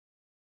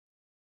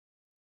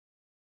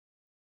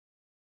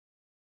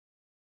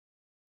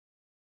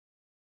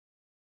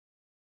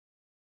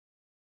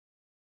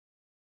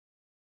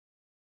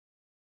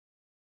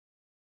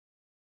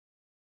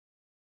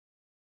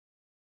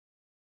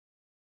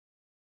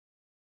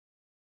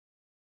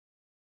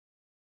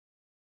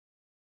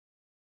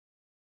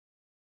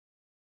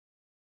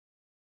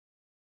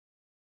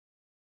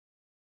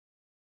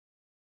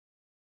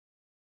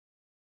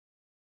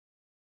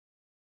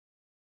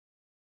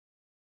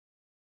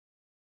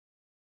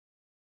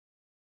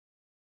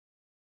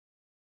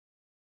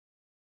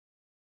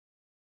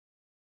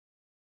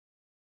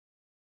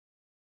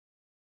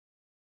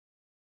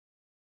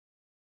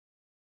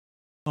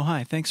Oh,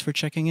 hi, thanks for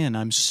checking in.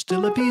 I'm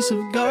still a piece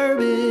of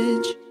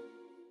garbage.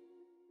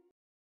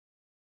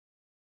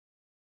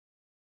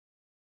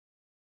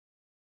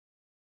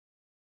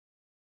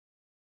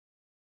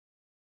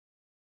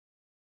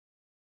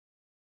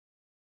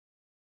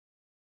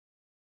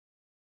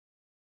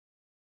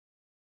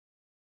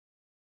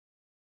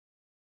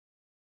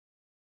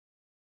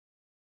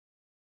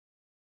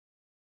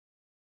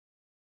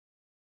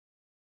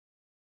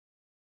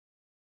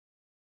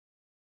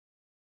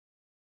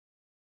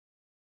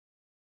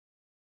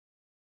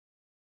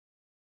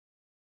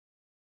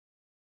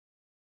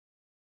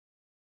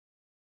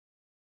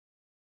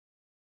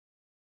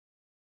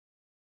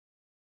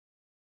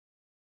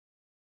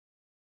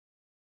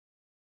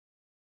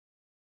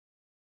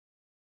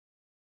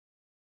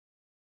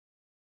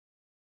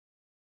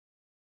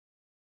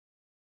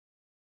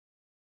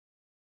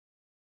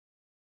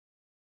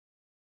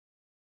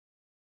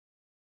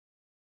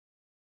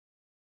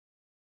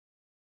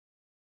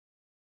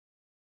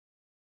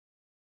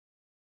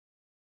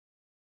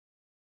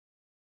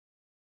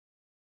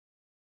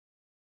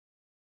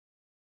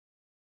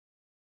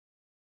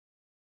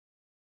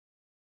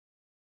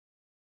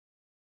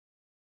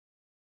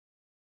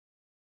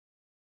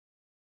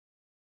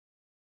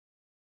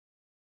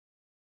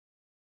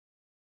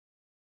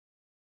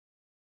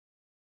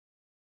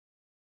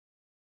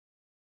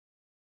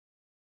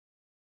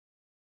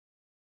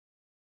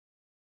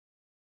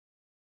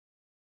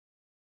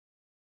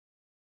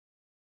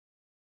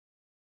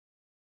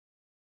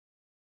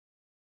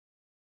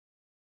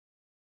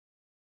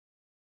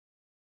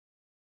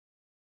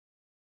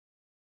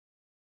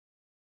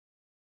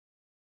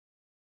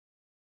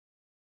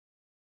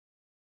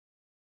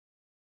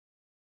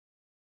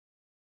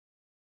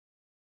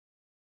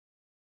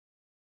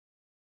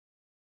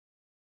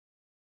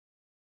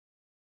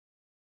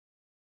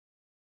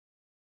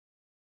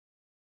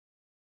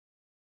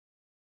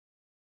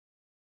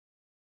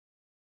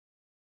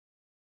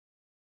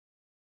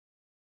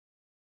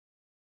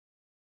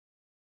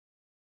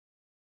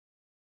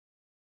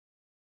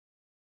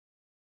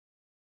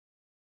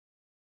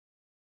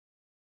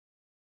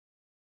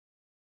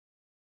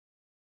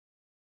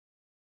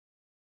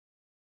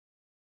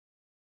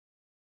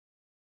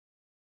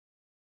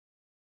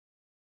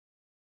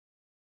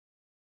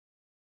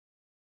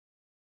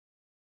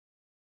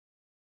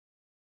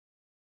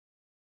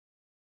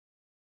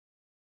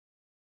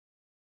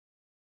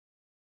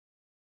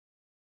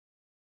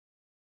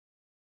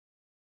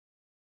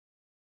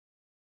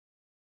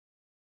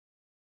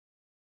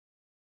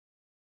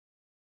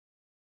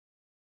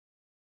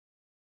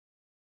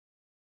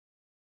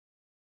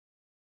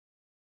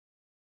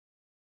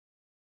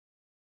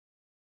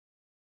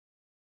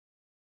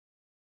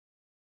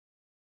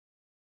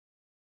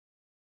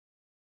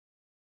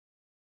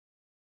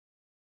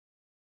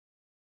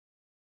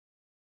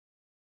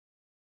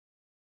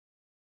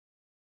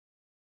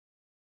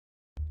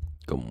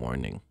 Good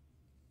morning.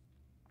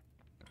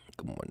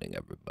 Good morning,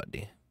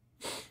 everybody.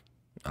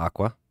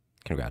 Aqua,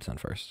 congrats on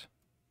first.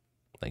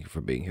 Thank you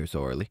for being here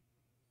so early.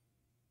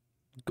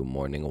 Good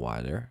morning,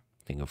 Water.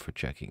 Thank you for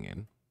checking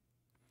in.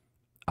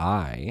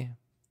 I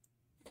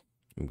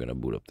am going to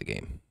boot up the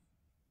game.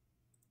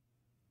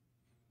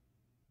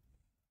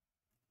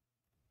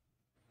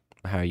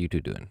 How are you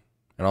two doing?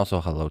 And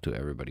also, hello to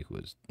everybody who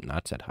has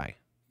not said hi.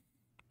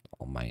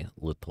 All my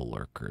little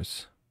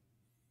lurkers.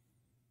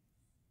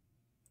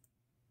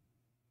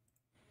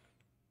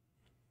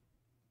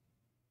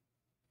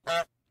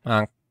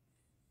 I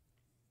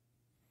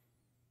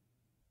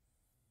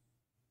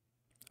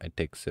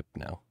take sip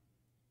now.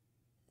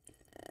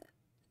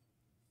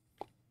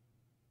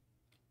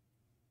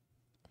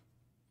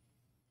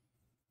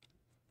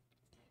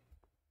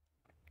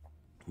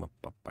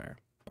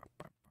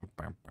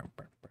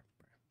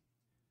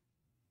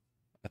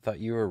 I thought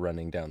you were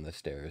running down the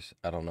stairs.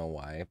 I don't know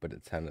why, but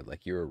it sounded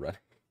like you were running.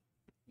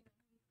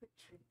 Put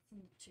treats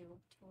into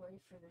Tori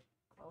for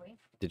Chloe.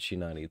 Did she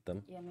not eat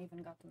them? Yeah,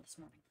 Maven got them this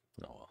morning.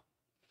 Oh, well.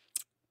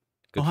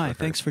 Oh, hi,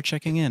 thanks for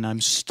checking in.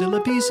 I'm still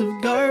a piece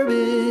of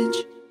garbage.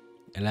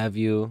 I love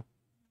you.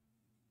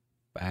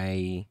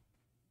 Bye.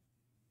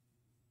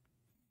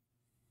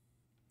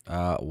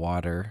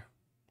 Water.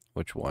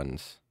 Which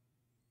ones?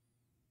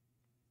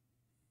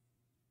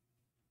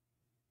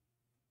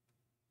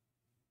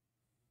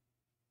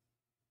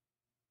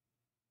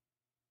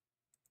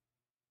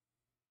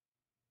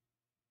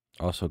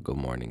 Also, good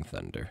morning,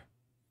 Thunder.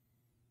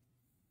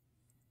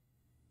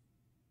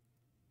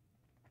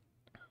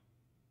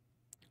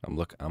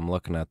 I'm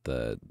looking at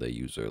the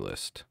user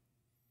list.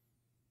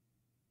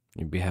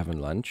 You be having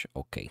lunch?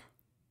 Okay.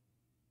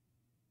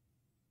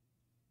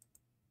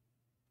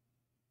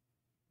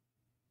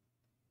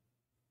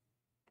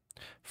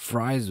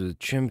 Fries with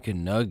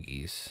chimkin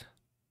nuggies.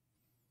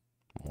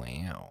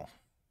 Wow.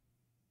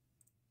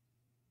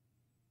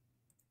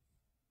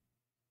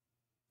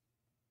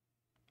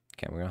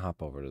 Okay, we're gonna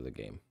hop over to the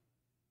game.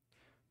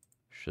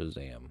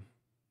 Shazam.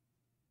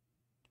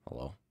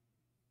 Hello?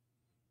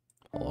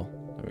 Hello?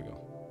 There we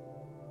go.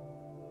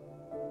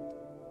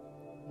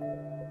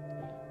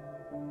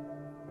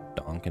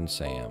 Drunken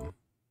Sam.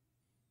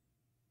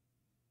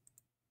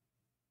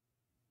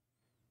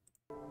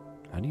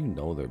 How do you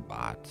know they're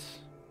bots?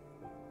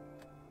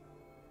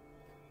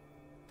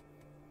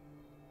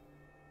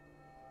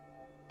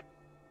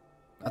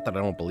 Not that I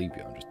don't believe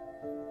you, I'm just...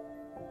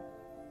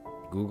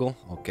 Google?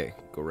 Okay,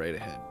 go right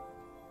ahead.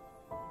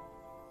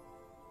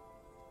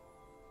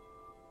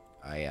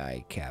 Aye,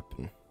 aye,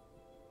 Captain.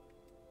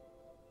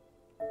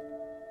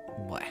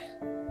 What?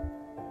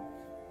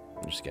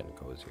 I'm just getting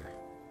cozier.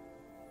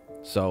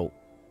 So,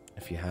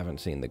 if you haven't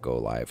seen the Go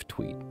Live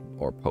tweet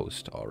or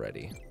post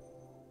already,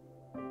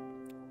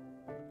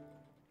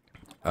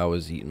 I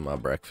was eating my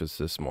breakfast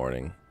this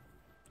morning,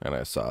 and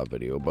I saw a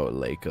video about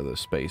Lake of the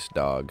Space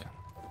Dog,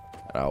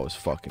 and I was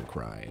fucking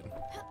crying.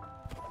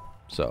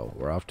 So,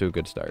 we're off to a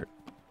good start.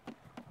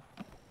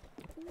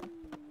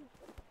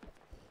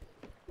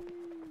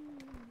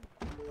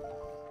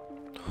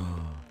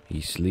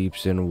 He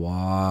sleeps in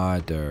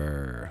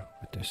water.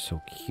 But they're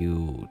so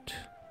cute.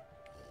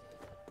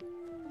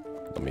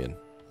 Let me in.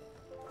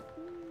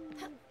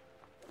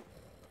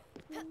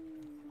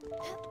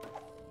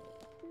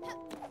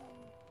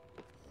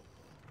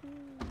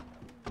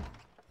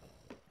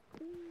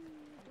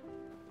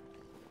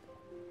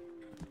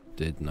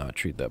 Did not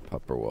treat that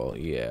pupper well.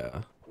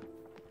 Yeah.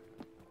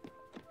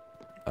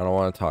 I don't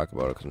want to talk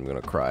about it because I'm going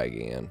to cry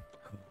again.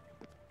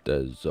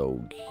 That's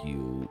so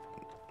cute.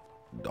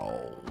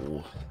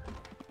 Oh.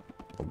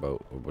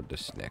 What about the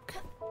snack?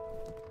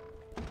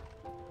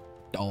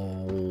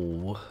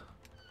 Oh.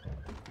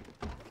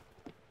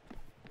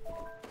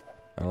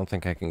 I don't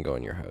think I can go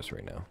in your house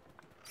right now.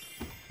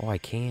 Oh, I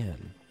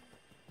can.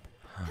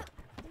 Huh.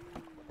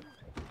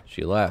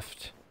 She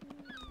left.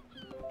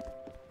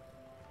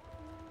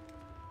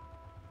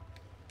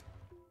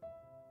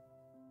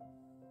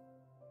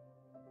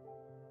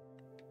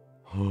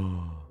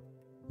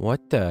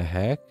 What the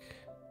heck?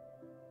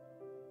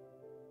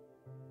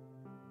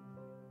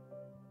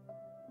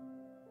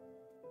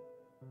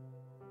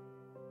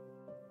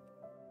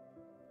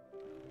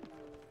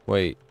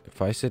 Wait,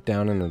 if I sit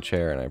down in a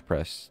chair and I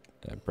press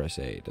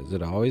A, does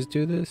it always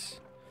do this?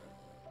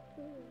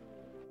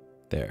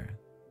 There.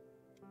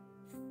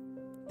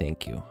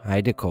 Thank you.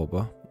 Hi,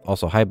 Dakoba.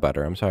 Also, hi,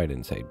 Butter. I'm sorry I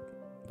didn't say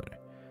Butter.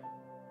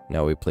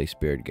 Now we play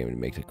Spirit game to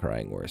make the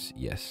crying worse.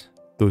 Yes.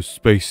 The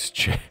space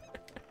chair.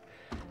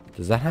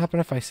 Does that happen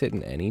if I sit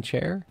in any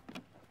chair?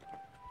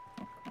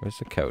 Where's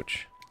the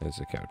couch? There's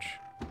the couch.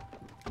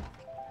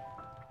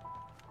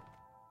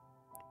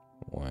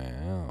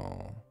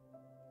 Wow.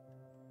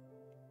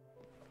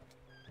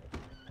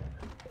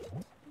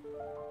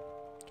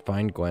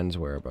 Find Gwen's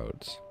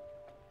whereabouts.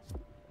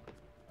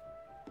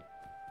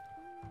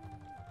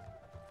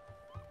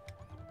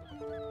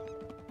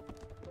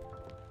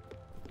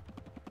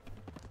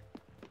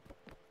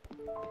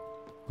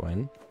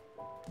 Gwen?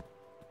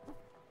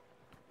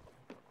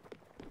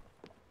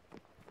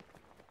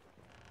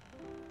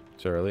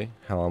 It's early.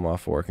 Hell, I'm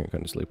off work and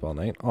couldn't sleep all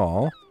night.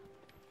 Aw.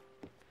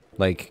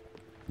 Like,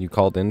 you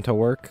called in to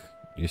work?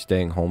 You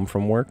staying home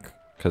from work?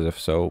 Because if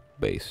so,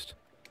 based.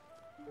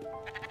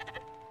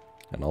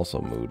 And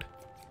also mood.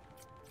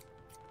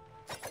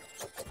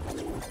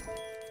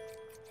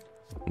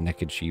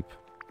 Naked sheep.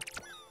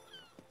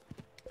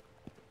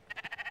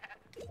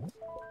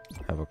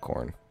 Have a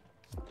corn.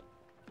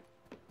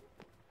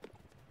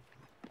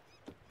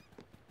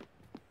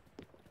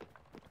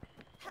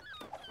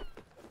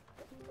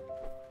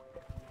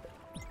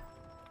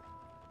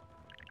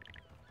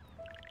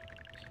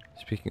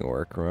 Speaking of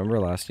work, remember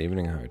last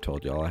evening how I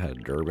told y'all I had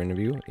a job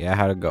interview? Yeah,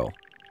 how'd it go?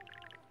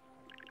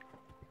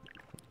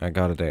 I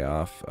got a day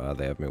off.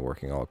 They have me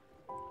working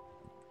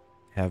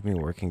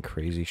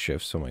crazy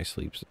shifts so my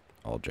sleep's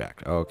all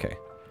jacked. Oh, okay.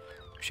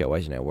 Shit, why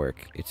isn't at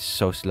work? It's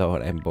so slow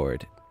and I'm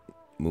bored.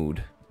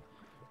 Mood.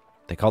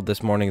 They called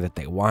this morning that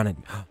they wanted...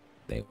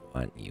 They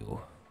want you.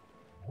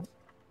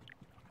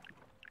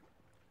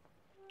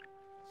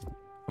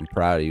 I'm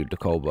proud of you,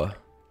 Dakoba.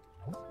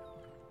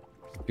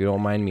 If you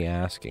don't mind me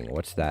asking,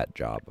 what's that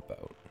job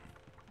about?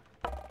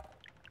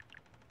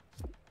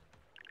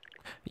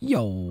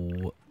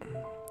 Yo!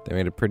 They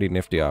made a pretty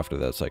nifty offer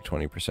that's like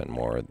 20%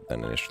 more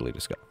than initially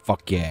discussed.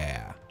 Fuck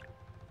yeah!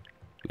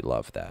 We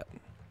love that.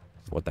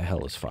 What the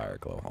hell is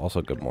Fireglow?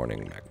 Also, good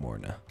morning,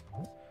 MacMorna.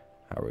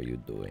 How are you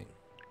doing?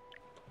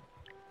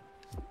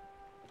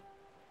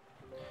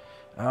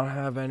 I don't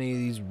have any of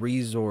these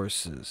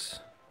resources.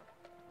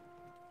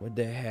 What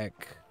the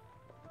heck?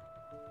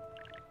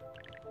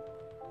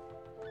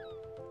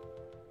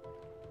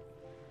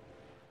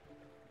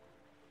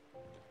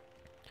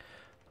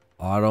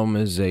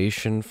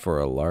 Automation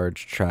for a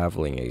large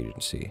traveling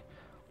agency.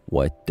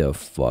 What the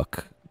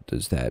fuck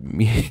does that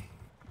mean?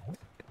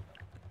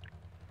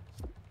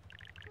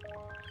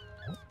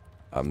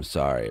 I'm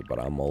sorry, but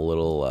I'm a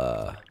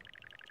little,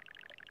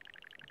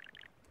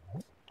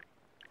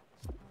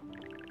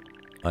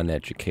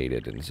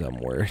 uneducated in some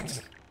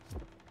words.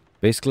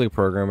 Basically, a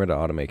programmer to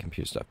automate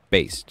computer stuff.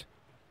 Based.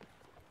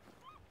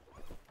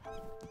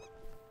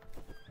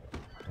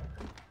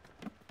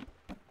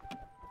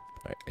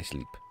 Alright, I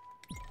sleep.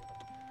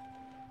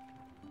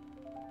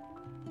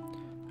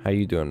 How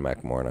you doing,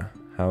 Macmorna?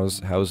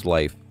 How's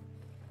life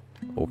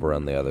over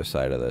on the other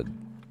side of the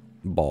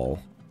ball?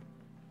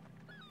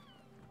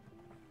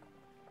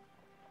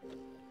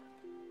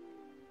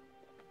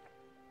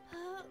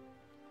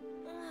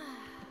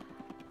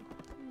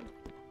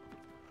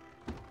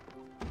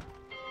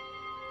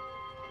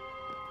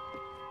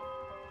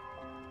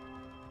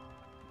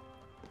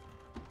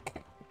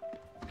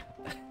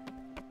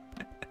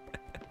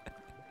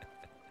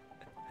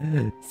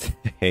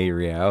 Hey,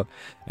 Riao.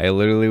 I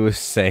literally was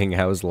saying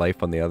how's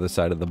life on the other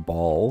side of the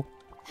ball.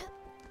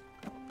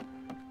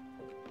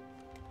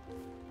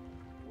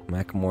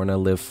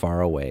 Macmorna live far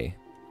away.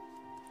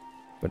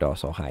 But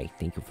also, hi.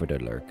 Thank you for the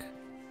lurk.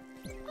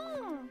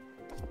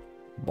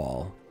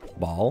 Ball.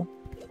 Ball?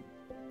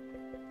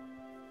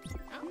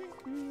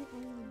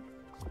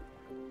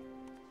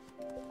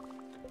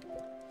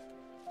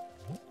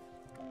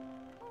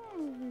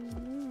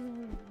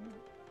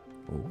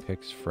 Ooh,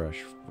 picks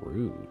fresh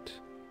fruit.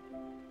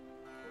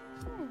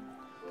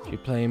 She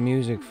playing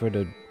music for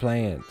the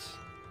plants.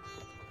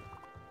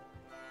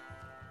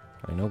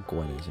 I know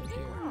Gwen isn't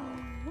here.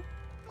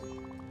 Do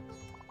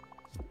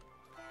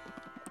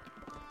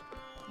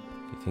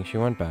you think she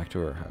went back to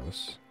her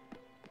house?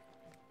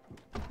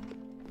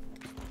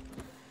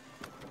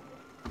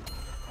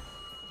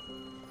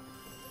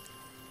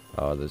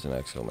 Oh, there's an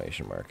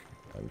exclamation mark.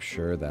 I'm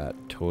sure that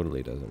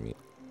totally doesn't mean...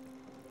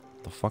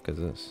 What the fuck is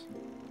this?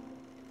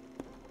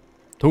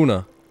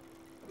 Tuna!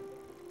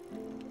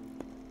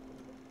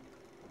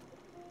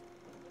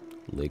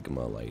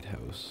 Ligma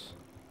Lighthouse.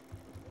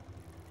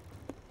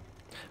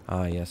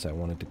 Ah, yes, I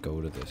wanted to go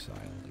to this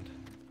island.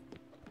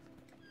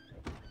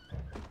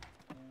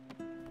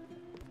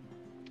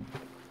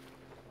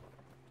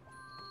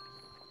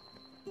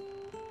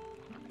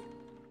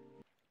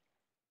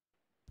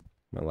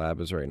 My lab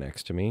is right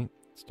next to me.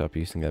 Stop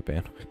using that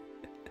bandwidth.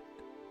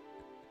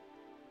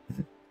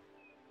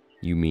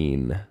 You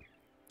mean...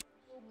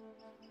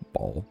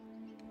 ball?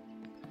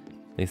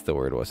 At least the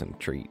word wasn't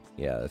treat.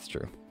 Yeah, that's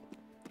true.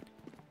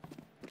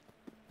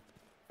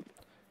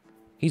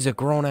 He's a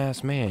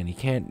grown-ass man. He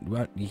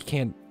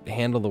can't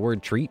handle the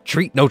word treat.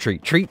 Treat, no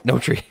treat. Treat, no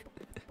treat.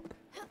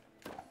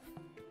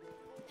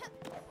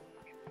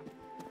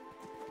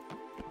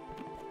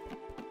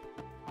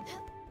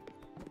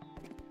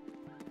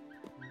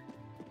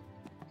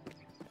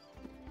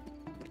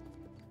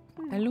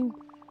 Hello.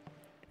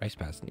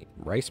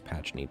 Rice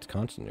patch needs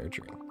constant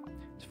nurturing.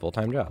 It's a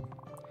full-time job.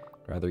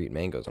 I'd rather eat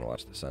mangoes and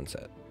watch the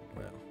sunset.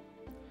 Well,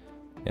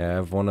 yeah, I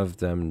have one of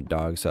them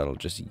dogs that'll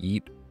just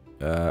yeet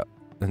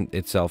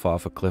itself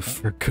off a cliff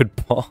for a good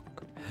ball.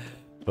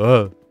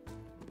 Hello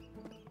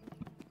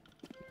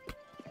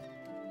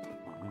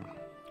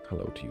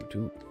to you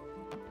too.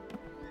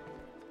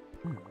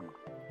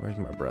 Where's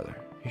my brother?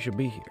 He should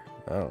be here.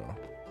 I don't know.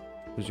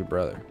 Who's your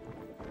brother?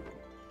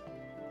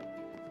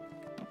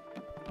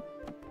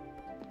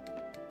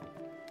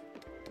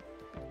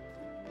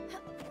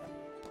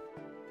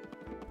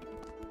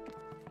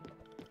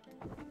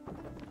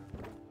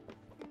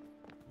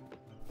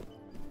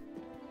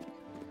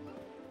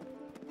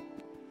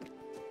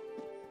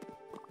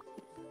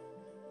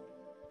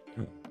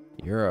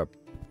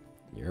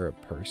 You're a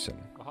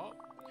person.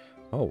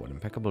 Oh, what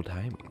impeccable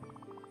timing.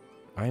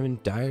 I am in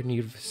dire need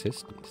of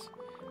assistance.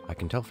 I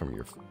can tell from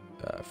your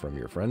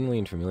friendly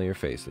and familiar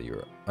face that you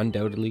are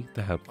undoubtedly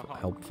the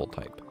helpful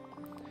type.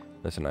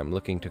 Listen, I'm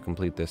looking to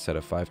complete this set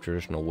of 5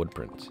 traditional wood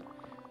prints.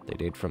 They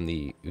date from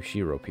the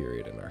Ushiro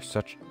period and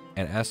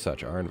as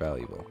such are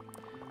invaluable.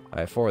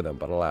 I have 4 of them,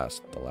 but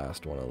alas, the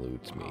last one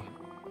eludes me.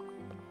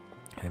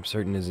 I am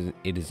certain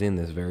it is in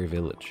this very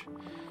village.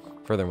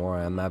 Furthermore,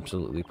 I am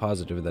absolutely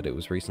positive that it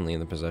was recently in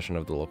the possession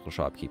of the local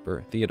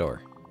shopkeeper,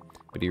 Theodore.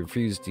 But he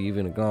refused to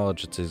even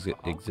acknowledge its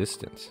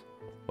existence.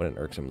 What an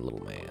irksome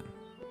little man.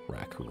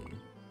 Raccoon.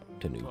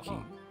 Tanuki.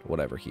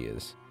 Whatever he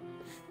is.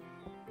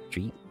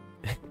 Treat.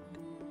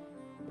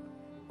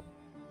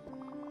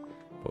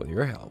 But with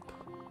your help,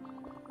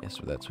 yes,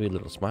 with that sweet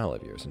little smile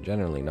of yours and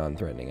generally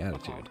non-threatening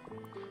attitude,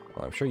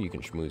 well, I'm sure you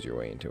can schmooze your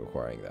way into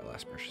acquiring that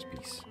last precious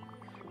piece.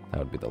 That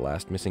would be the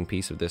last missing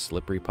piece of this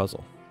slippery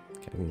puzzle.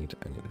 Okay, I need to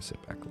sit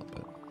back a little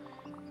bit.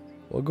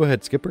 Well, go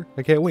ahead, Skipper.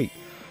 I can't wait.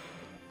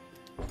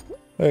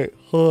 Hey,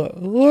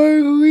 why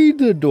are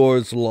the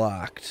doors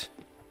locked?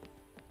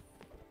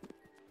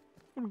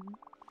 The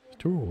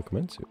tour will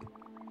commence soon.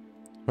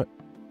 What?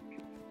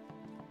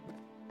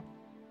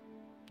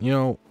 You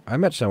know, I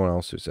met someone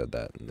else who said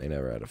that, and they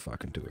never had a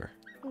fucking tour.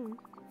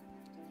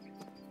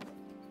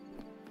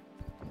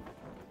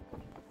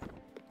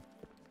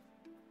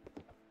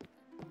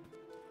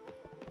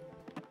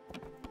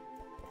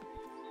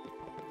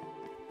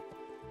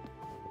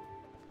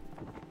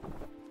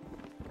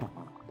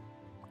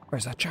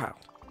 Where's that child?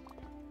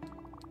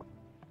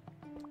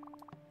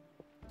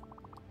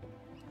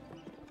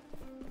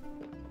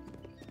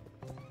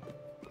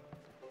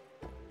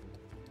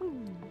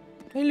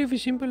 I live a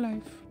simple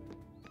life.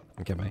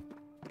 Okay, bye.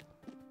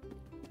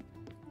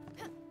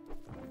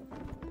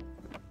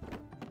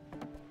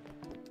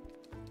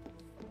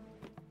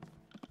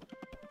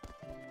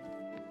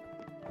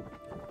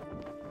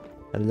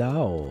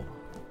 Hello.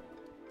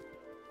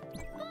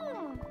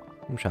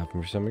 I'm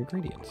shopping for some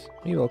ingredients.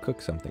 Maybe I'll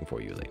cook something for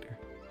you later.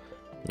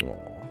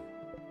 Aww.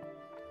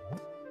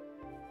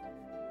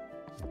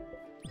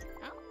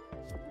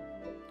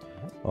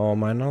 Oh,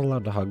 am I not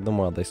allowed to hug them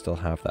while they still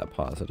have that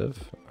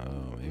positive?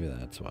 Oh, maybe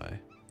that's why.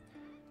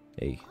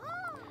 Hey.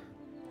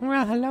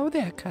 Well, hello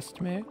there,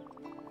 customer.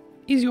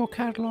 Is your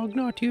catalog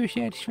not to your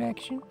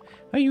satisfaction?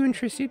 Are you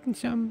interested in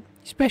some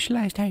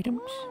specialized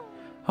items?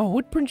 Oh,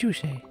 what brings you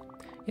say?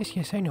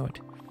 Yes, I know it.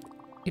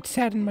 It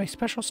sat in my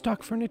special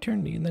stock for an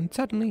eternity, and then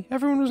suddenly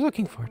everyone was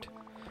looking for it.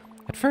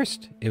 At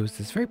first, it was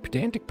this very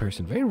pedantic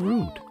person, very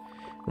rude.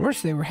 And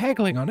worse, they were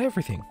haggling on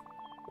everything.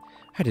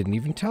 I didn't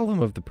even tell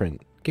them of the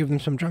print, gave them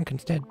some junk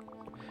instead.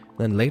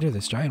 Then later,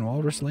 this giant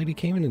walrus lady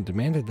came in and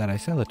demanded that I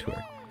sell it to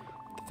her.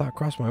 The thought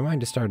crossed my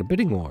mind to start a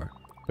bidding war,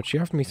 but she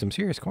offered me some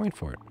serious coin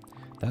for it.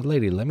 That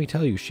lady, let me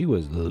tell you, she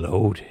was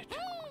loaded.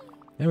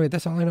 Anyway,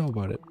 that's all I know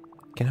about it.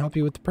 Can help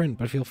you with the print,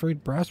 but feel free to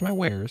browse my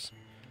wares.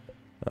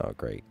 Oh,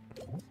 great.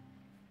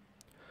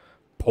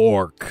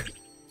 Pork.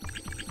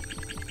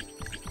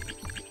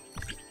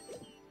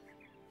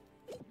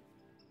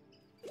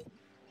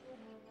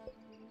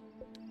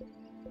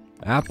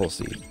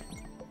 Appleseed.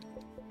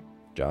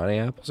 Johnny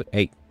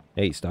Appleseed.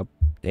 Hey, stop.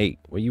 Hey,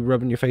 what are you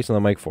rubbing your face on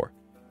the mic for?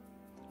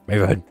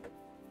 Maven,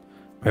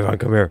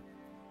 come here.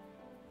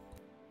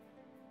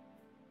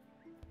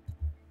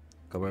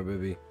 Come here,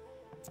 baby.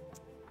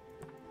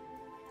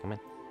 Come in.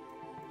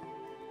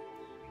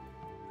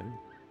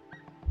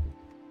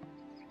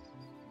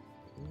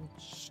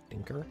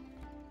 Stinker.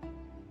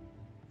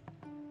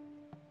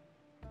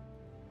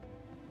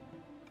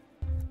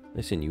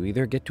 Listen, you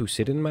either get to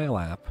sit in my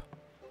lap,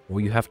 or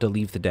you have to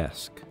leave the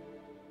desk.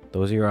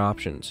 Those are your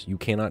options. You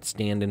cannot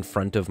stand in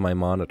front of my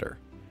monitor.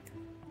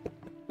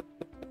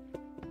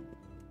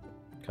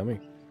 Come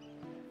here.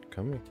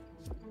 Come here.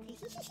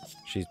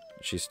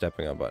 She's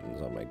stepping on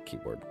buttons on my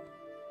keyboard.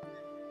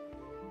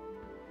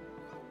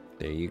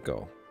 There you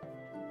go.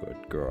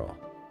 Good girl.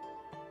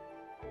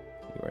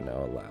 You are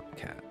now a lap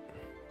cat.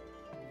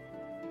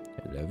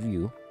 I love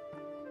you.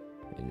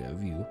 I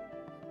love you.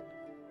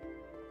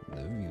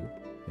 Love you.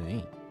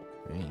 Hey.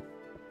 Hey.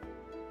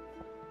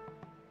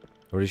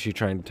 What is she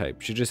trying to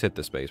type? She just hit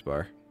the space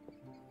bar.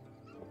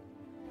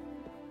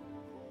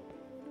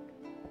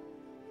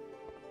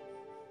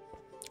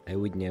 I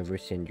would never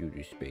send you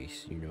to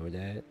space. You know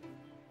that?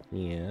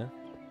 Yeah.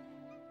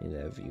 I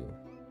love you.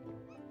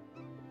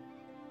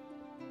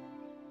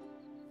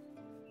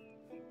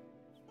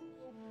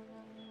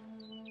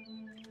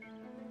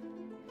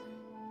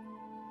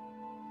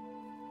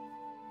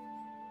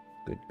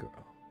 Good girl.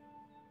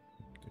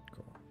 Good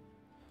girl.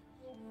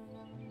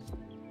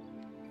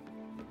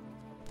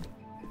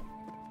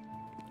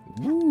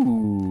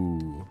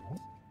 Ooh.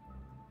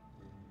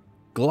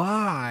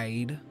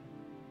 Glide.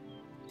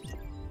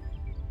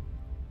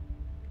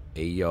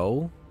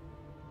 Ayo.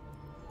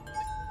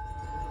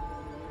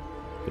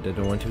 But I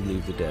don't want to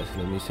leave the desk.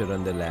 Let me sit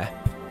on the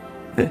lap.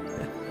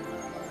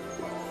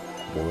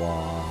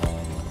 Wow.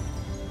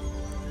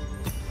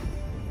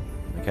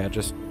 My cat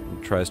just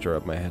tries to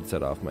rub my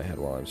headset off my head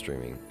while I'm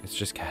streaming. It's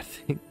just cat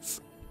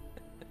things.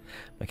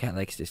 My cat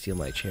likes to steal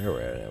my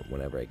chair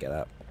whenever I get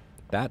up.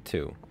 That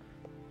too.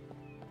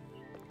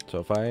 So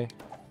if I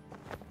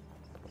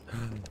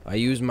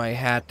use my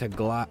hat to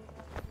glide.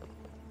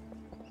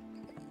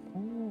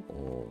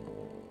 Oh.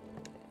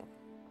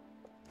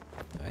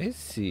 I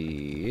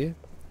see.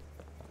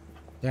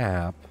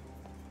 Yap.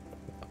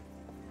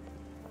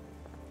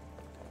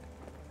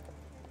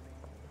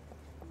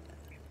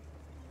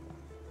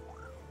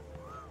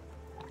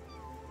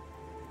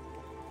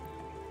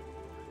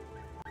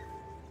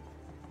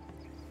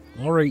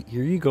 All right,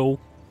 here you go.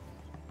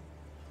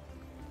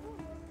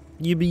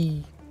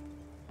 Yippee.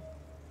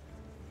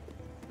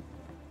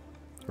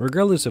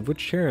 Regardless of which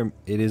chair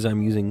it is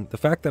I'm using, the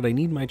fact that I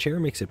need my chair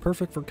makes it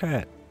perfect for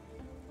cat.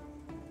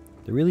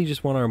 They really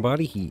just want our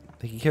body heat.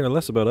 They can care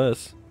less about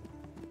us.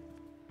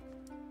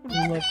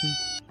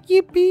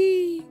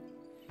 Yippee!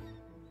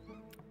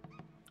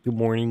 Good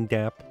morning,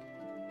 Dap.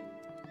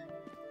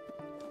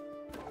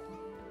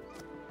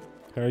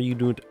 How are you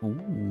doing?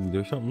 Ooh,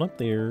 there's something up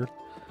there.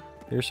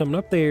 There's something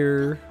up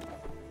there.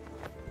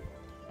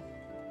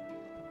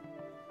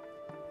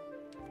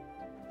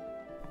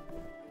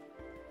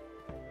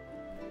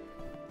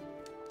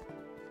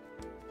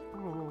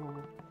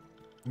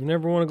 You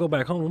never want to go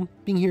back home.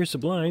 Being here is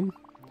sublime.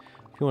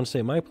 If you want to stay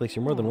at my place,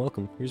 you're more than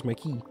welcome. Here's my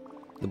key.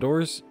 The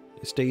doors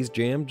stays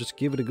jammed. Just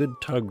give it a good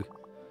tug.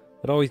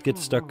 It always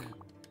gets stuck.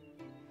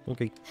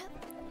 Okay.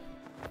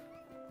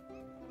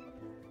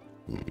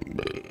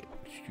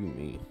 Excuse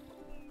me.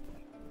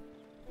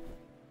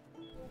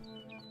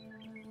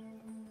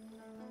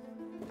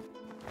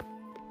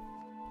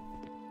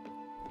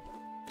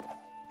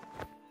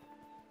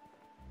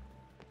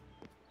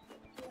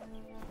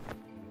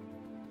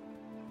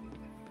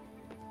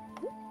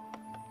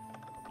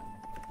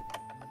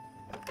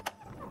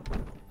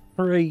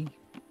 Hooray!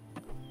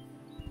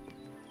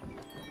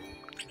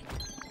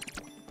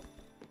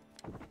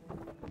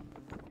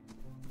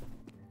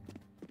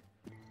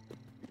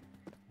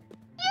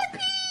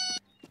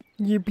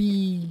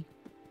 Yippee!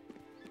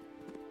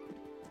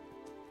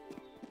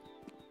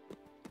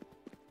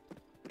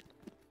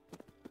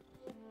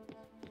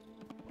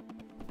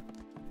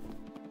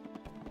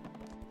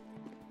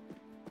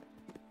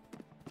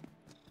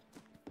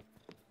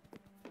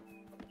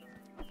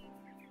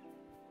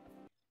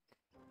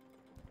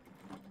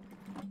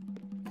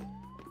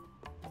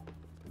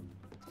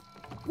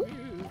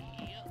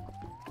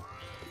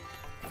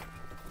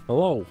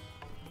 Hello.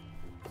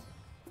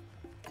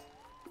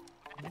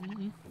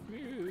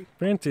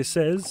 Francis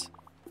says,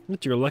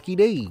 it's your lucky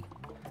day.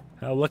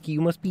 How lucky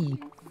you must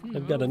be.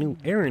 I've got a new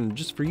errand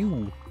just for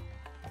you.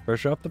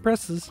 Fresh off the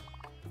presses.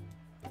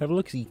 Have a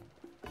look-see.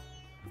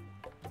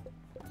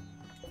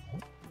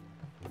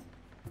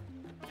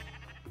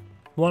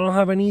 Well, I don't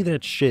have any of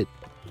that shit.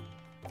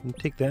 You can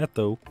take that,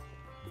 though.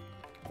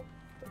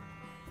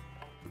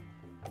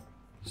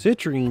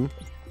 Citrine?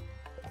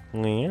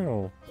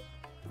 Wow.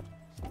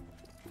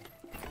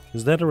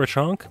 Is that a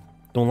Rachonk?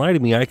 Don't lie to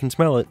me, I can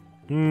smell it.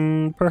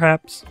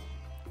 Perhaps.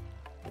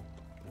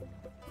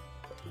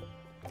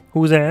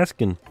 Who's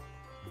asking?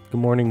 Good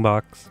morning,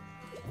 Box.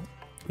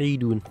 How you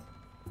doing?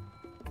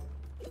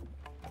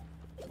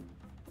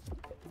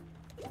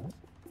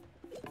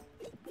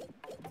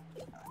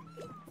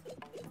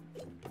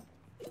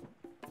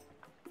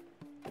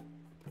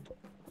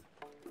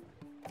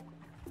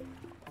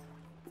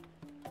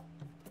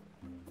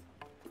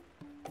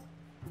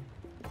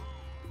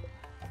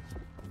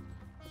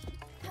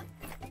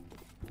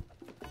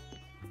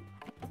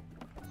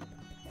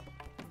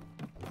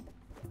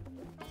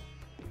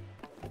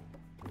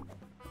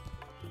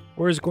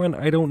 Where's Gwen?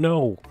 I don't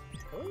know.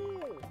 I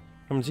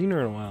haven't seen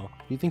her in a while.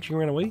 Do you think she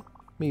ran away?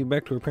 Maybe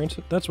back to her parents?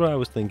 That's what I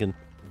was thinking.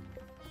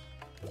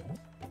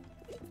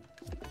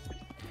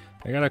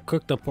 I gotta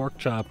cook the pork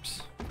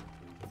chops.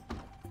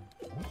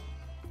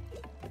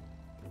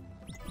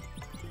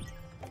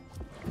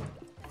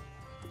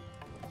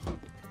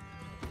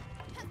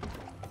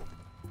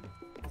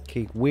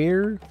 Okay,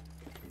 where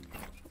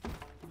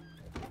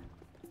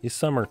is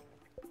Summer?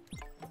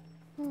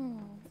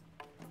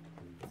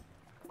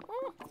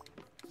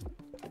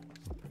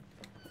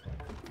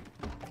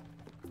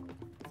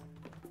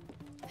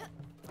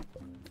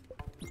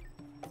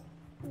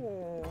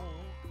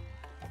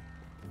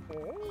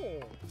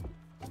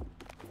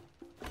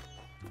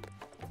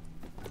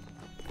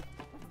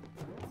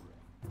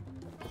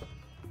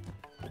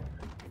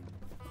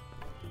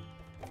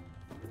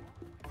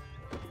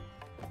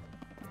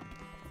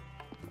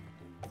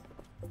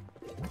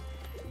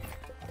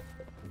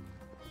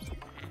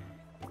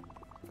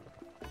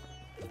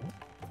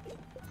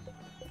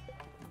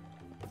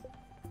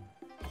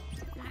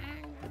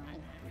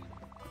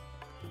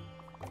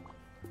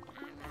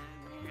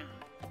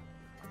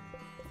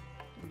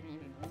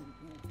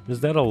 Is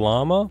that a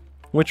llama?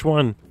 Which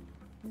one?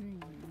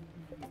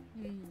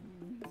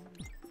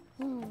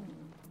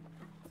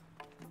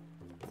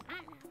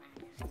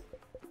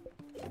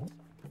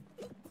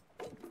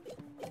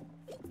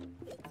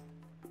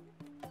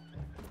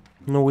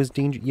 No, it's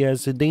danger. Yeah,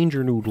 it's a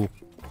danger noodle.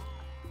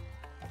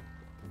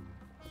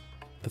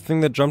 The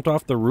thing that jumped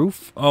off the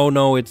roof? Oh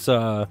no, it's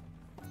a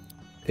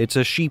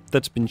sheep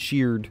that's been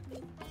sheared.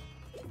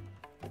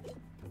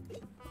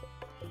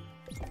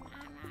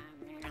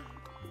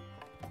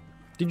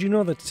 Did you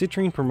know that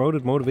citrine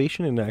promoted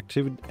motivation and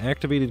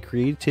activated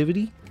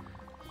creativity?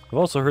 I've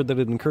also heard that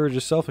it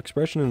encourages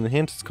self-expression and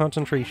enhances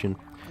concentration.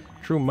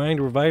 True mind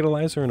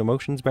revitalizer and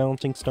emotions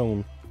balancing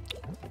stone.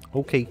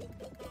 Okay.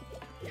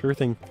 Sure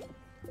thing.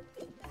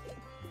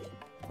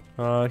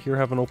 Here,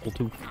 have an opal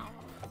too.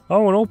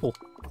 Oh, an opal!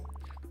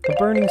 The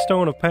burning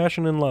stone of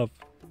passion and love.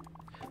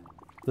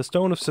 The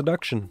stone of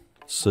seduction.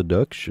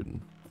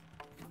 Seduction?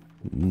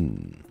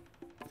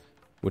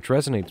 Which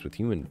resonates with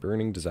human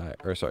burning desire,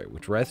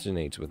 which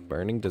resonates with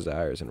burning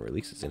desires and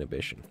releases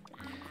inhibition,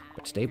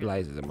 but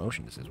stabilizes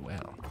emotions as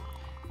well.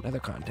 In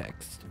other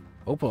contexts,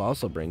 opal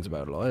also brings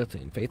about loyalty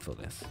and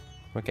faithfulness.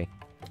 Okay.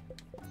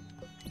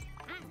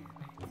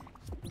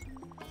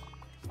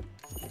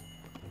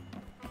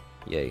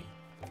 Yay.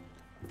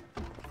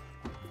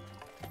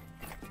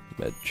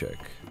 Med check.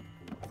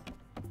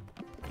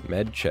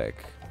 Med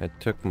check. I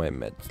took my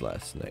meds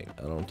last night.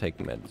 I don't take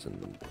meds in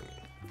the morning.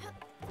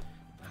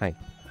 Hi.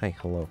 Hi,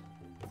 hello.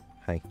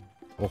 Hi.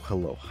 Oh,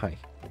 hello. Hi.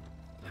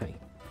 Hi.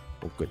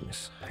 Oh,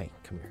 goodness. Hi.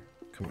 Come here.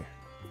 Come here.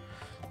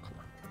 Come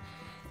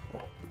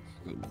on. Oh,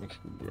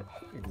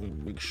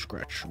 big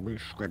scratch. Big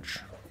scratch.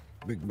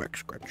 Big back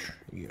scratch.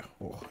 Yeah.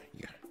 Oh,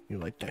 yeah. You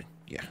like that?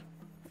 Yeah.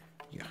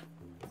 Yeah.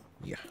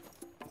 Yeah.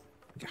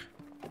 Yeah.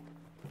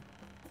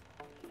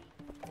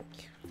 I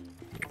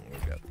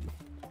love you.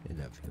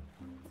 I love you.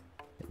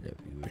 I love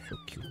you. You're so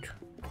cute.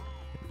 I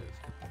love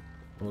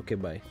you. Okay,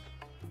 bye.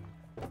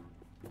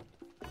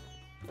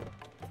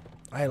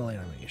 Idle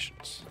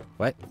animations.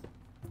 What?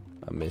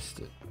 I missed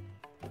it.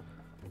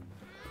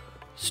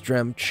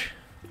 Stremch.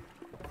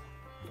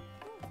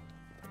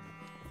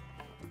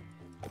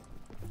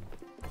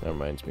 That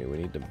reminds me, we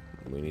need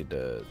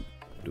to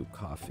do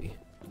coffee.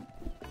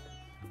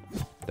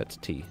 That's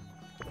tea.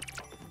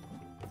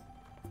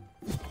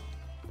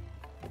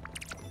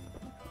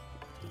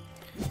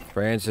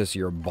 Francis,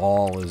 your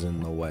ball is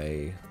in the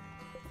way.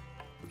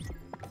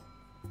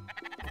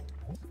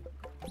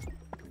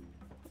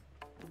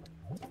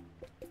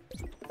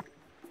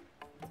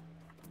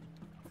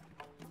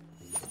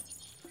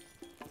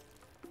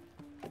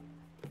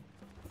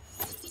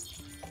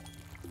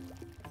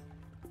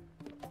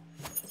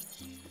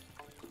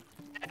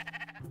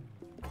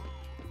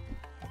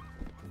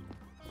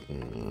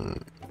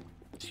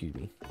 Excuse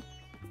me.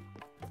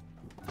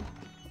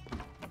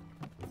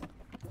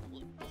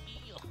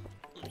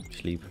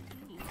 Sleep.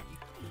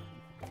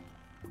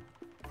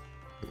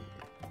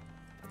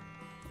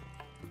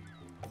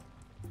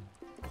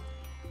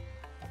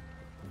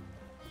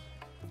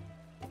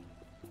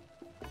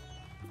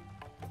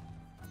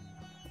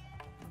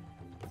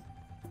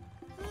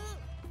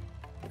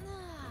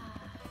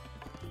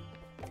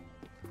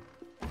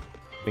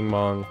 Bing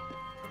bong.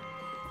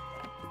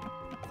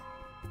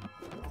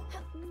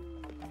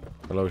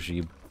 Hello,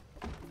 sheep.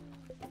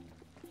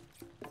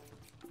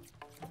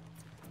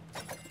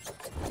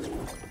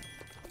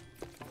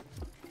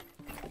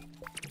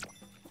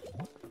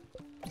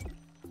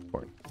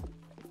 Corn.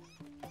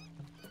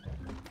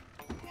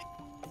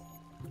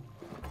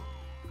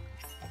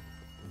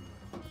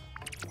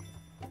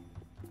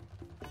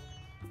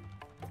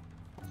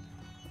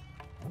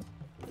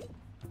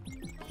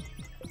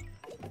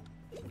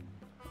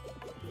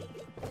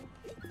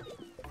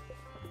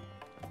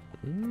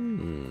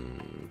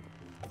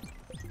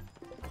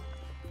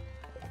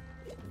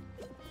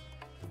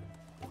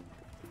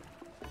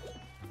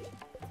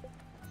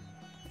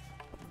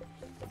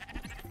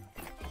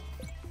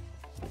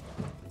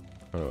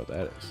 I don't know what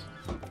that is.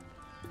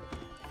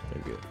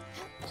 Very good.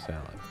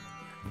 Salad.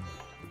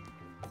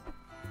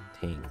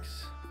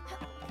 Tanks.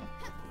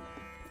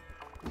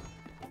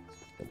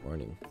 Good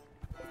morning.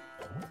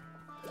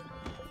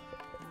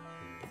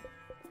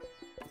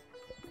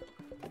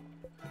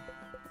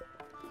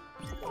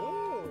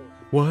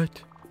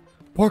 What?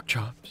 Pork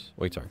chops.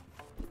 Wait, sorry.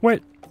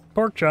 What?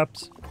 Pork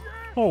chops?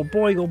 Oh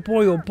boy, oh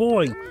boy, oh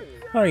boy.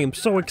 I am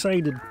so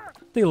excited.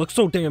 They look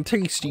so damn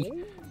tasty.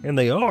 And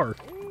they are.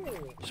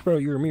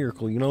 Sprout, you're a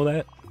miracle, you know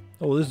that?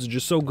 Oh, this is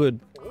just so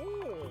good.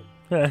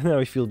 Now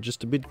I feel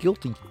just a bit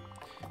guilty.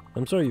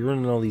 I'm sorry you're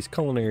running all these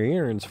culinary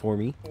errands for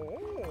me.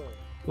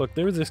 Look,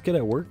 there was this kid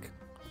at work.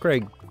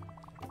 Craig.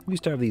 We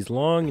used to have these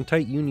long and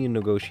tight union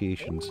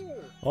negotiations.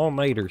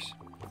 All-nighters.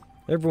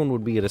 Everyone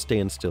would be at a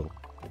standstill.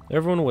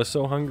 Everyone was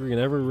so hungry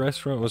and every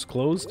restaurant was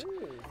closed,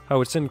 I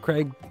would send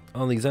Craig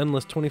on these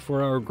endless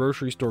 24-hour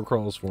grocery store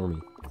crawls for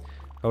me.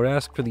 I would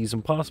ask for these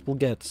impossible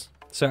gets.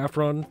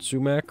 Saffron,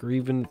 sumac, or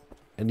even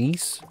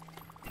anise.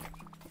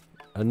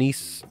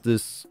 Anise,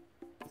 this...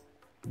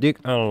 dick,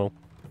 I don't know.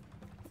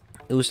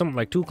 It was something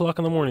like 2 o'clock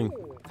in the morning.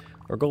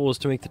 Our goal was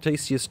to make the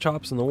tastiest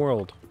chops in the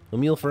world. A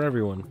meal for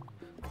everyone.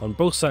 On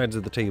both sides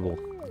of the table.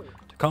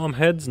 To calm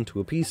heads and to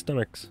appease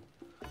stomachs.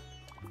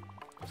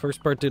 The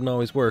first part didn't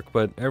always work,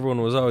 but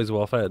everyone was always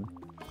well fed.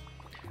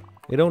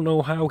 I don't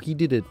know how he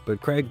did it,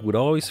 but Craig would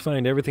always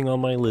find everything on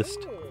my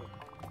list.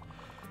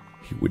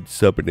 He would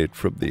summon it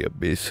from the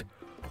abyss.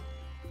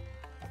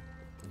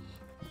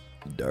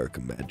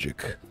 Dark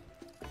magic.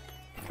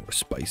 Or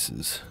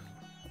spices.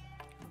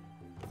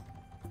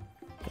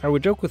 I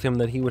would joke with him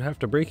that he would have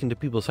to break into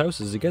people's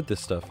houses to get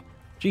this stuff.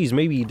 Geez,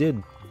 maybe he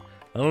did.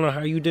 I don't know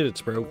how you did it,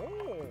 Sprout.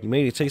 You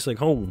made it taste like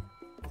home.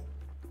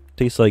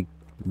 Tastes like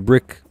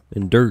brick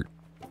and dirt.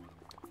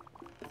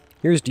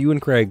 Here's to you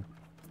and Craig.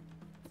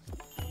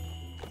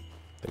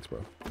 Thanks,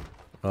 bro.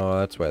 Oh,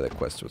 that's why the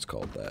quest was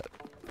called that.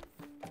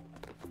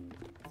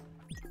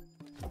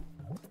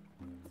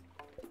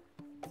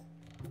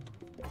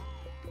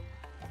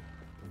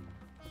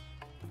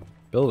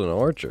 Build an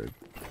orchard.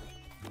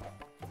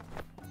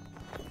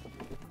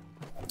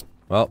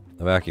 Well,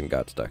 the vacuum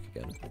got stuck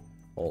again.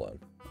 Hold on.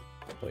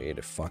 I ate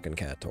a fucking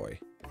cat toy.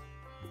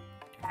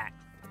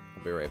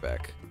 I'll be right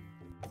back.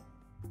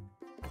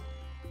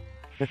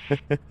 You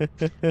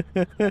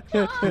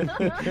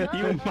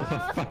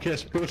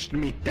motherfuckers pushed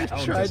me down.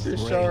 I tried to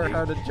show her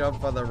how to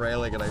jump on the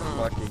railing and I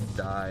fucking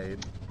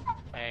died.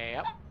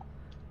 Yep.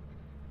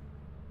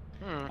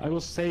 I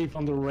was safe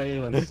on the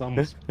rail and some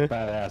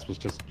badass was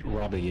just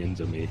rubbing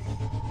into me.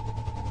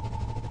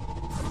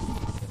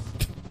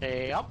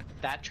 Yep,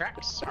 that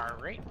tracks.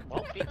 Alright,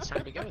 well, it's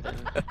time to go then.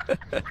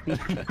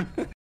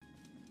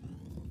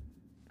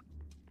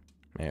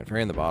 Man, if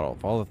in the bottle,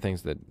 of all the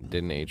things that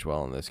didn't age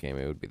well in this game,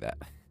 it would be that.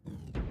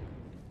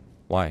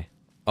 Why?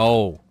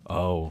 Oh.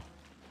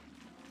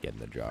 Get in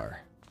the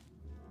jar.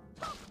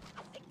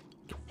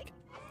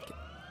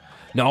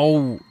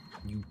 No!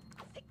 You...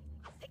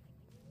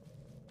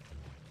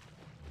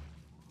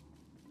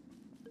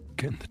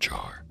 Get in the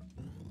jar.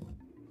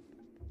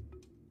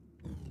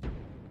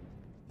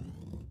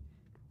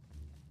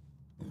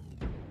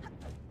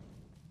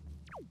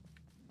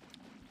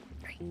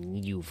 I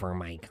need you for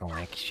my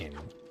collection.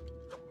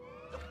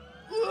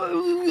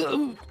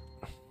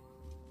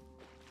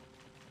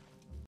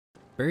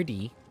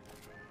 Birdie.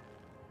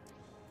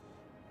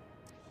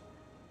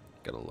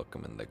 Gotta look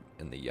him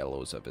in the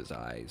yellows of his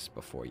eyes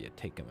before you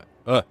take him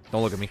out.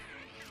 Don't look at me.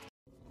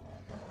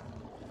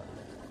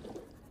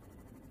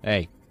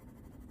 Hey.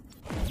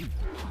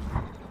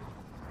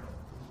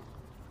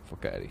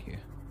 Fuck out of here.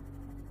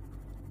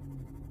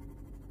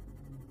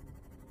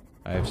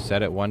 I've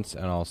said it once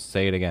and I'll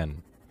say it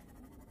again.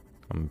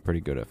 I'm pretty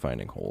good at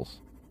finding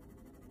holes.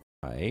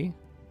 I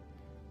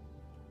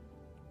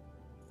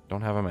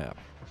don't have a map.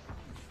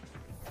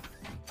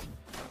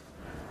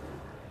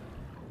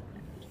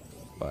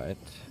 But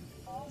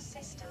All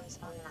systems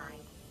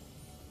online.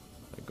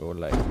 I go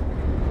like,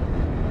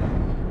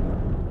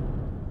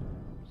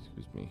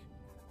 excuse me.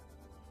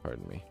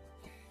 Pardon me.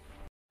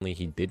 Only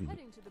he didn't.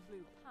 Heading to the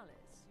Blue Palace,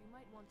 you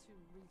might want to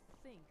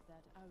rethink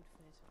that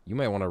outfit. You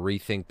might want to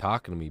rethink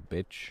talking to me,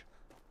 bitch.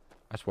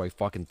 That's what I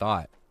fucking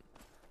thought.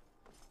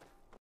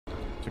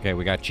 It's okay,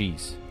 we got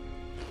cheese.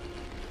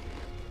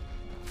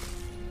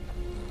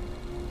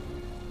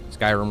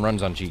 Skyrim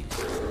runs on cheese.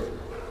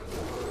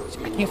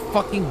 I can't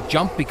fucking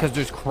jump because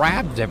there's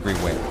crabs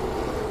everywhere.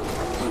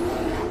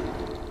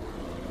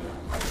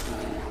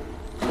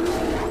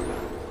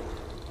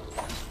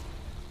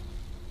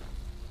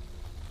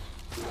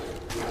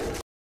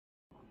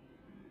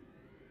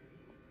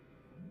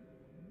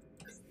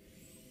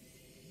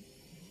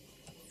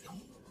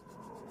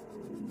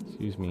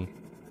 Excuse me.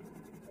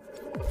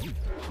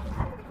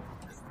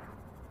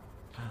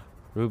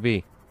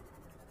 Ruby.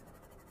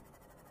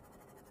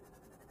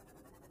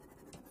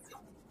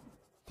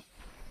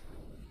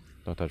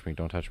 Don't touch me,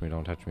 don't touch me,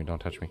 don't touch me, don't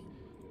touch me.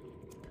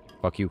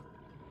 Fuck you.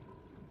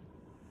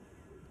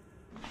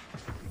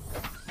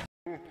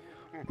 Do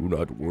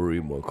not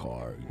worry,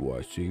 Makar. You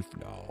are safe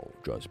now.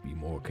 Just be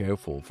more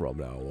careful from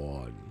now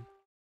on.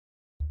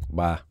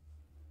 Bah.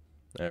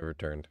 I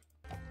returned.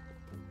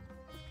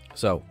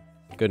 So,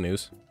 good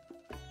news.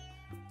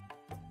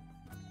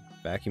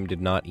 Vacuum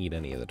did not eat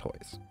any of the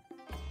toys.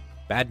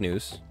 Bad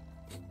news.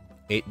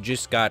 It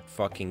just got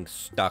fucking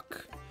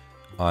stuck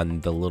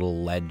on the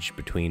little ledge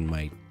between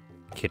my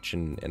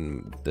kitchen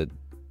and the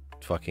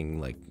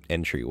fucking, like,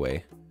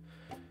 entryway.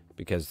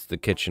 Because the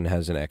kitchen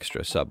has an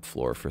extra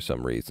subfloor for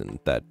some reason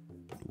that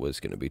was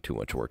going to be too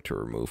much work to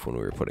remove when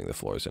we were putting the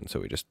floors in, so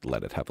we just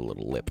let it have a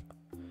little lip.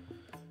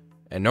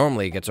 And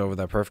normally it gets over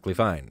there perfectly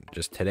fine.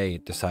 Just today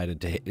it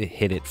decided to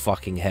hit it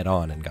fucking head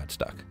on and got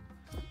stuck.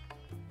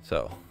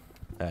 So,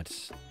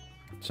 that's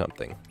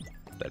something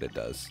that it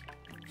does.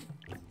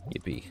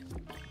 Yippee.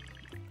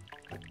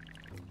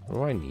 What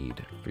do I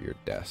need for your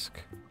desk?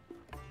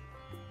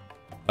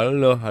 I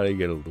don't know how to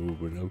get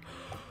aluminum.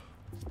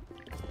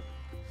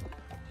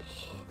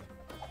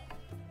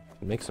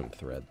 Make some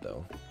thread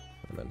though,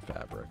 and then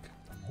fabric.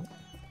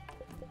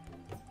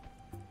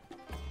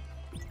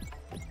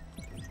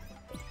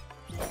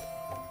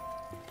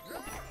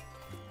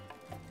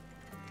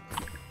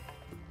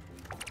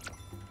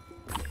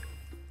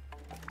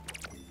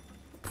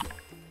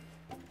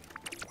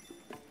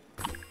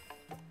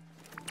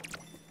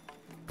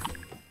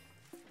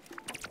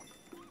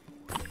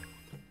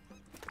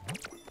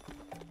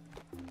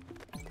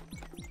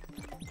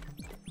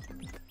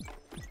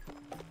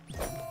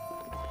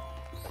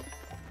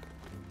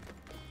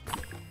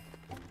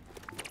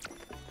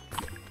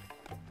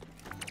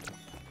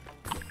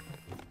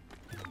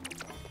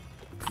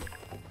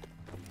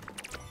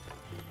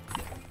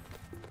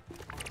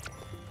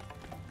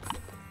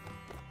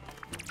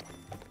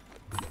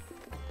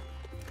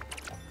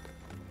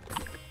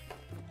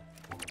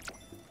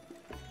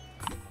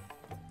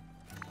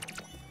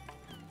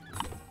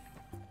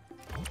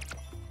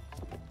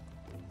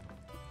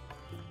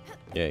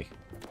 Yay.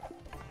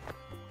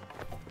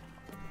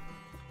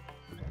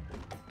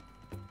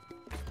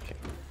 Okay.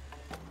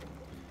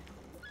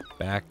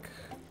 Back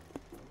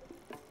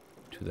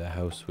to the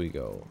house we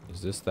go.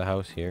 Is this the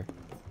house here?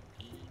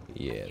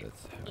 Yeah,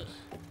 that's the house.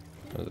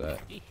 What's that?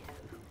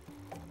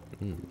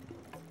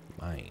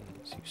 Mines,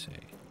 you say.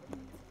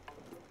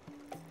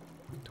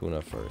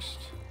 Tuna first.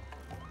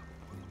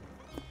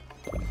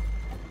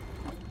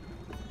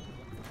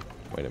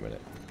 Wait a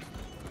minute.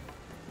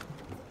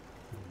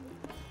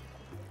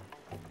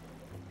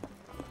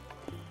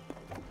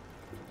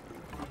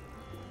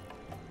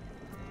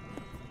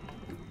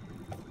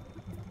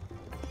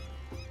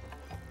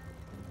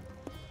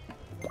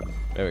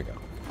 There we go.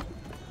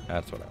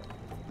 That's what I want.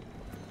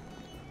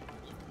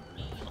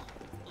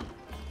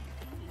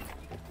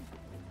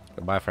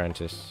 Goodbye,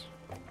 Francis.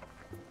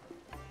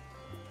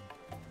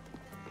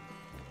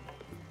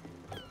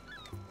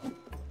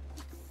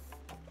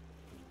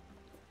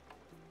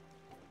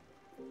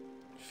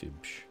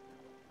 Fibsh.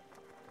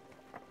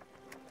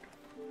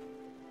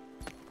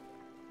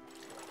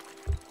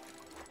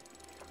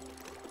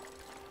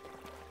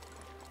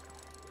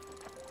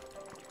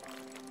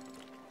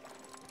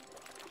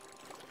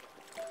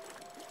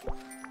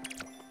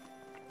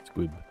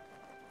 Squib.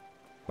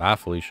 Bye,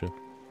 Felicia.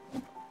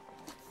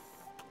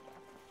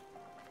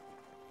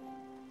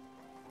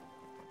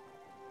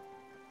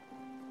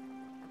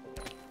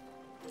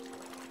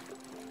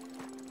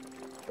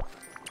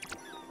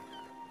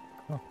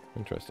 Oh,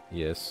 interesting.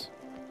 Yes.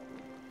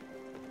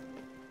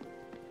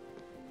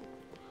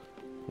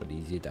 What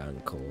is it,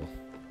 Uncle?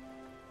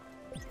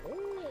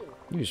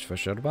 You just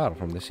fished out a bottle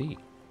from the sea.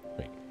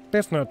 Wait,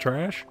 That's not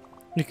trash.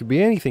 It could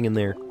be anything in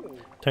there.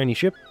 Tiny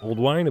ship, old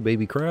wine, a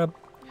baby crab.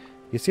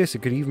 Yes, yes,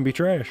 it could even be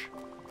trash.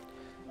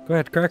 Go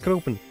ahead, crack it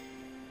open.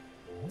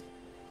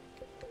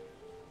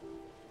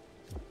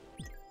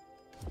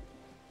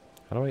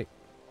 How do I...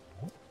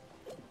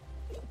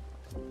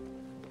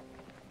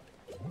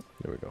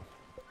 There we go.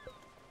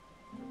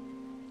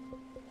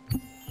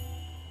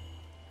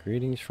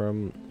 Greetings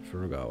from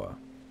Furugawa.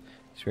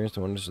 Experience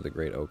the wonders of the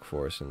great oak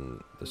forest and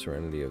the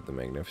serenity of the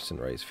magnificent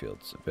rice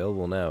fields.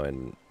 Available now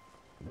in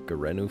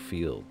Garenu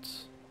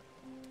Fields.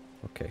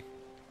 Okay.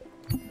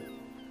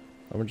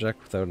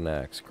 Lumberjack without an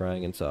axe,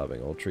 crying and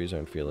sobbing. Old trees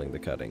aren't feeling the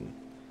cutting.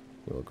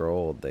 We will grow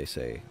old, they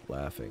say,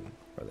 laughing.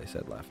 Or they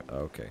said laughing.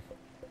 Okay.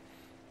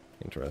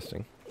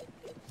 Interesting.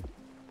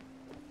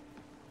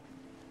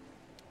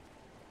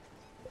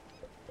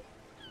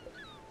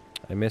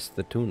 I missed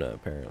the tuna,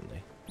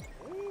 apparently.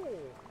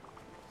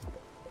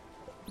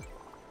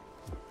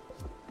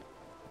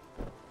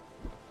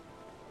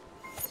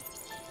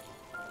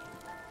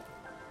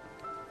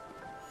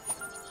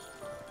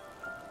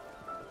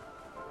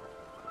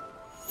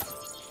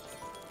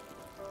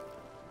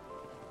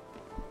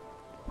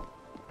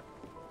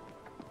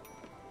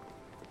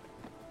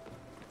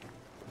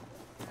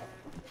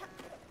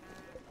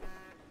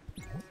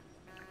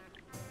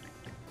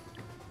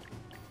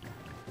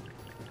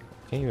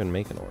 Can't even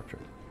make an orchard.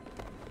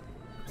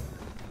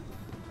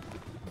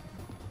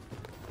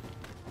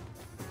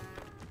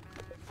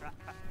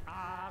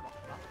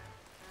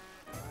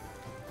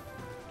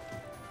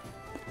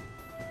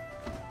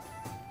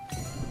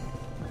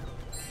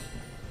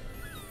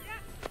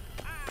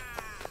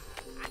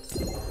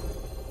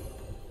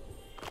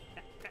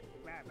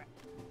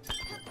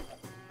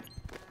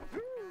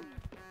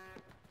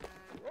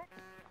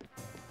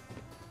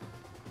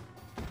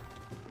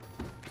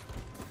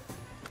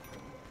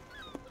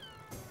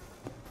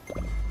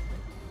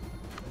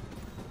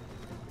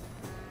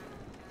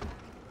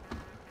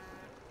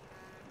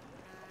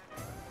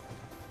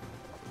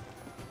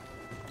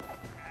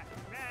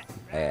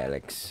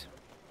 Alex.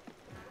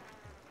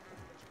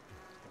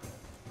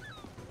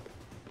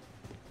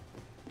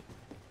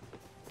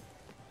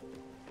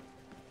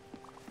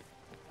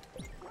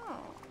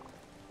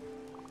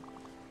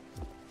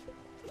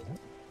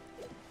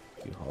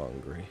 You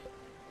hungry?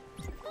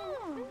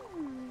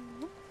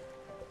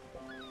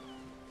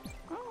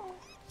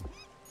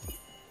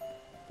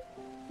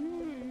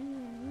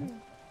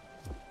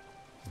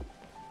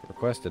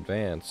 Request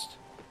advanced.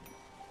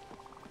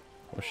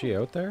 Was she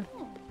out there?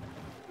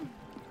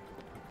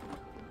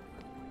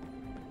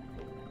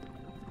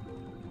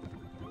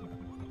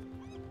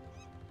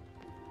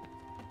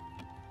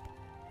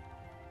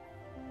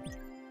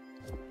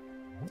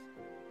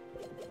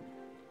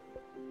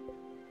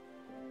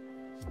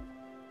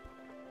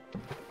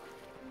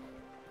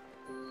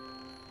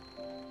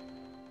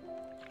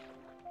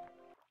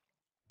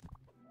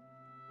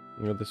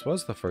 You know, this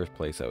was the first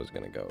place I was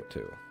gonna go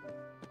to.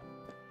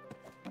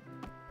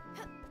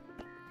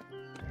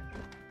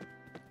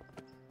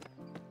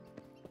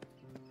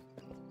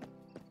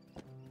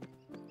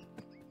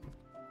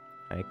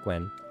 Hi,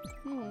 Gwen.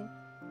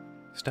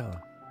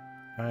 Stella.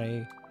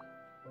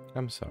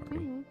 I'm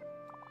sorry.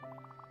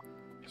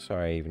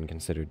 Sorry I even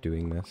considered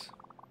doing this.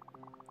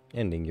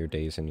 Ending your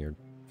days in your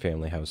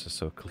family house is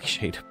so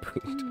cliche to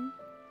boot.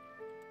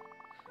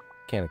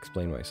 Can't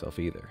explain myself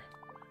either.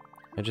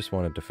 I just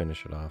wanted to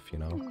finish it off, you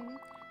know?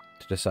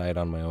 To decide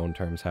on my own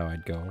terms how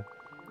I'd go.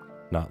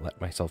 Not let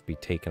myself be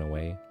taken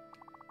away.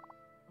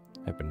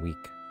 I've been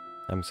weak.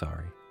 I'm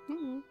sorry.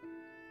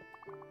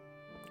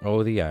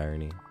 Oh, the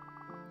irony.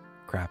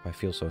 Crap, I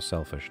feel so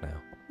selfish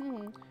now.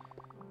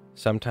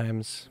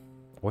 Sometimes,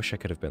 I wish I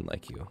could have been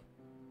like you.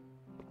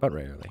 But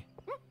rarely.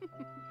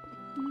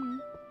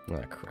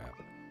 Ah, crap.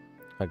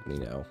 Hug me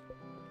now.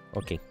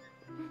 Okay.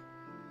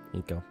 Here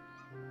you go.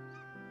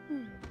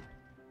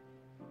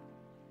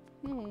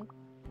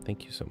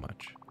 Thank you so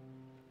much.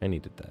 I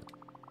needed that.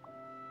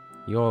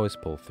 You always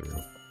pull through.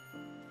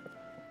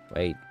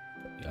 Wait,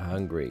 you're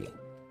hungry.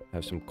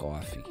 Have some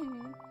coffee.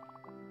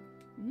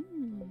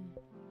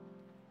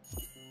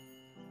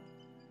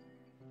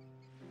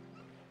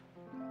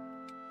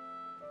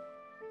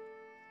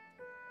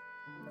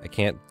 I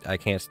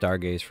can't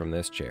stargaze from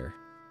this chair.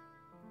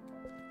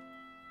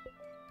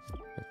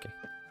 Okay.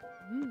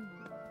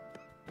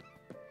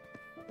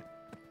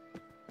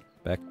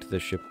 Back to the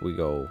ship we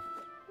go.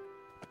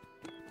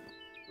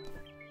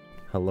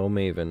 Hello,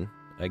 Maven.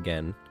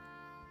 Again.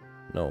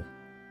 No.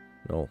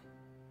 No.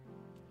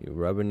 You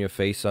rubbing your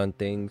face on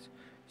things.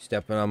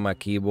 Stepping on my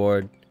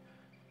keyboard.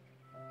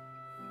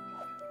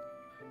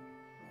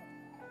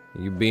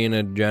 You being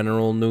a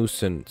general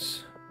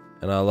nuisance.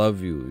 And I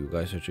love you. You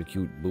got such a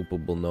cute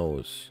boopable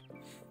nose.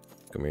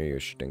 Come here, you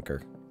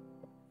stinker.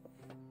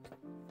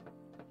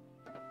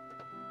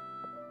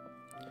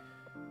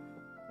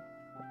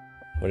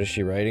 What is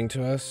she writing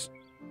to us?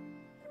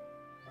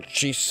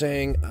 She's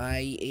saying,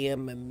 I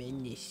am a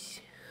menace.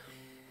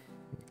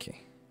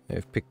 Okay.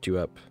 I've picked you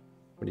up.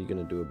 What are you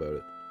gonna do about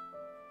it?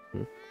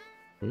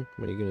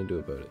 What are you gonna do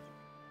about it?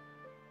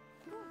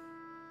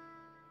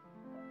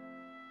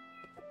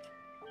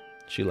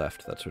 She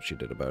left. That's what she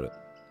did about it.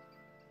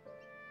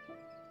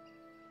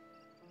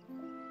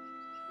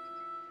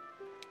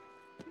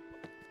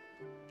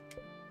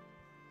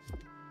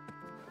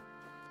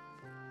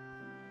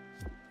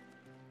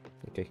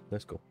 Okay,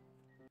 let's go.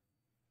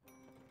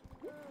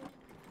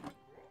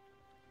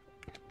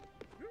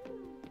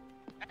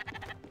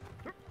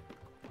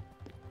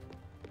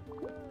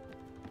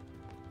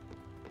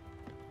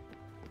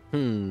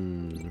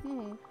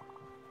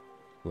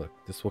 Look,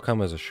 this will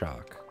come as a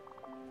shock,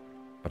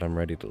 but I'm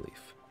ready to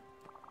leave.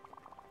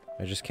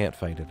 I just can't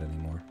fight it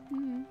anymore.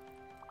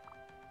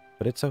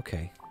 But it's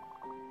okay.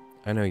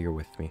 I know you're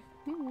with me.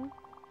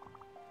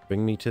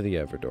 Bring me to the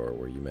Everdor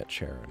where you met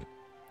Sharon.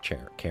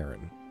 Karen.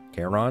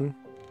 Karen?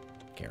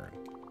 Karen.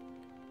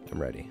 I'm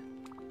ready.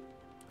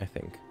 I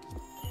think.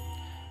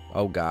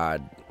 Oh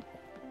God.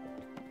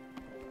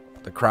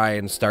 The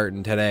crying's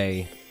starting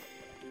today.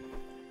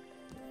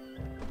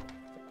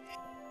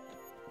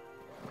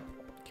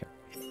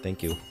 Karen.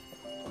 Thank you.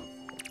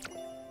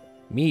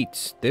 Meat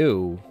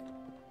stew.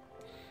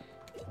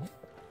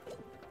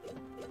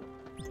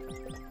 Is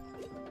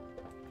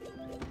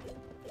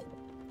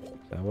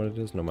that what it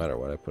is? No matter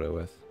what I put it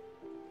with.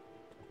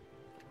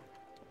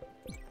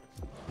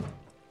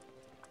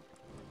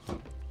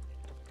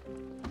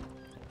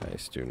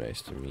 Nice, Stu.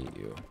 Nice to meet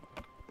you.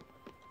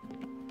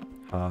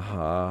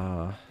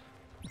 Haha.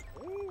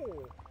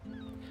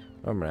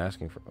 I've been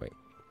asking for. Wait.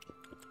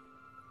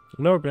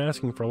 I know I've been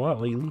asking for a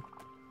lot lately.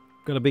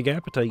 Got a big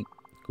appetite.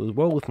 Goes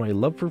well with my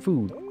love for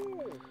food.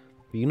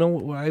 But you know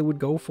what I would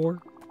go for?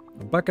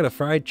 A bucket of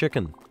fried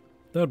chicken.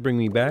 That would bring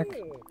me back.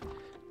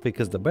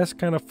 Because the best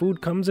kind of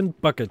food comes in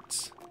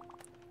buckets.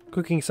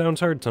 Cooking sounds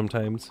hard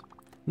sometimes.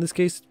 In this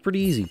case, it's pretty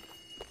easy.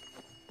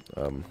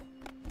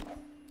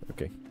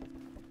 Okay.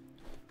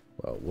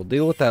 Well, we'll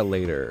deal with that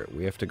later.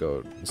 We have to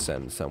go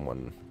send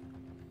someone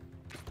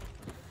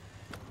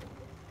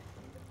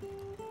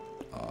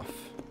off.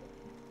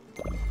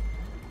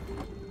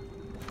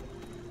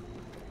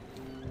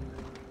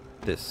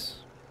 This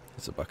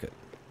is a bucket.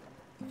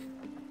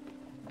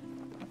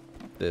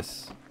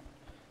 This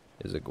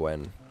is a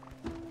Gwen.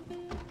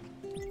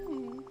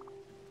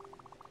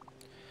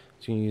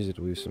 So you can use it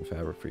to weave some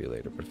fabric for you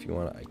later, but if you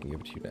want it, I can give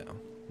it to you now.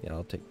 Yeah,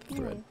 I'll take the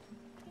thread.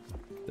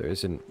 There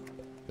isn't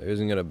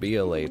gonna be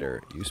a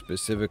later. You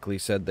specifically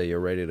said that you're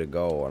ready to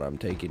go, and I'm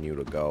taking you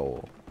to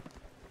go.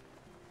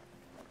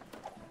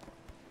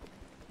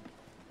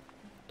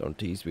 Don't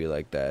tease me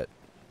like that.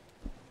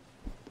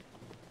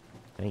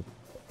 Hey.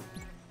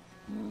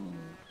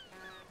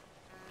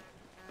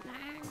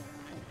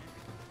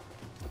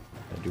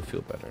 I do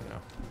feel better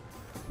now.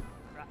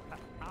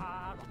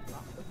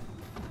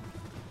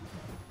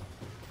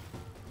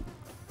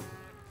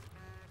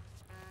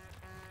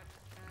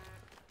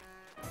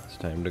 It's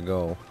time to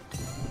go.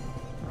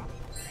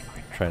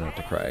 Try not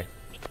to cry.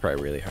 Cry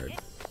really hard.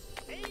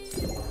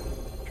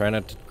 Try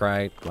not to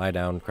cry. Lie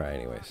down. Cry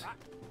anyways.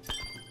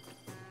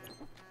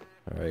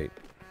 Alright.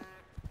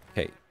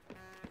 Okay.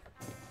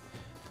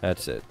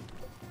 That's it.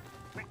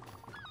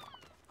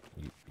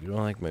 You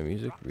don't like my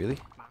music? Really?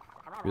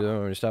 You don't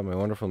want me to stop my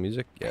wonderful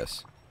music?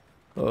 Yes.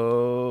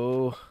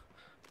 Oh.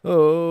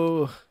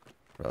 Oh.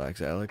 Relax,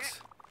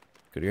 Alex.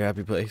 Go to your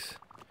happy place.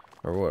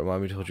 Or what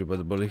Mommy told you about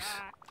the bullies?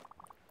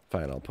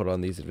 Fine, I'll put on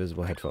these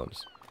invisible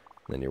headphones.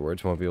 Then your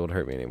words won't be able to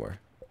hurt me anymore.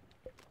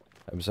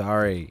 I'm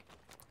sorry.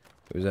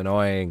 It was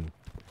annoying.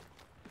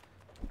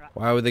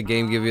 Why would the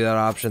game give you that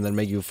option that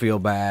make you feel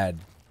bad?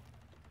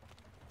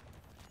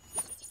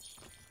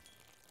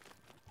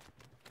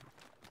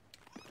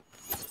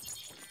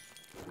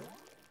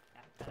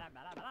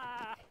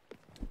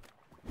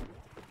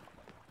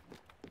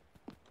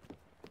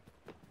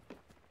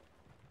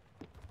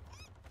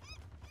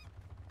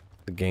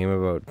 The game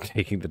about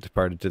taking the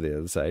departed to the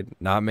other side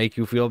not make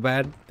you feel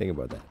bad? Think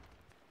about that.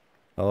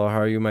 Hello, how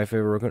are you, my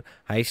favorite raccoon?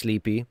 Hi,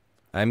 Sleepy.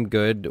 I'm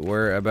good.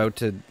 We're about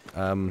to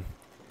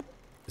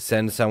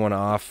send someone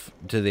off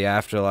to the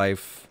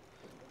afterlife,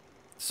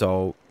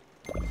 so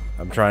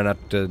I'm trying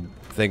not to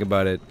think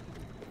about it.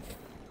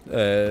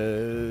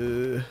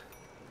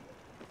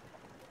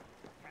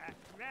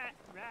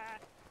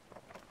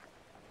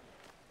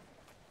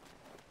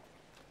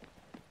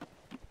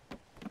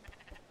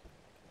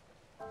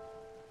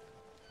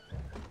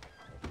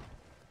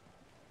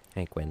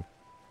 Hey, Gwen.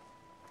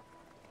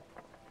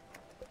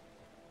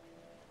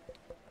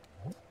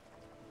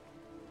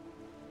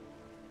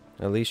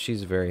 At least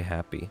she's very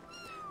happy.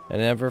 I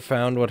never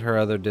found what her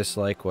other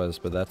dislike was,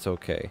 but that's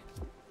okay.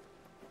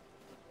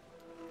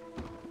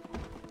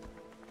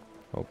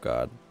 Oh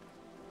God.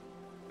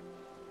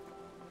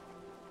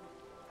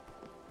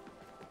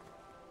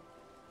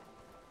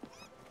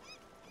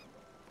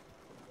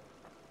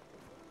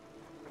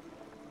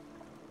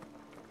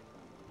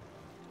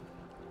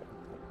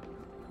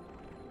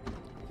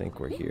 I think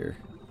we're here.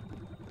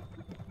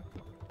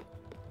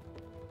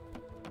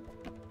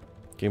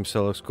 Game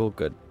still looks cool?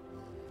 Good.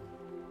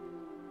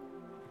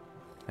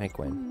 Hi,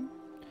 Gwen.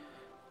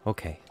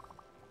 Okay.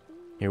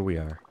 Here we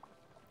are.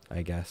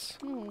 I guess.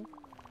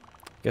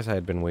 Guess I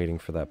had been waiting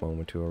for that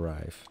moment to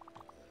arrive.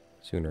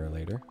 sooner or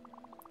later.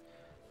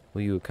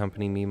 Will you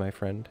accompany me, my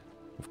friend?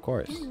 Of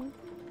course.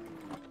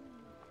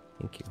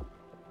 Thank you.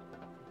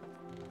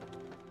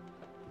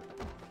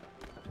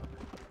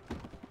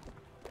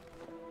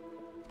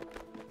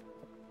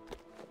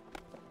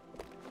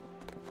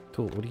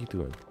 Tool, what are you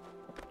doing?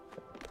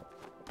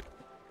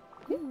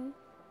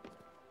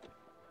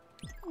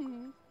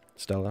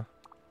 Stella,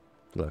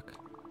 look.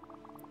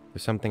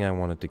 There's something I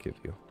wanted to give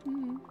you.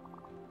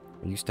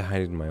 I used to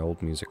hide it in my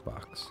old music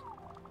box.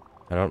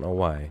 I don't know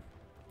why,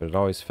 but it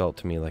always felt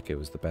to me like it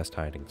was the best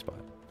hiding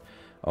spot.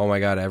 Oh my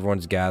god,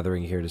 everyone's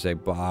gathering here to say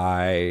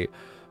bye.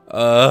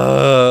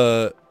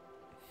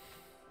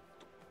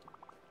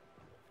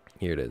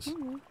 Here it is.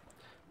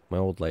 My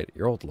old lighter.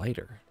 Your old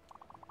lighter.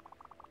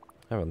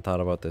 I haven't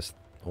thought about this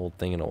old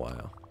thing in a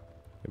while.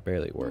 It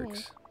barely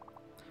works.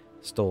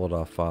 Stole it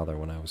off Father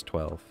when I was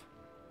 12.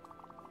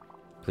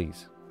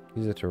 Please,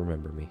 use it to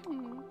remember me.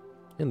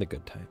 In the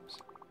good times.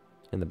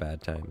 In the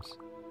bad times.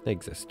 They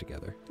exist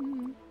together.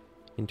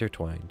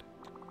 Intertwined.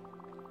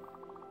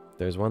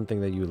 There's one thing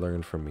that you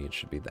learned from me, it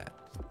should be that.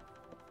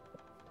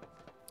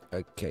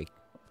 Okay.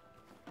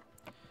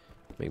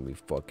 Make me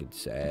fucking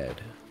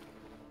sad.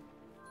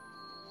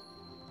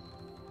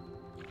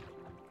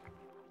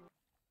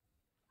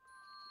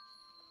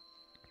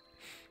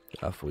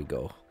 Off we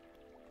go.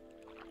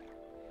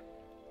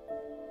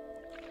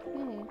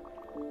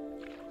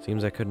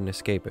 Seems I couldn't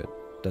escape it,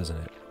 doesn't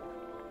it?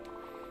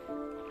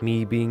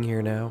 Me being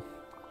here now?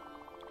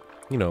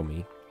 You know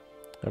me.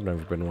 I've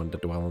never been one to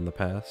dwell on the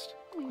past.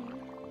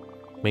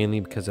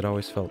 Mainly because it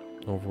always felt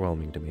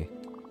overwhelming to me.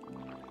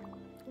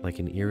 Like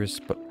an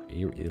irrepressible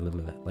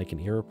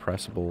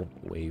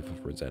wave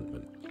of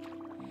resentment.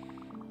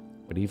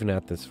 But even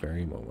at this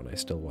very moment, I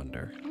still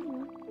wonder.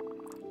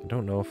 I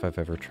don't know if I've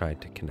ever tried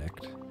to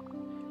connect.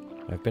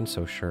 I've been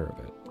so sure of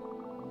it.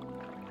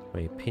 My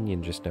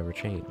opinion just never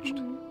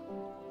changed.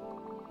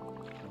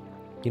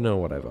 You know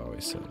what I've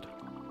always said.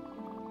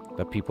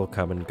 That people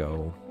come and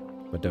go,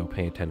 but don't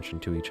pay attention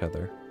to each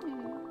other.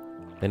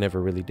 They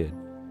never really did.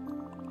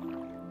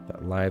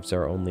 That lives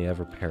are only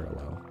ever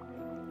parallel,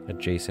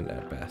 adjacent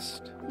at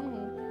best.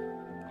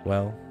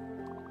 Well,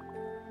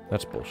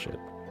 that's bullshit.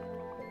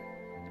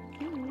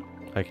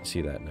 I can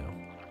see that now.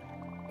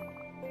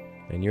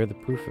 And you're the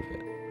proof of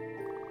it.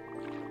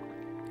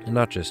 And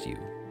not just you,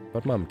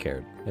 but Mom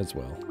cared as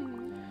well,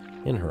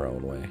 in her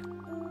own way.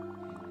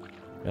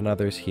 And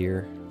others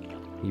here,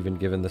 even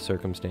given the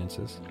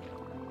circumstances.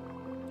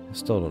 I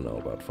still don't know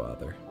about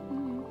Father.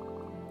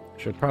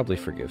 Should probably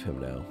forgive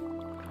him now.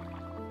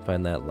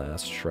 Find that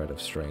last shred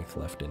of strength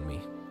left in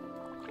me.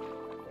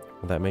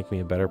 Will that make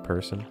me a better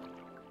person?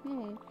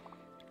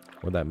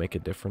 Will that make a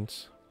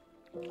difference?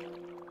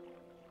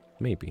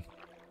 Maybe.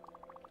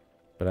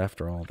 But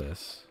after all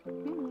this,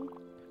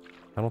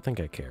 I don't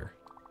think I care.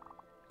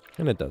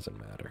 And it doesn't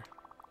matter.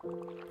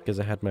 Because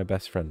I had my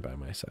best friend by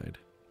my side.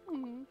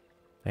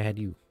 I had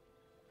you.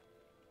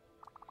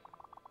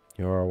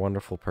 You are a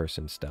wonderful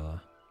person,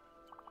 Stella.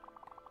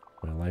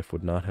 My life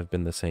would not have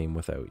been the same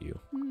without you.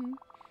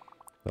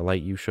 The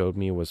light you showed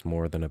me was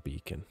more than a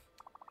beacon.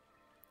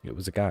 It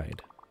was a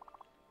guide.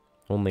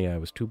 Only I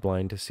was too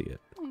blind to see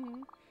it.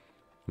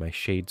 My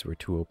shades were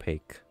too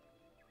opaque.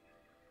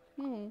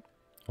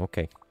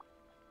 Okay.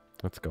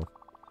 Let's go.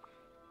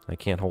 I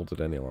can't hold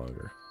it any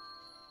longer.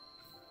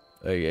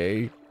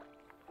 Okay.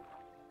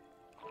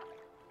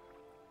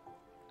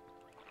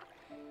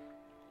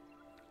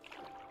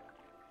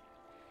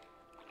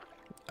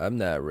 I'm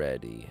not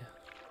ready.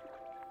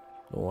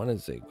 I don't want to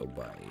say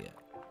goodbye yet.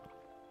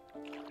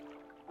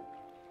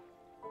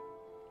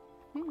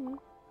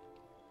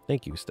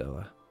 Thank you,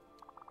 Stella.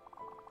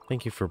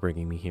 Thank you for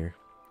bringing me here,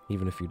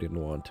 even if you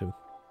didn't want to.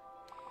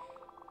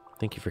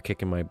 Thank you for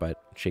kicking my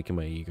butt, shaking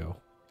my ego.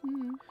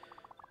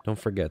 Don't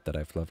forget that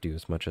I've loved you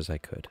as much as I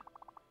could.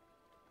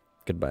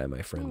 Goodbye,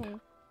 my friend.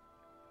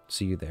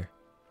 See you there.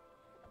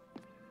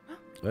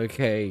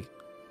 Okay.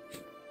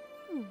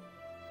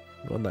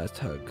 One last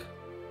hug.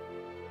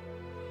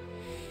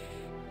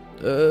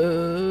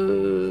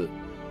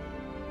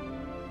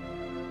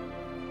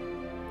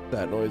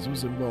 That noise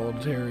was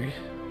involuntary.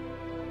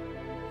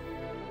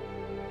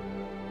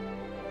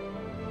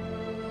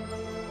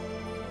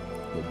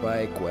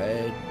 Goodbye,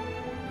 Gwen.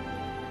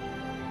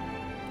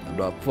 I'm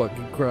not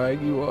fucking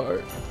crying, you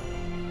are.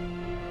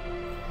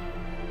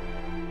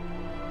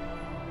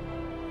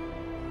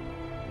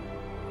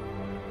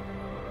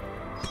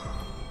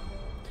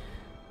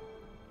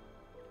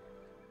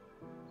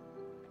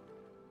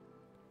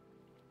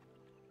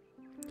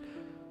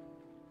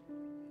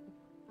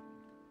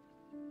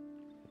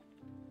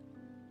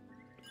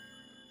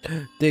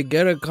 They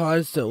get a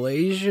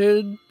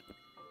constellation?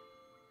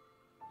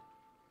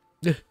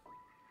 They're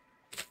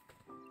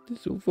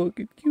so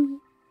fucking cute.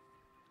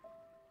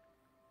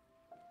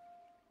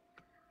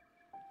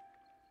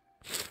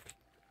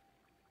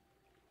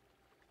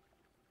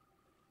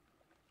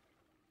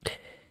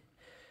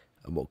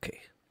 I'm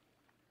okay.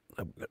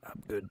 I'm good.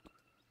 I'm good.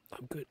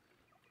 I'm good.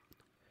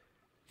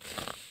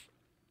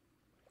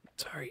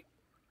 Sorry.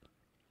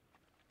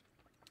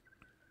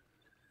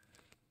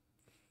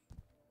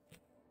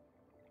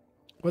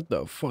 What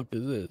the fuck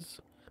is this?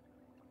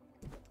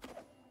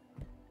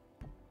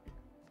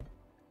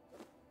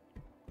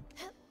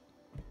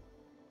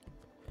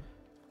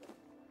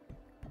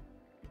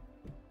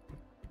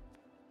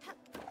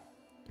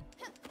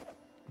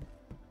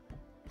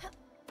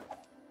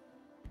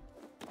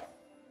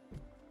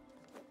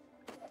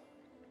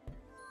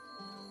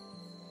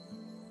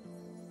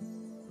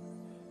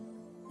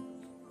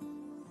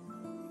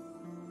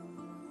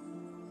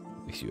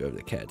 At least you have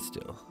the cat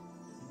still.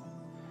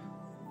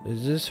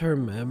 Is this her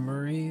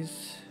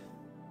memories?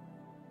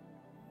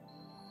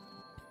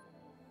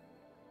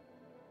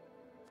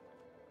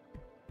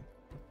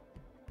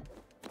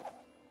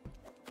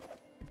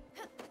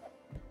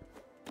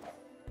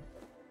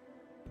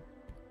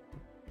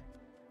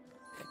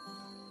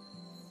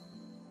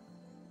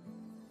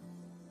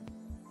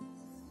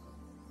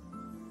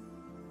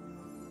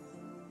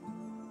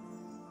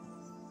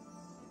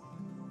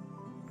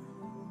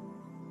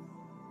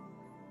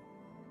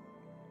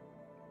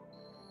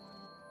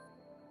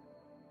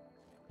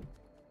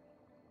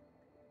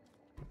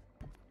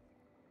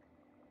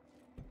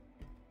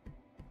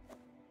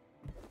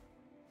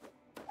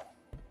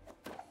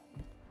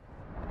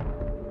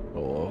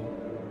 Hello?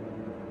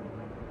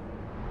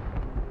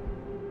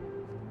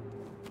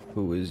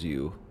 Who is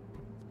you?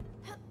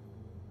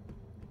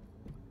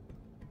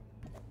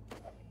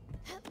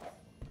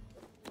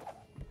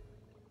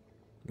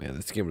 Man,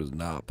 this game does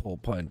not pull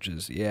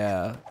punches.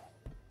 Yeah.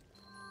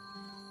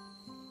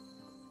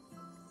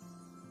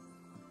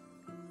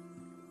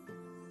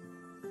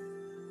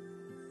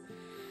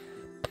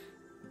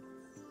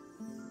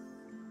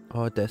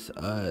 Oh, that's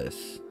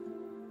us.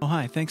 Oh,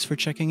 hi. Thanks for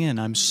checking in.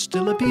 I'm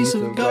still a piece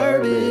of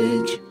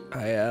garbage.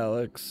 Hi,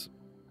 Alex.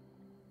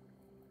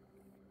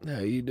 How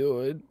you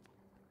doing?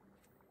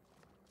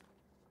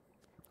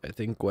 I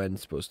think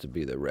Gwen's supposed to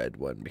be the red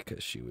one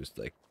because she was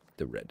like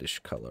the reddish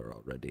color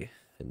already,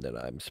 and then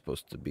I'm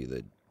supposed to be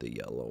the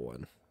yellow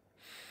one.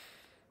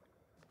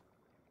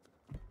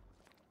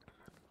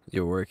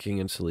 You're working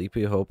and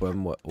sleepy. Hope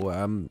I'm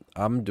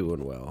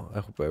doing well. I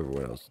hope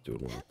everyone else is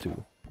doing well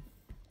too.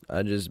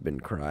 I just been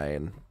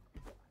crying.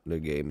 The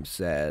game's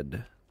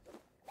sad.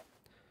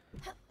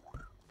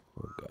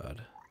 Oh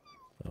God,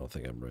 I don't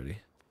think I'm ready.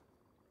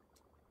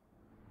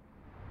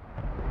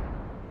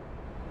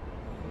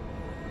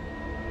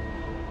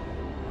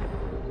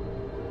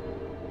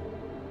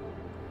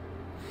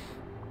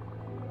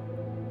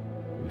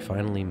 We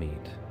finally meet.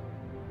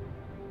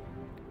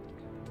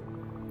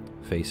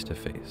 Face to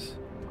face.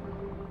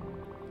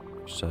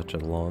 For such a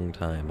long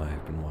time I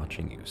have been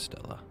watching you,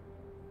 Stella.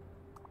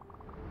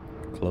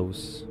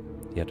 Close,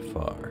 yet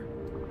far.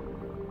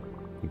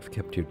 You've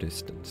kept your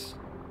distance,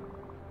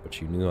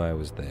 but you knew I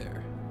was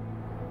there.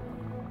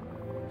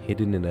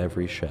 Hidden in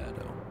every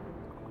shadow.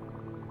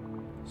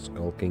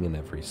 Skulking in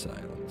every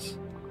silence.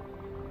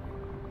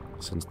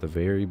 Since the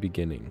very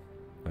beginning,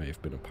 I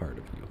have been a part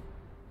of you.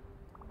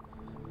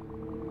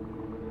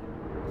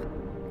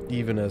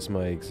 Even as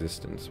my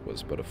existence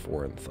was but a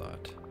foreign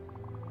thought.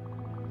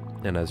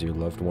 And as your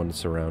loved ones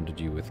surrounded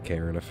you with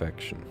care and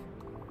affection,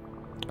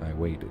 I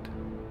waited,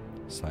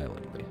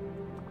 silently.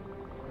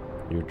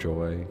 Your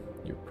joy,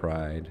 your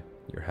pride,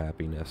 your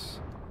happiness,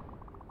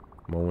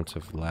 moments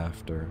of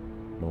laughter,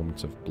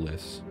 moments of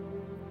bliss,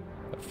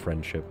 of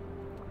friendship,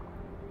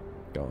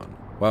 gone.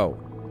 Wow.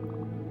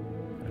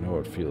 I know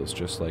it feels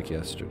just like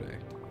yesterday.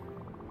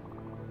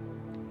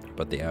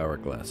 But the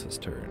hourglass has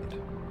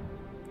turned,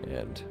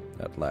 and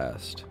at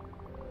last,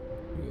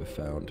 you have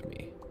found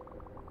me.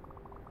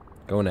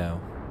 Go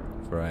now,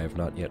 for I have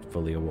not yet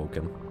fully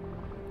awoken.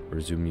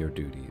 Resume your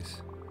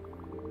duties.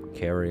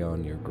 Carry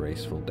on your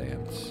graceful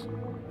dance.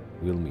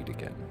 We'll meet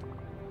again.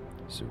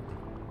 Soon.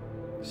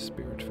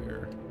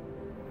 Spiritfarer.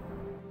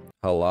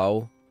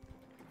 Hello?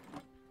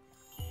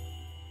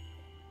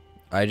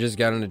 I just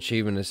got an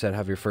achievement that said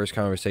have your first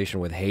conversation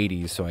with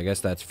Hades, so I guess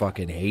that's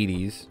fucking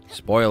Hades.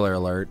 Spoiler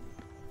alert.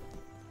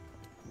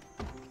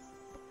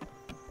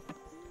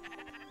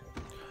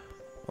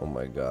 Oh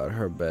my God,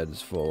 her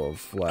bed's full of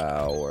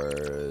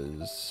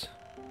flowers.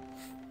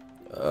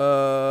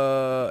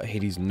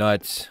 Hades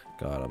nuts.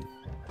 Got him.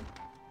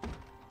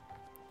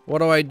 What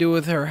do I do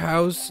with her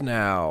house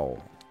now?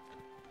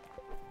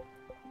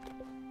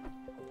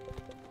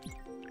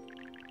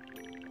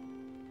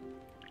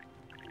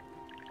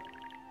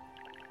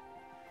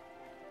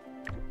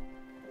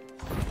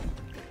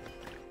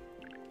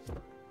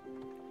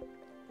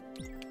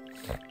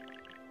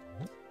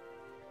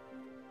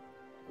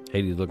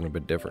 Hades looking a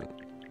bit different.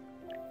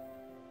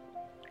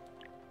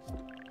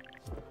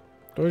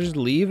 Do I just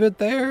leave it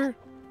there?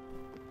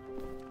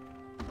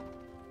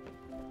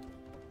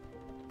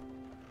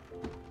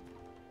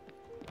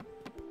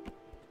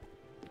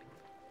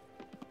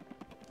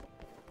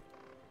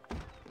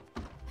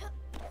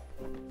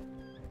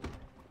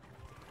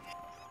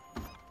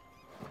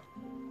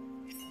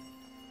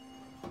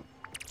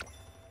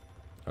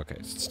 Okay,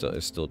 it's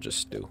still just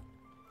stew.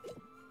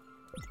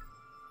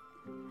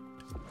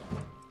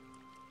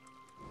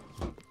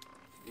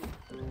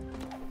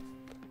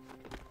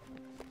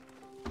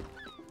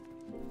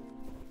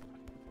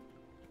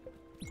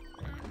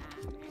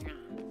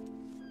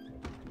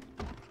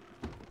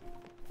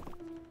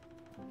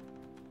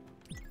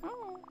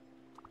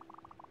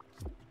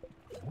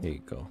 Here you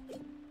go.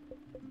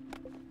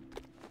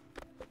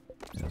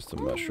 There's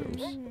some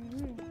mushrooms.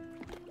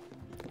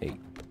 Hey,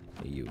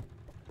 hey you.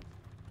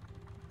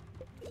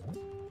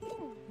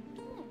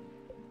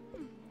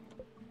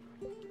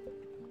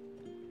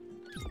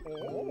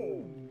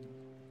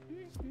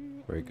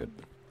 Very good.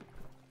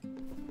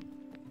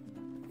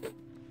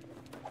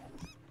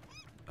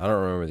 I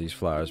don't remember these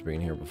flowers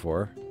being here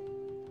before.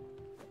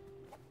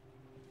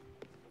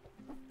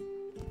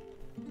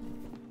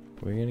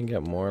 We're gonna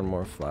get more and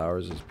more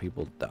flowers as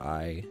people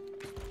die.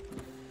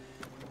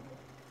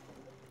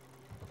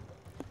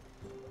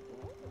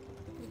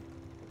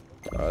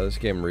 Oh, this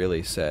game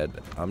really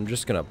said, I'm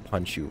just gonna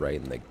punch you right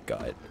in the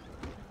gut.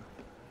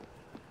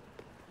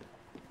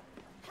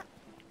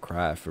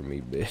 Cry for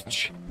me,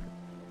 bitch.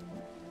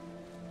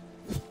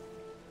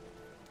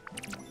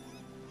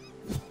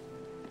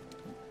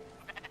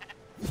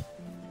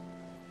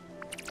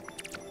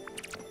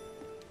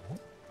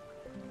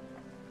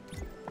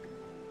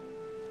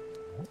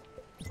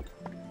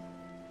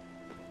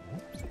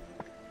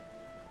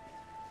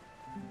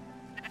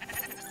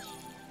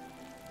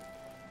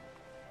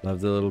 Love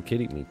the little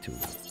kitty, me too.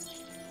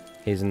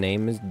 His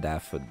name is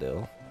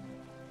Daffodil.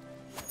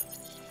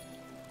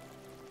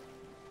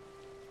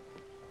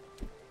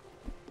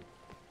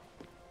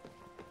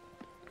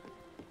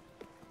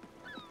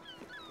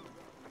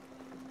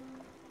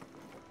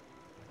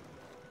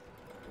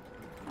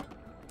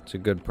 It's a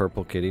good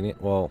purple kitty name.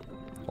 Well,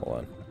 hold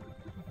on.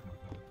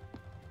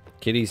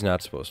 Kitty's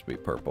not supposed to be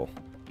purple.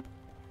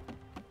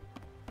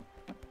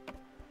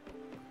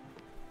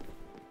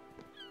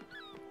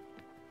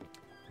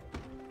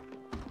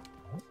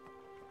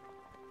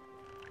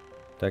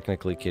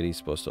 Technically, Kitty's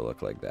supposed to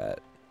look like that.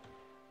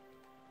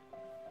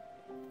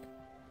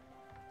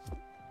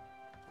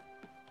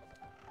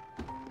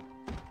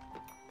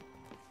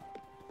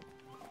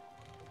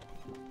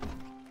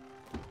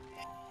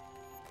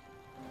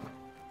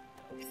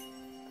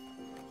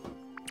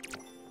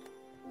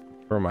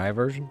 For my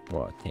version?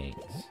 Well,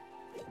 thanks.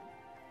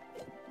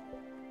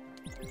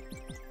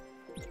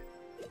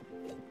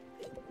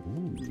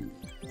 Ooh.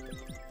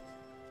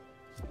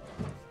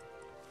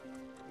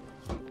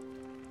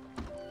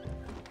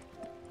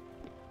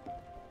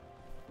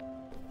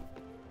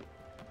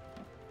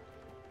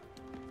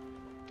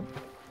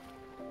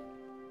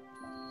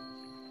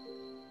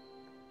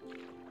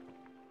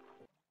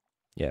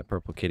 Yeah,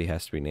 Purple Kitty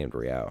has to be named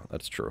Riao.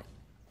 That's true.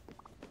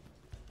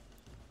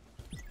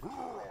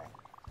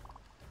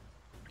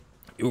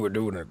 You are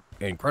doing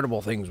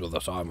incredible things with the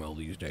sawmill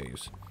these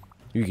days.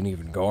 You can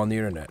even go on the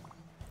internet.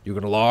 You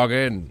can log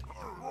in.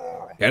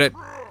 Get it?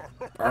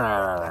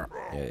 Yeah,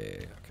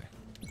 okay.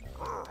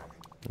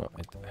 No,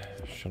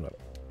 shut up.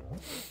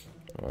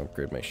 I'll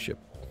upgrade my ship.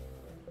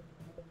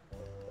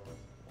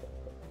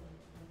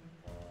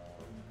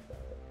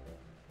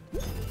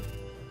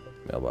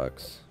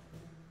 Mailbox.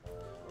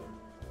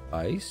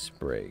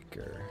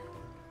 Icebreaker.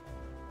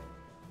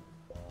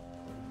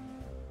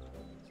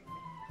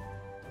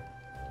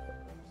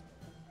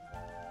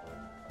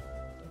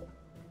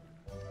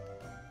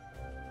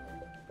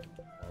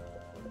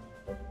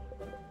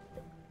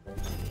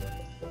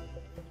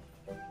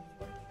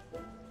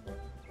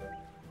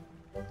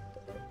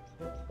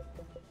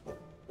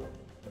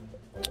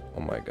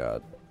 Oh my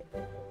god.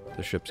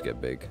 The ships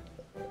get big.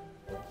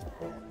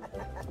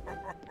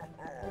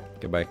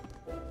 Goodbye.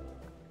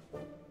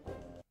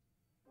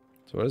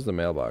 So what does the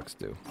mailbox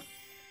do?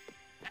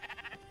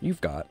 You've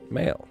got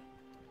mail.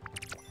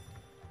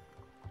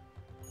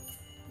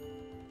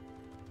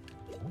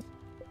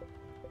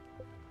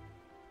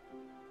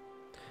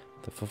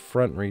 The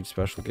front reads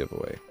special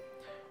giveaway.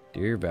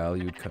 Dear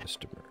valued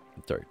customer.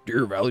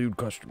 Dear valued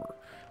customer.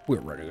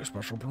 We're running a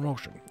special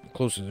promotion.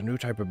 Close is a new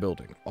type of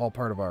building. All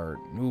part of our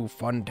new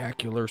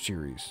Funtacular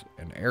series.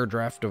 An air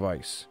draft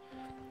device.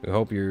 We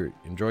hope you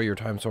enjoy your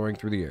time soaring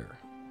through the air.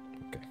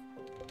 Okay.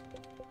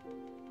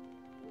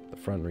 The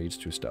front reads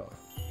to Stella.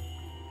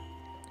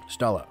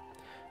 Stella,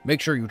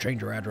 make sure you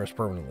change your address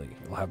permanently.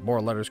 You'll have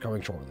more letters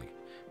coming shortly.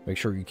 Make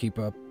sure you keep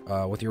up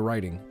with your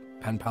writing.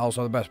 Pen pals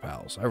are the best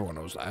pals. Everyone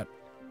knows that.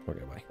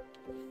 Okay, bye.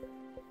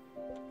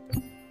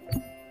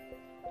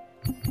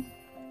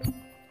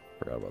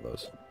 Forgot about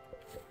those.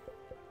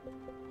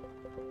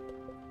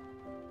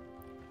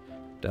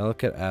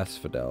 Delicate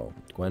Asphodel.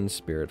 Gwen's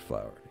Spirit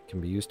Flower. It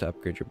can be used to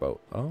upgrade your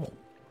boat. Oh.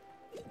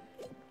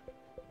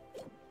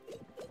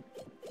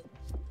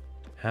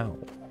 How?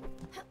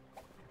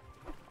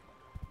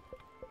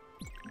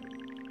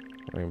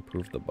 I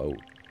improve the boat.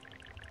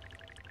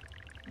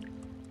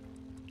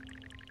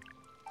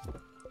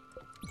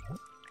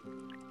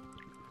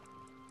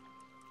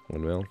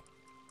 Windmill.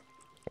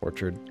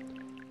 Orchard.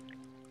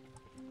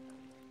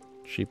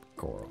 Sheep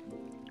coral.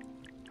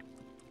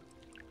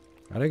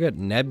 How'd I get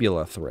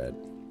nebula thread?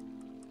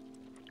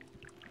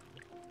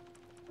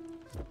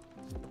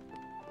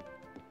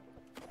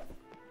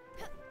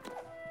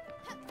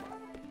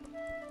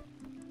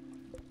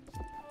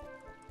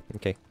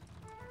 Okay.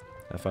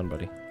 Have fun,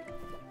 buddy.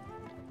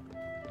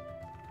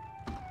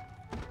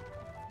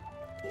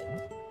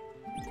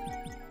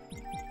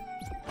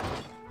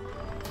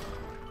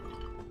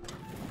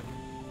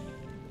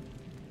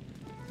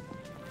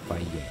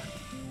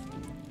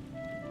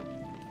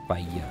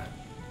 Fire.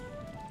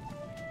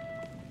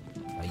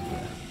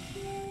 Fire.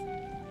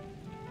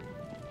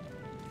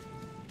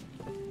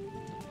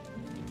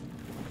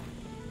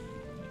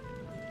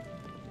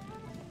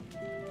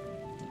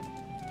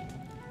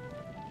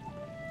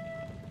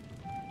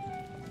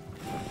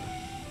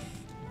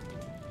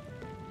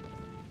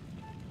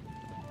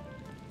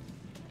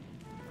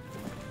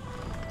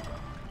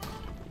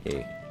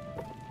 Hey.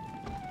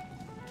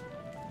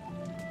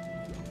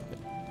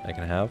 I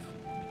can have.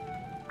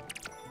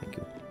 Thank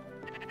you.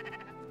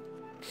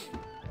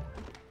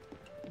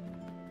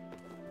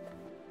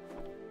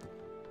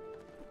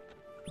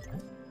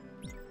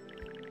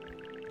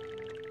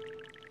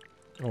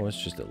 Oh,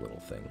 it's just a little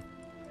thing.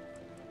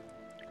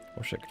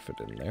 Wish I could fit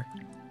it in there.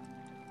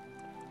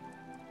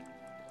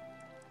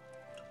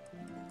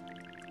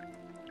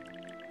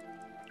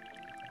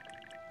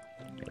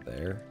 Or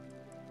there.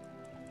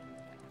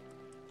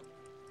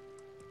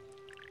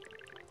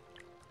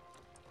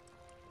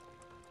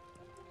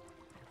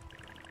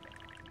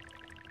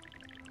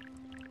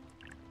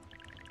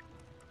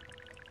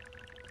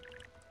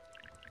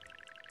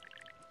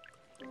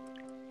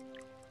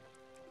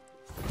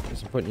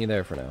 Guess I'm putting you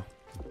there for now.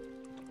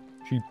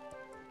 Sheep.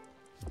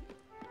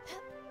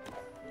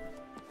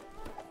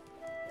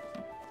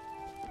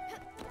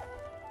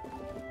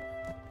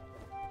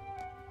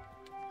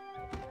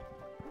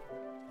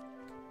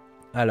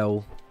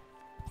 Hello.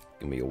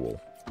 Give me a wool.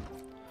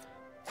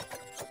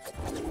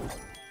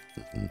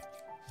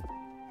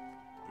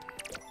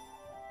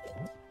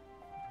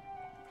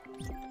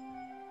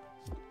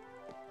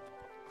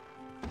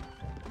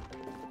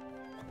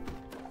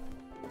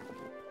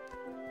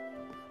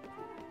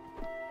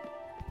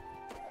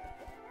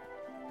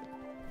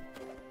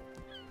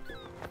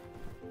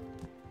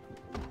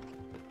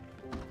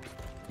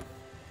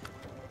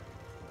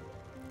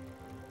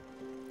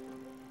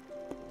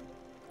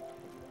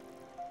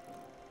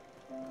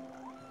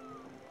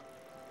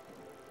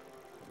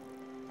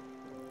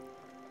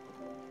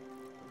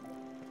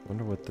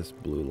 Wonder what this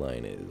blue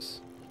line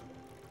is.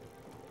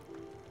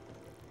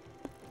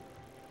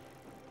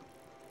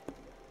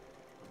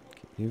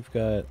 Okay, you've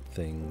got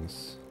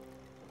things.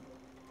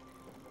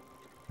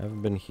 I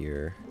haven't been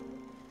here.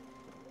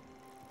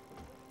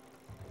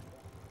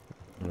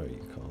 What are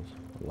you called?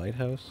 A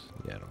lighthouse?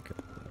 Yeah, I don't care.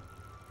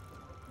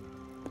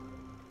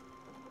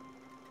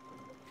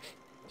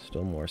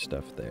 Still more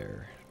stuff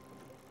there.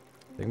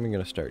 I think I'm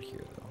gonna start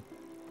here though.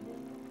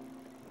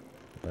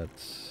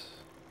 Let's.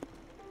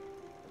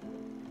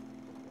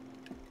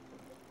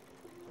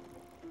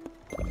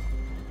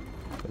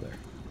 There.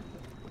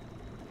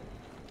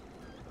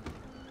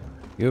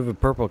 You have a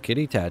purple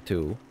kitty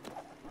tattoo.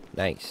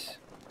 Nice.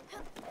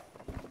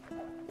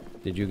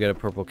 Did you get a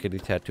purple kitty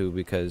tattoo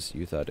because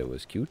you thought it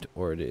was cute,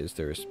 or is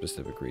there a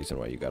specific reason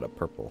why you got a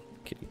purple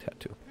kitty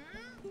tattoo?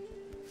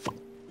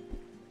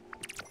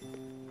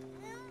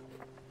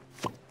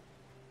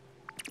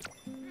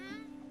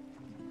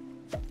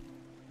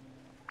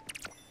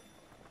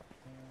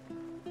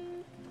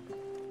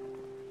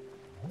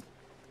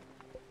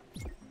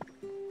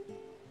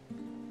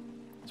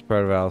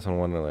 Part of Alice in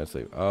Wonderland's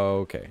sleep. Oh,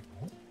 okay.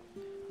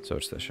 So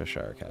it's the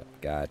Cheshire Cat.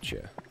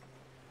 Gotcha.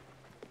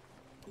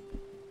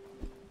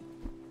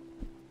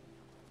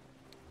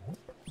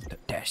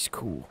 That's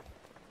cool.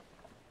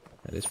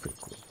 That is pretty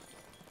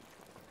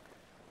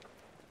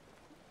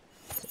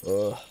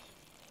cool. Ugh.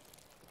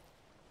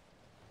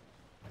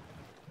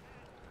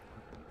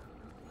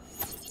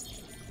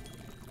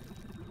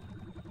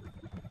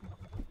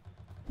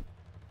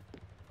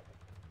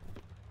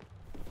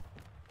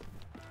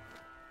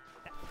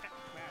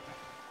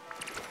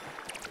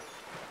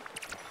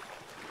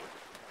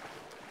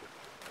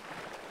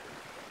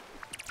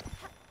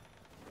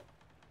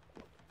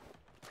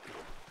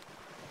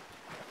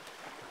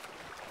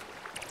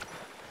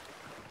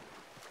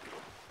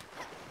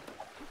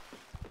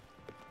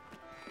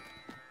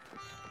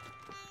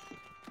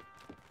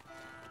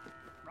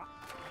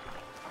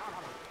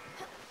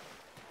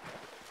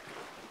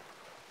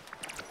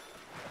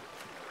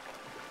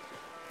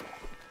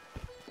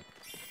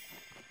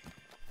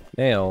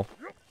 Nail.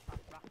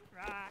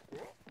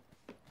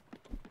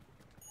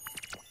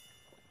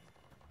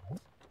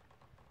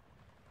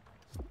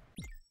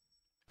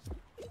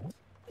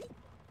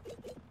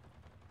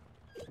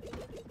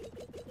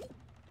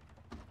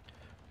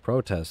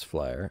 Protest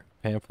flyer,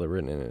 pamphlet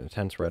written in an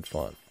intense red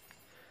font.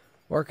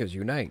 Workers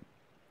unite.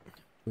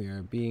 We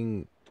are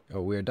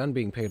done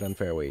being paid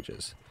unfair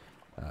wages.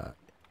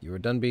 You are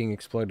done being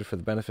exploited for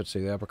the benefits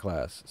of the upper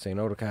class. Say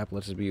no to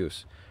capitalist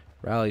abuse.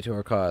 Rally to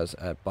our cause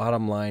at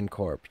Bottom Line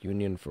Corp,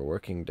 Union for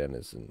Working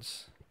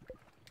Denizens.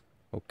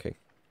 Okay.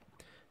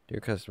 Dear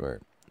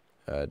customer,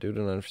 due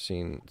to an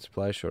unforeseen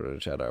supply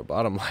shortage at our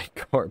Bottom Line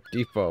Corp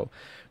depot,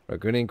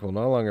 Raccoon Inc. will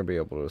no longer be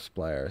able to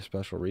supply our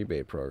special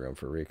rebate program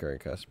for recurring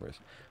customers.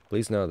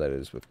 Please know that it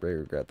is with great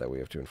regret that we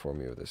have to inform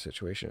you of this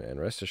situation,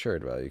 and rest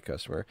assured, valued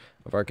customer,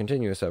 of our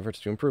continuous efforts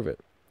to improve it.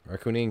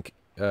 Raccoon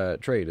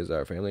Inc. Trade is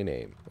our family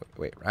name.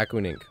 Wait,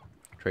 Raccoon Inc.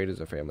 Trade is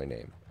our family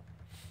name.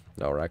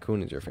 No,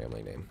 Raccoon is your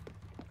family name.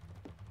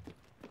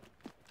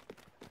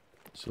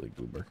 Silly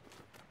goober.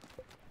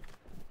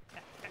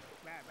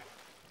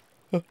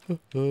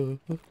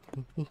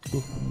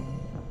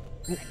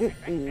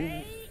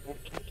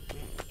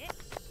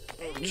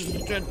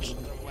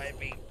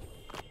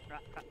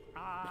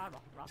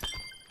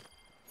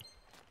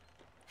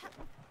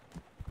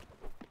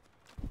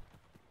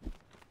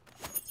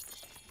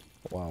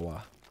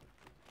 Wawa.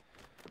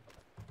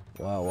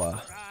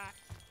 Wawa.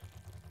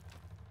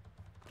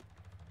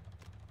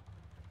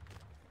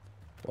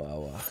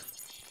 Wawa.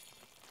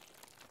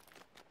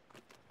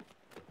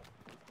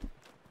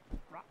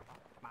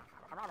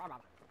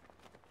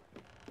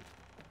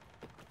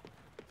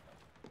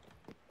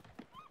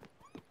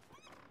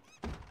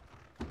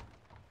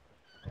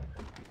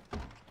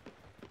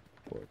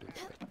 Poor dude.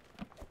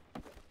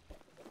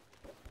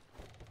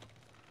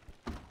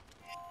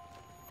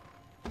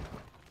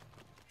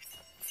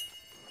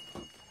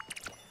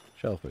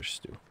 Shellfish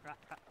stew.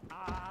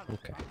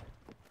 Okay.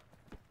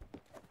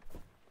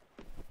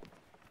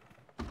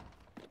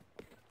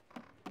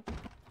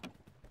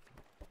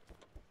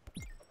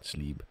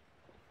 Sleep.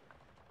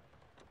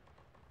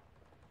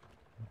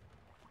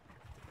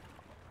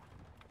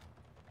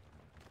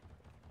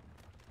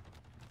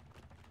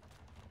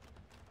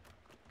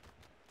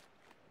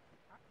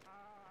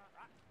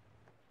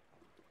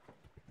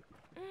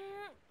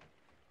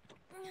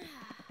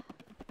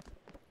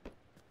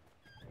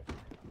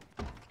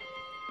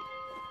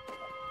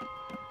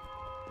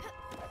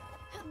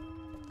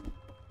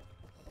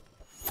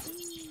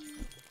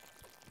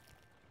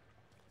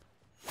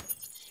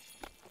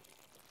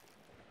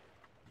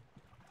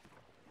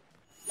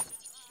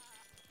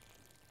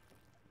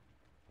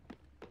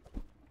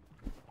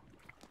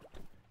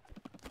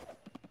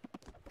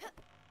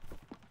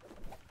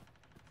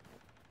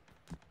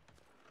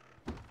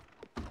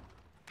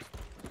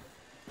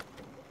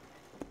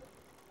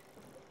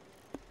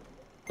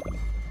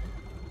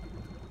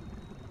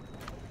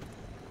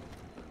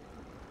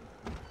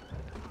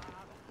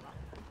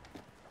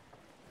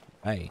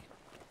 Hey.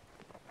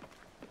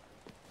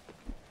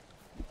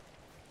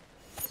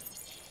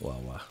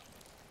 Wawa.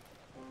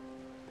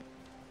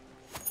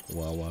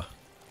 Wawa.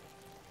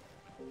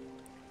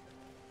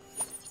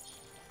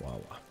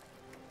 Wawa.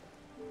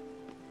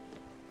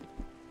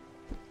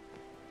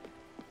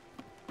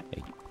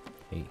 Hey.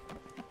 Hey.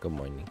 Good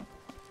morning.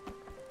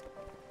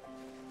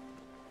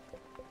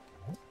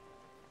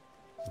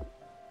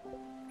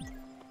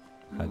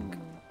 Hug.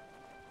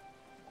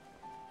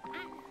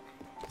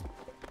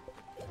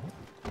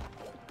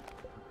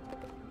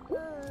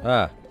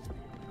 Ah.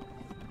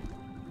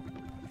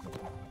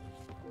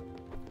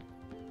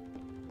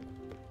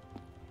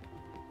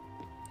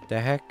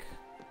 The heck?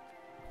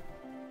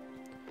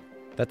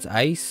 That's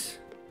ice?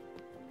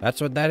 That's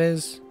what that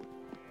is?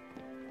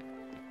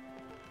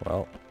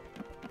 Well.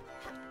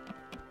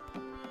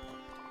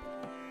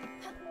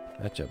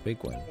 That's a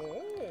big one.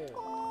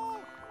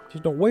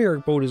 There's no way our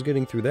boat is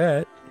getting through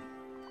that.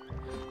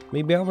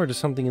 Maybe Albert has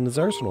something in his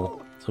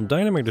arsenal. Some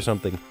dynamite or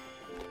something.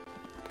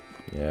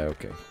 Yeah,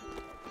 okay.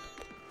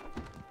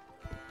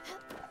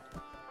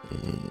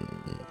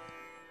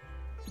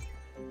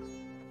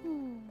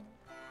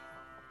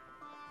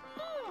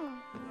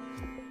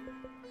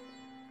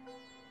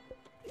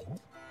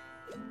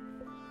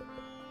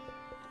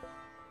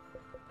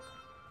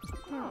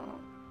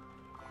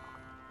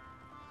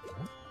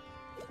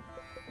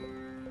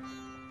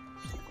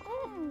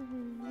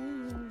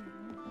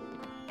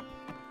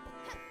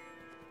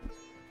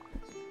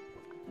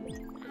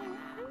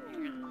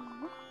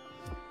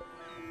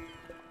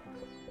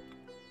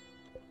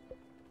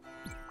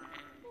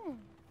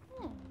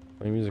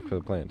 Play music for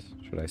the plants.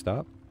 Should I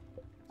stop?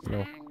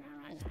 No.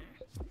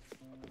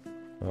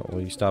 Oh, well,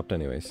 you stopped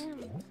anyways.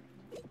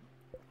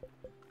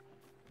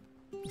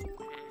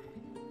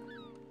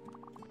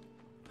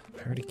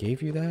 I already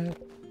gave you that?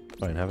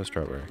 Fine, have a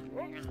strawberry.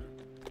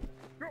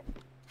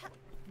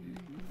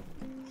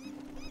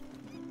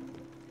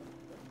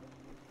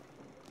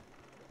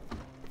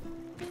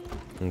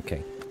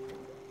 Okay.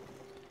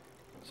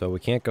 So we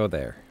can't go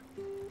there.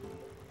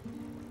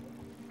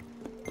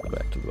 Go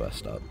back to the bus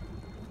stop.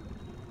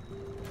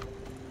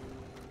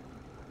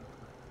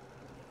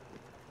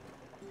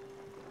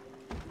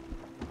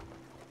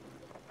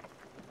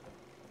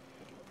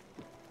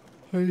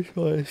 I just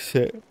want to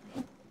sit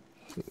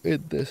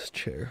in this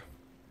chair.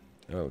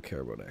 I don't care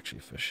about actually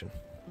fishing.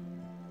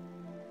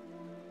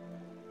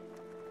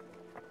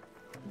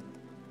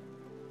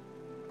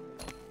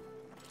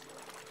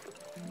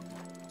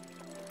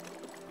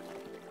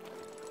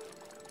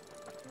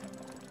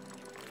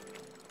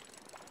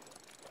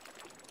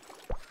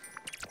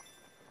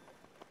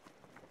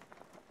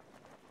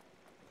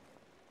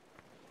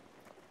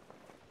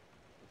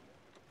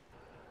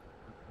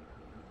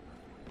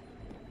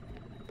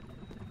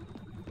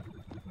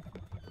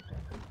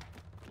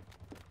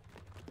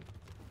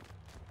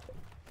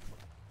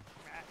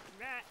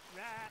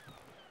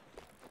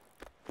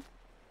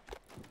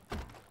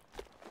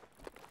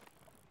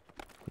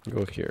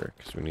 Go here,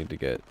 because we need to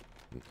get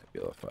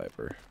nebula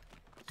fiber.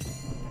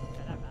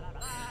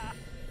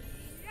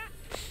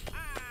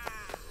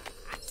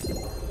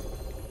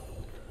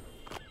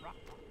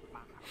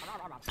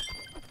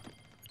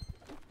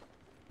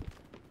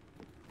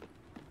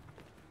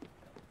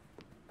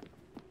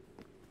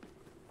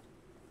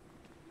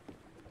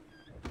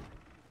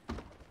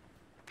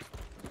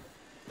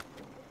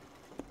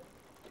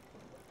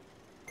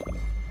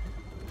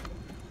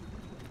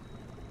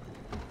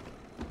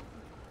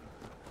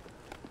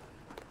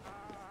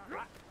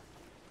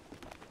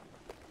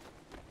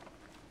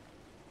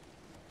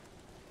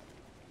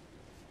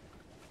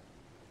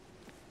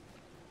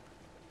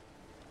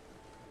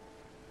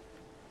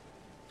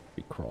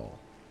 crawl.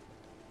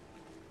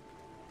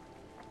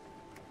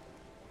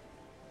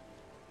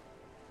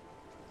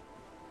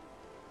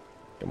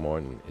 Good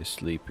morning. Is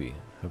sleepy.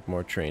 Have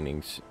more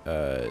trainings.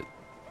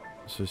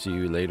 So see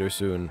you later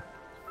soon.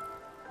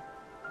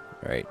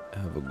 Alright,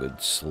 have a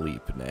good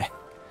sleep now.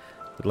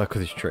 Good luck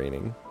with your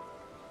training.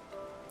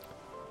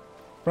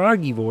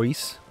 Froggy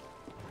voice.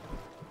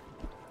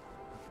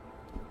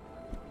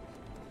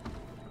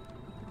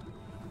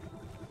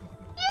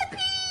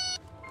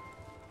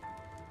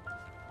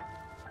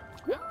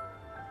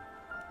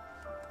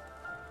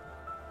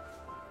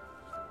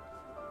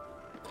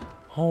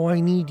 Oh, I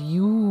need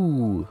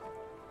you.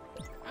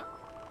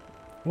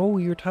 Oh,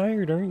 you're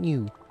tired, aren't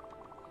you?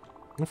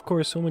 Of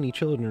course, so many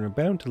children are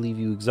bound to leave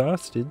you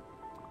exhausted.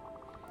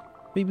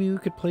 Maybe we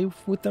could play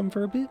with them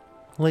for a bit?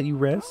 Let you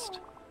rest?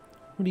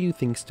 What do you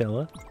think,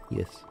 Stella?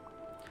 Yes.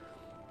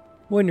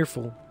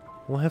 Wonderful.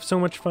 We'll have so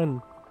much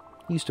fun.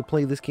 I used to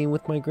play this game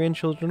with my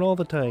grandchildren all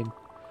the time.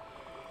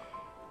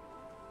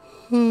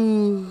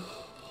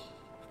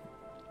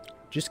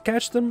 Just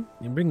catch them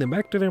and bring them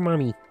back to their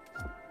mommy.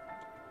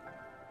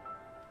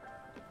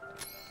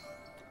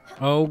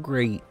 Oh,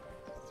 great.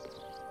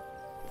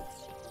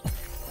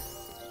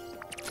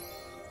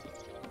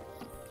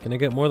 Can I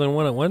get more than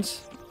one at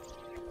once?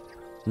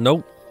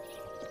 Nope.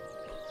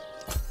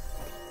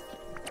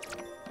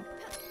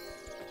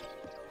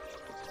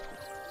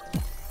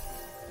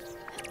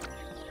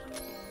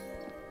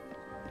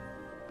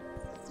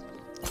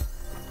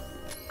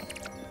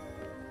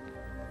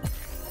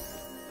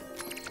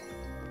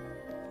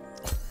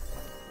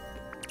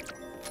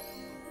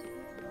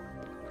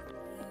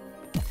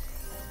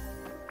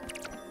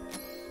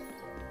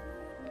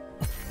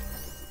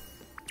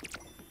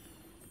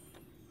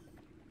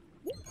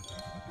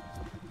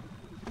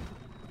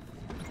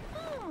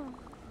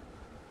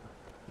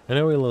 I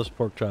know he loves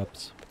pork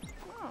chops.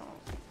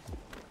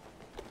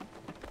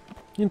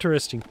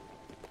 Interesting.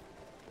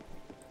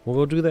 We'll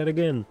go do that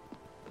again.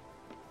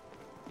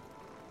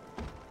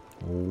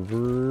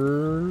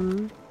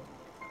 Over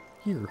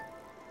here.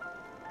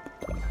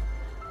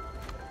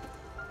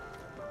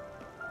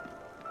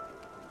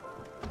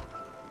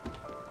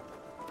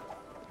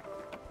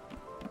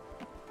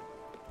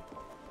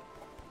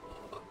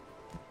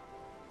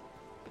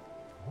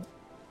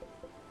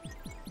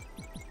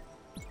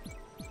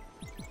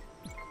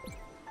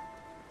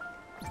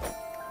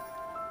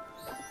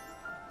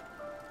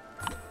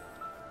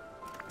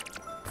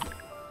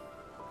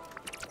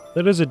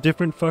 That is a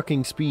different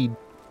fucking speed.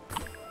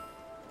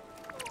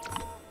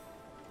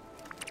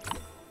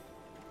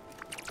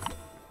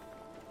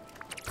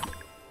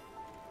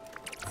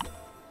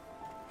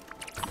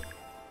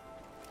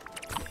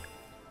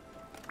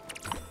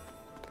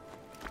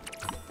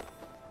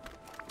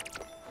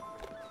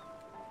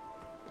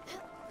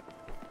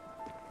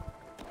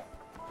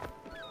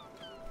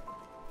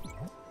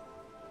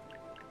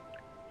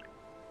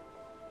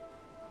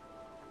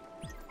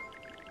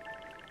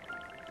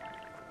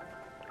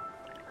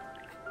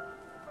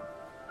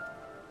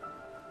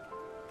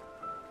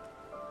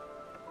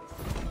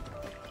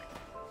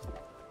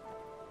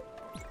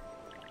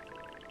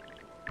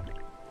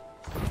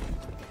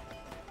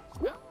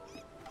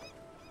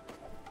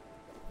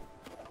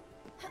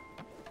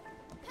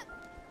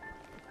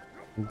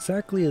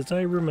 Exactly as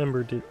I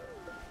remembered it.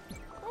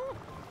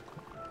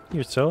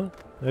 Here, Stella.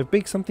 I've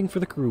baked something for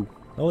the crew.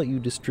 I'll let you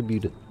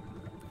distribute it.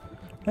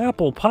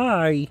 Apple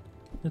pie?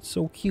 That's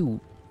so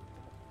cute.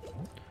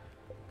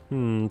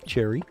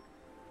 Cherry.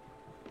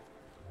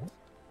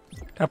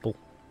 Apple.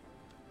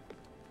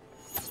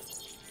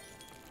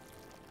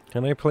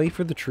 Can I play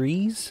for the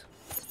trees?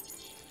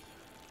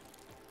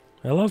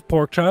 I love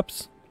pork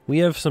chops. We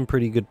have some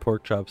pretty good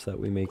pork chops that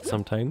we make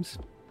sometimes.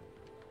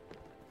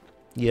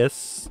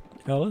 Yes,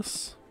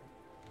 Alice?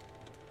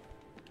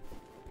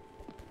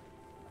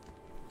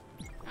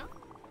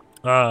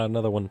 Ah,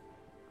 another one.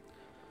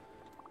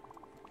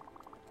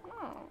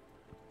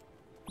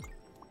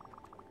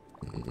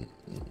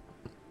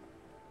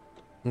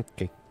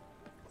 Okay.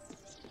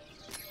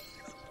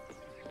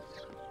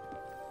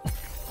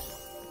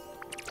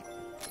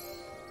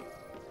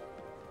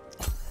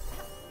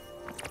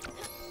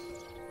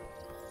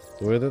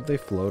 The way that they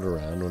float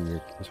around when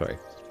you're... Sorry.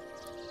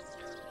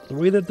 The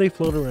way that they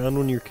float around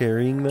when you're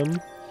carrying them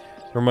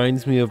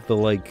reminds me of the,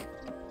 like...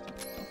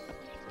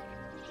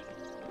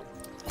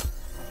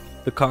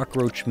 the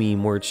cockroach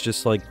meme where it's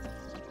just, like...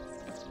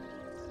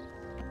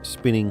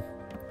 spinning.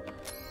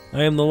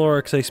 I am the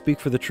Lorax, I speak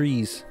for the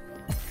trees.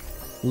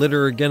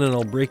 Litter again and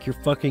I'll break your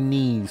fucking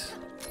knees.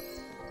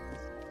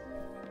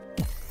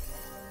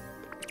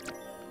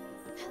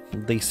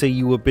 They say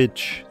you a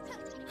bitch.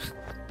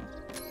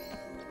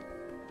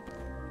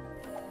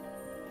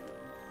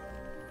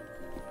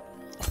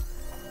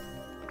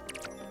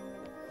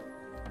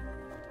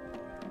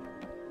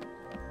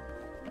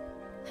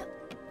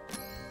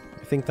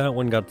 I think that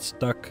one got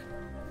stuck.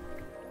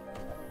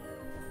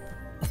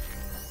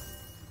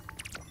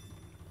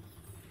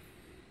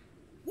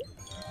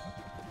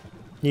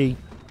 Yay.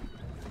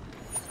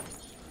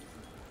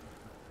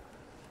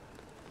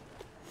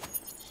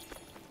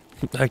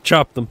 I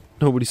chop them.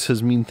 Nobody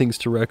says mean things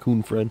to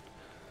raccoon friend.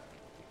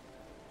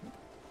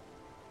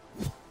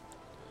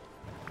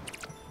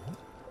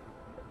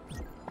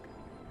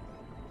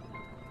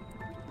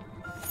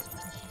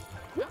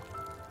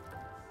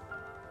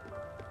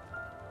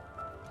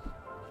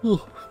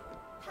 Oh.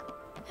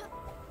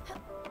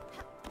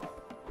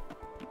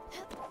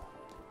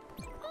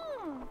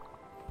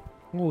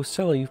 Oh,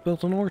 Sally, you've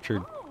built an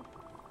orchard.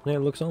 And it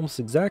looks almost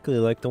exactly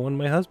like the one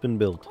my husband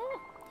built.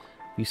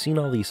 Have you seen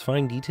all these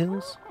fine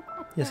details?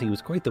 Yes, he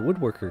was quite the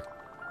woodworker.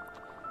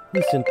 At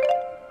least in...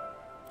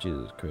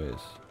 Jesus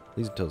Christ. At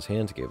least until his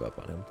hands gave up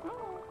on him.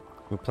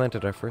 We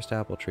planted our first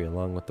apple tree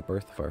along with the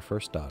birth of our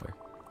first daughter.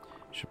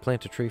 You should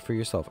plant a tree for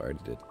yourself, I already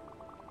did.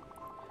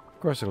 Of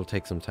course it'll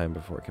take some time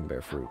before it can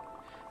bear fruit.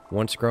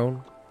 Once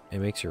grown, it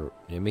makes you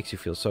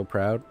feel so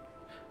proud.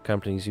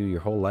 Accompanies you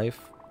your whole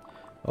life.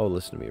 Oh,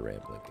 listen to me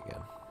rambling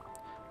again.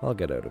 I'll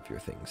get out of your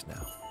things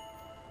now.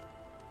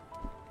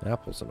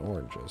 Apples and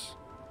oranges.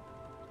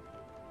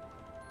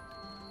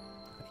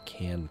 I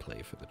can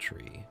play for the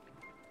tree.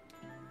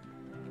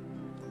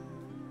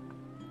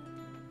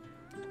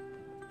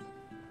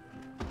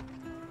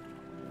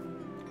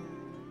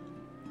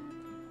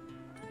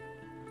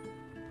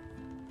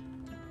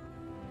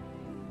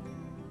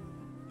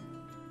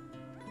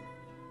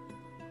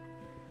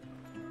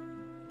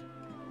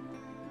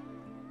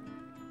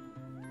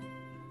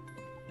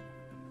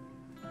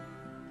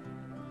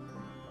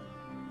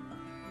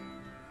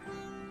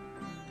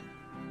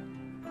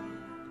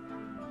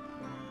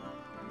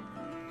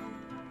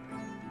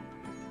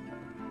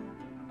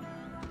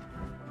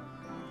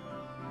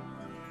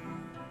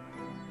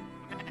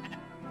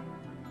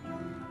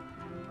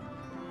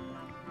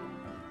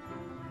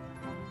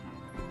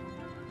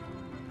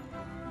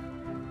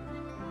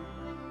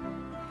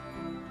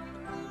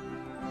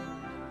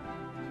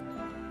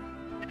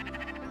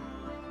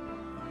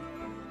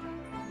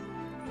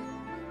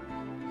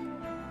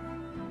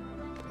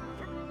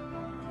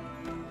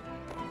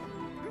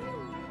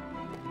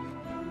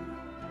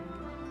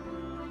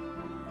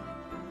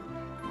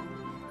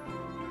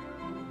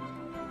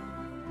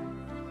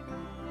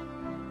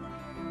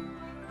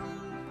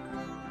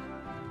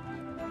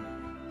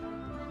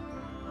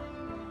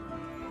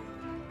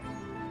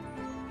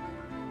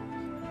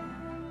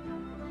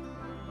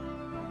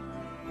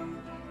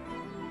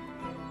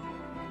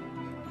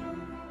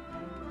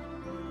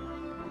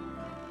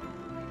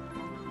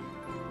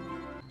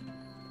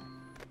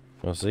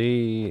 We'll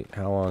see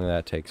how long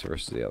that takes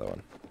versus the other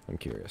one. I'm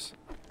curious.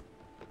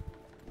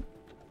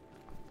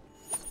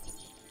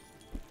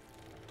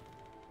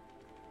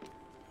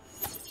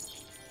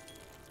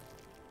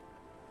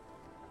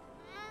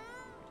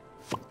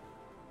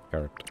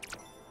 Correct.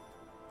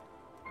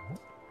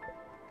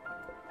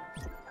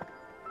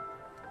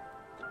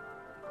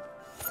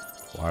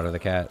 Water the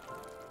cat.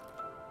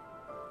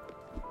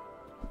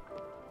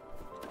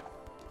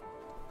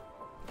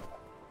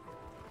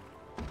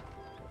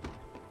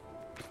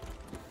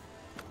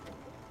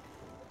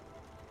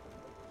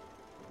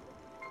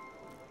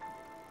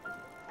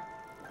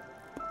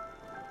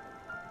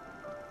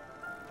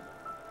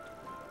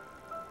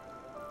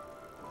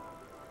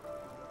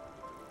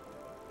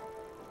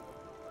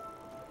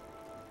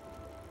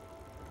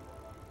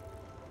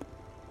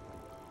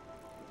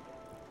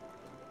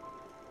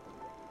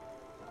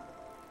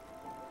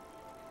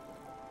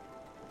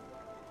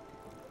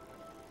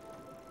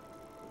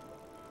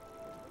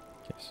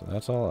 So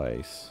that's all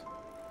ice.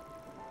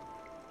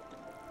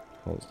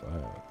 What's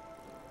that?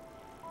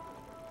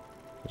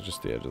 It's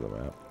just the edge of the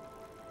map.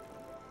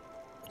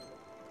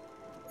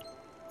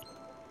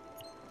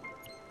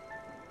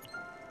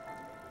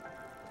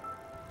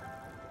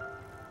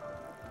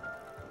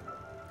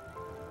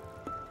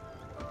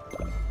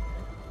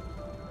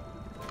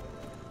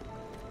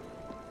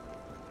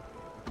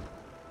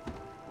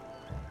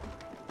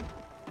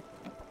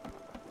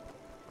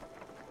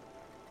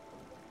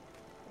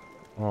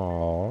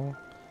 Aww.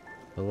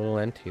 The little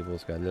end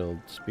table's got little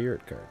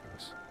spirit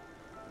carvings.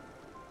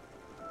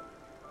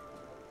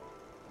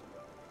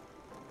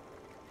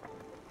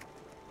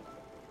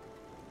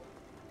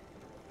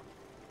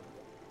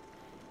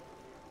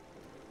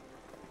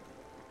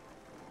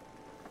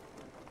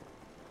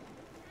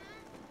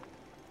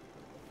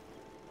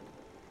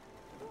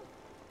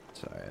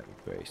 Sorry, I'm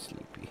very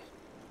sleepy.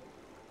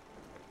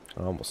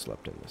 I almost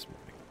slept in this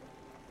morning.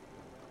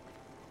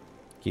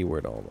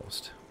 Keyword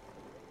almost.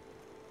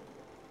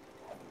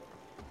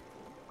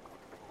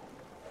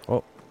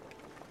 Oh.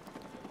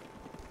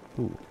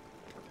 Ooh.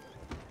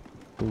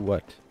 Ooh,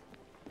 what?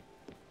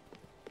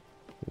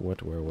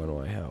 What, where, when,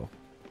 why, how?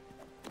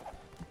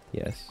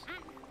 Yes.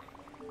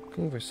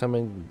 Looking for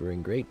something to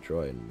bring great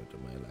joy into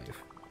my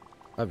life.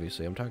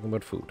 Obviously, I'm talking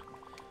about food.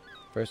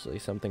 Firstly,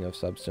 something of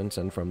substance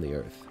and from the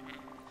earth.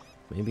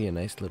 Maybe a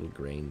nice little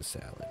grain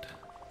salad.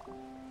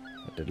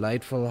 A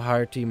delightful,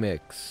 hearty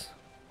mix.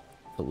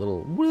 A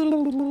little...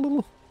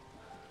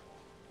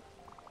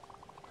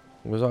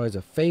 It was always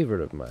a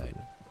favorite of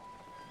mine.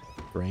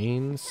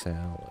 Grain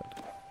salad.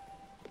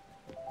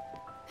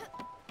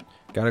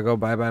 Gotta go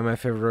bye-bye my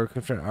favorite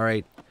raccoon friend.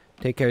 Alright,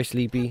 Take care,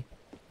 Sleepy.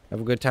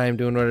 Have a good time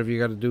doing whatever you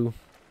gotta do.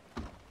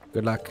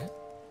 Good luck.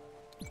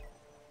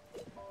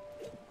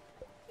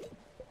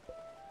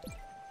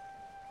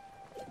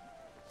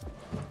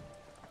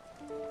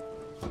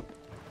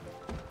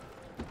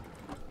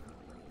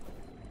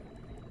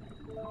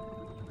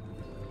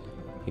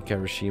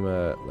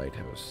 Hikarashima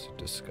Lighthouse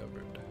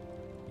discovered.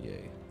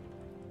 Yay.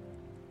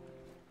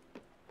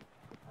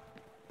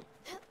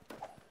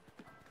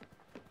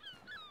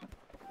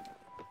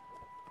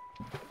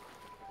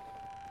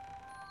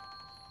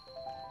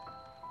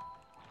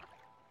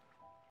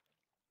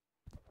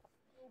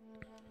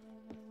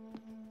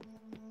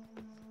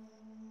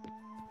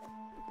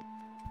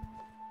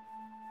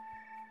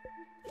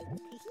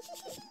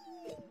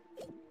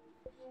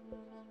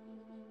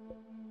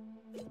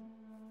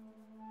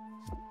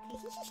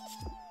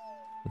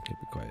 Okay,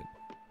 be quiet.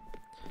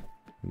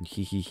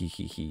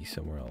 He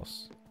somewhere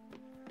else.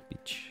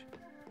 Beach.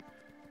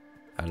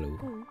 Hello.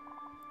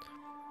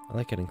 I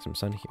like getting some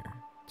sun here.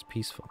 It's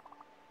peaceful.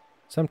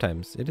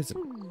 Sometimes it isn't,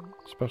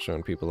 especially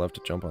when people love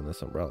to jump on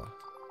this umbrella.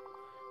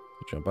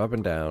 You jump up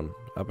and down,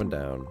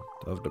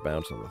 love to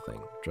bounce on the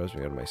thing. Drives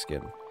me out of my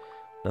skin.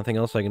 Nothing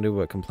else I can do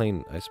but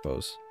complain, I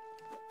suppose.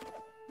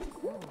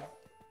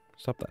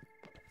 Stop that.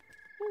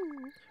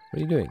 What are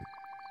you doing?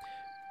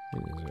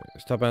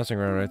 Stop bouncing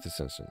around right this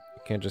instant.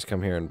 You can't just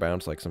come here and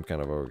bounce like some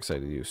kind of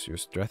overexcited youth. You're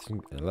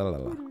stressing. La la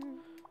la.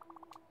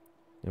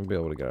 You'll be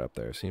able to get up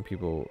there. I've seen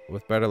people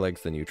with better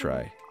legs than you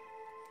try.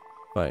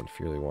 Fine, if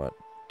you really want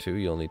to,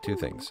 you'll need two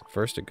things.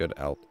 First, a good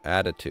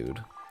attitude.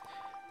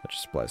 That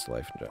just applies to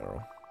life in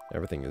general.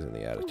 Everything is in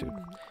the attitude.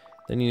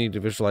 Then you need to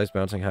visualize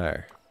bouncing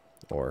higher.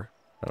 Or,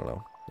 I don't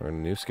know, learn a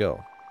new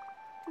skill.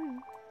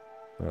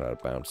 Learn how to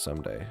bounce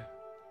someday.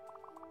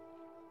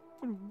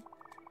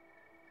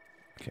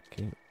 Okay,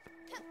 can you...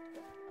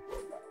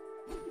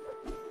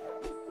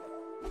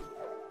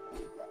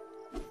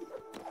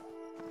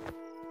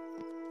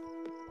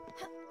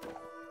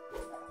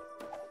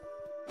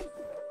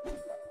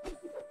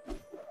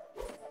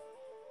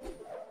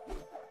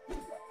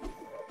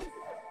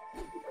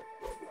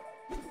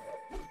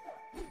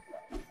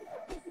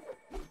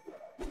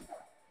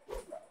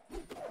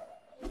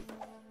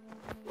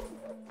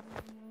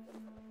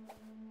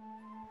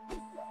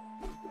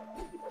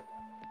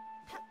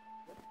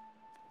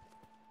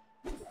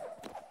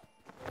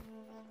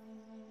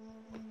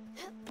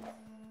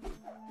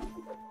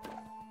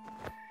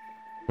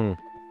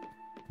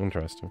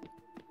 Interesting.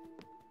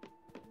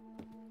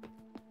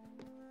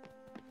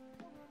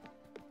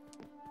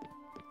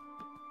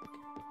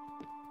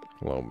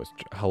 Hello,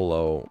 Mr.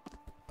 Hello,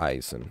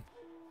 Eisen.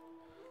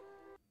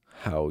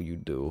 How you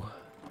do?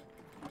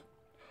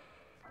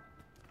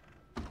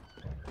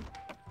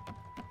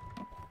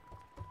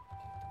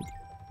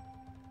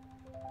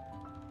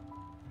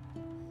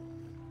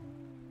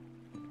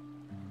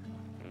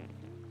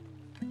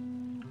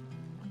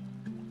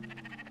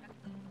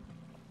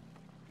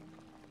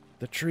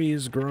 The tree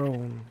is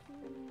grown.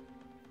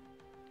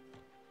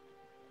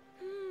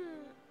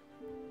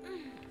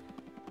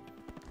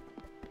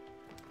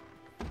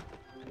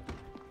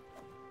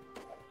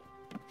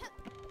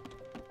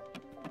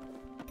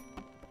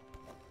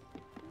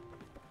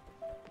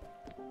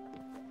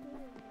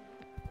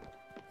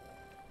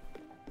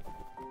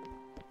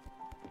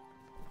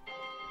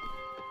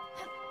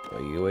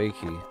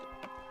 Wakey.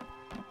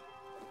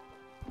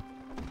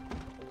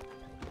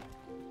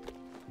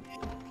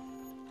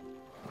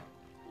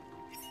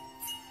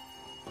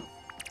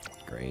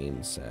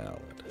 Grain salad.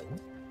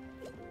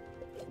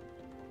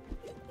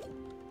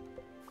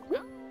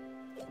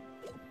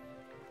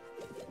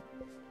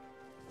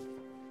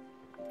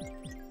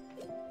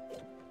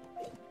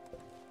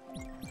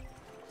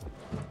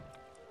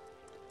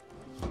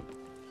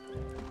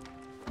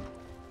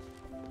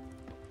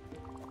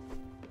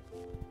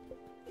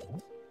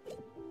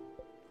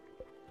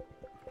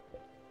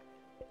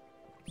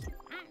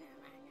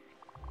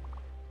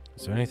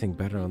 Is there anything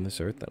better on this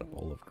earth than a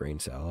bowl of grain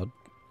salad?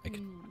 I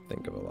could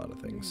think of a lot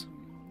of things.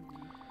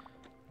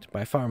 It's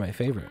by far my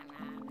favorite.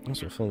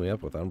 This will fill me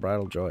up with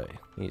unbridled joy.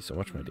 Thank you so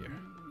much, my dear.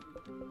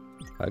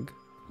 Hug?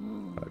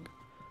 Hug.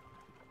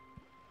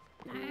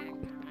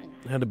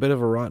 I had a bit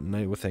of a rotten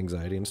night with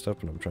anxiety and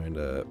stuff, and I'm trying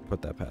to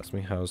put that past me.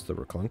 How's the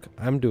reclunk?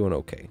 I'm doing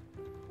okay.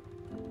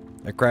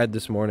 I cried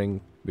this morning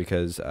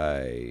because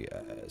I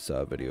saw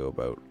a video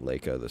about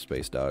Leica, the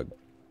space dog,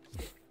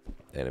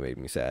 and it made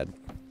me sad.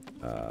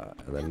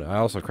 And then I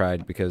also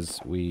cried because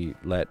we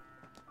let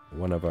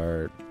one of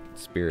our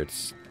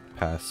spirits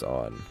pass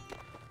on.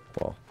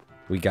 Well,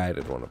 we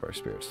guided one of our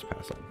spirits to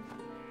pass on.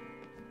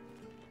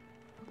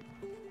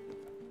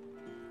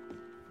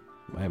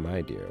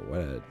 My dear,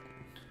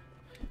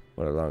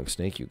 what a long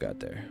snake you got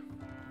there.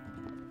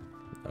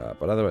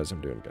 But otherwise,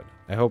 I'm doing good.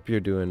 I hope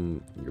you're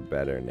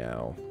better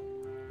now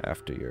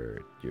after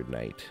your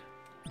night.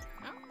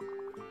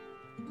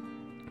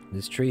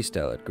 This tree,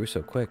 Stella, it grew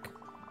so quick.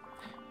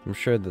 I'm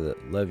sure the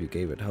love you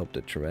gave it helped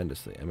it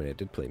tremendously. I mean, I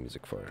did play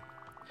music for it.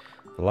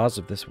 The laws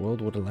of this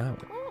world would allow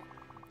it.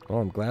 Well,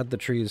 I'm glad the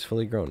tree is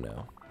fully grown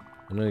now.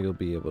 I know you'll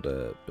be able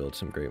to build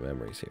some great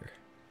memories here.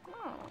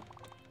 Oh.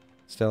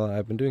 Stella,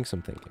 I've been doing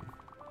some thinking.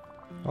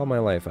 All my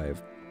life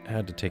I've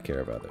had to take care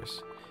of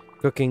others.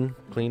 Cooking,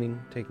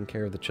 cleaning, taking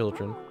care of the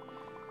children.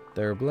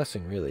 They're a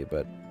blessing, really,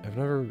 but I've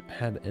never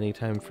had any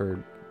time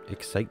for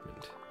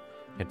excitement,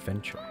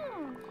 adventure.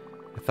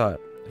 I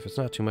thought, if it's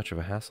not too much of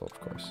a hassle, of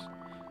course,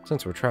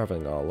 since we're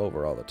traveling all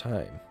over all the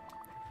time,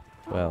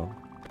 well,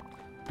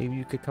 maybe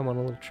you could come on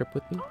a little trip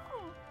with me?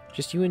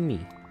 Just you and me.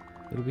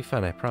 It'll be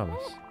fun, I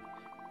promise.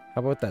 How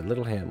about that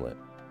little hamlet?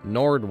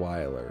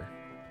 Nordweiler.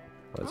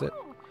 Was it?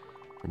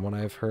 From what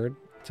I've heard,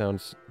 it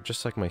sounds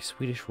just like my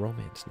Swedish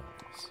romance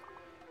novels.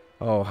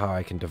 Oh, how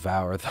I can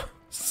devour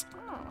those.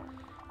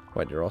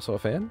 What, you're also a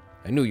fan?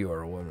 I knew you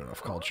were a woman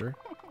of culture.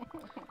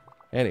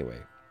 Anyway,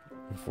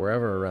 if we're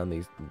ever around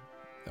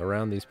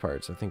these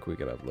parts, I think we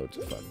could have loads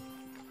of fun.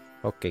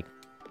 Okay.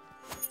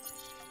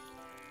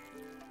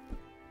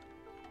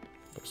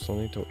 I don't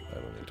need to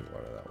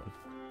water that one.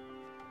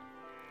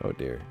 Oh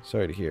dear.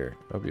 Sorry to hear.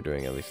 Hope you're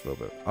doing at least a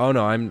little bit. Oh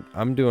no,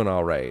 I'm doing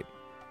all right.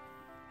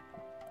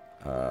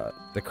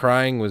 The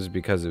crying was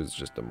because it was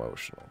just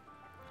emotional.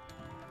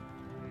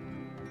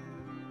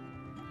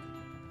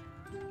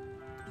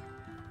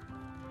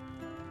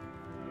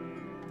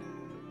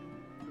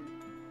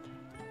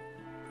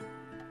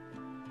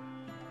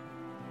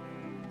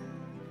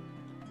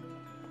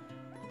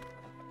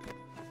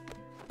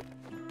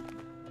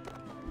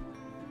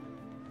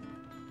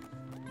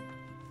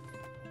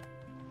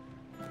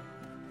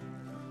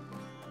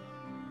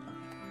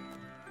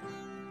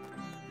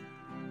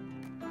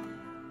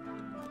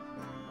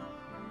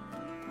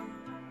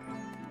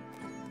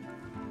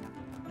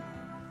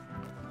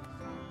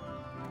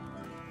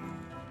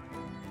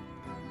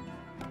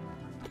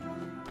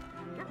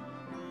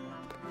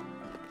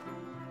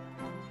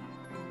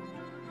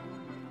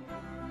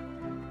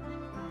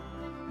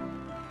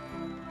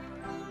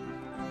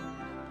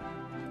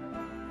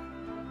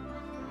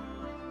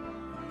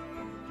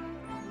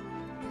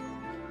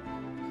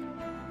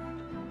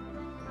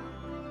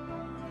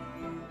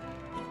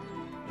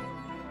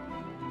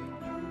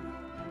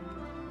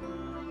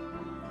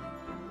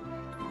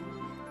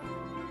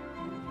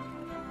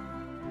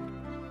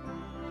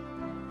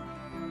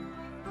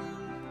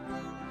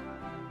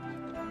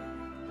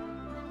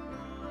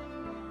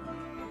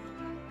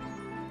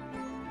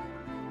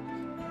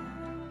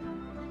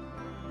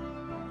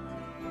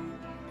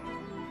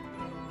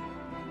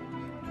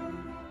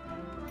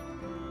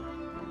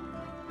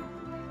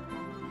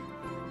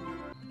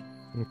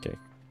 Okay,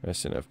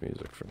 that's enough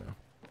music for now.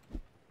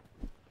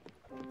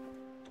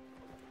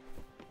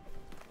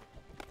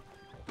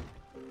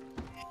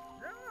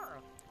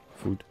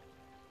 Food.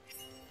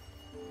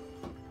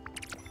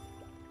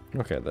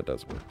 Okay, that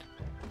does work.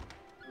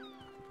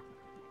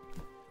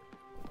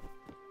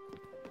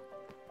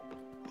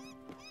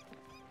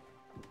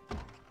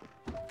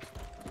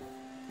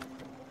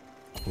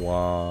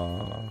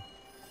 Wow.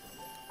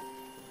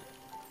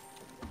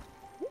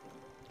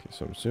 Okay,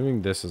 so I'm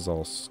assuming this is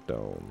all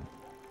stone.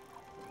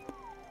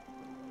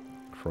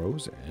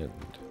 Crow's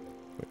End.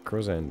 Wait,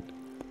 Crow's End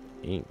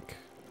ink.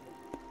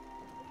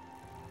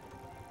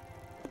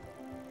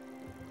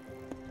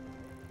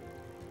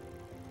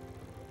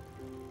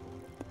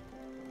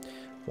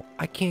 Well,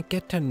 I can't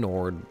get to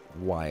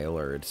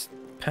Nordweiler. It's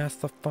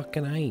past the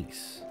fucking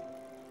ice.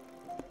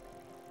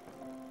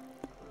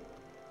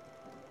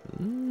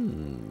 We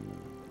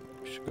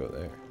should go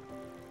there.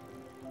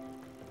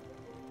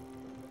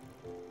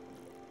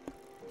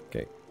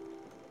 Okay.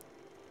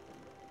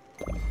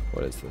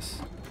 What is this?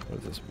 What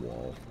is this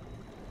wall?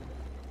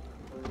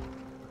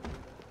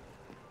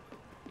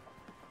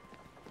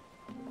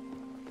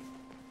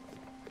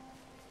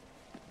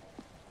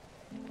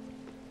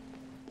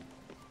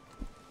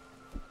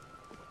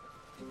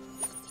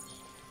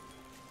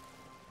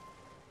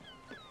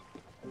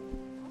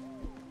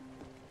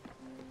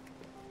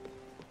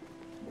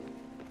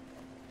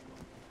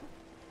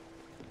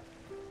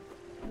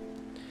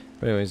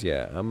 But anyways,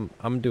 yeah,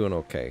 I'm doing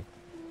okay.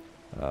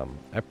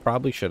 I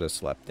probably should have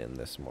slept in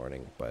this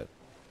morning, but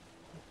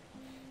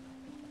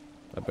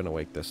I've been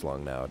awake this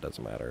long now, it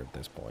doesn't matter at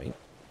this point.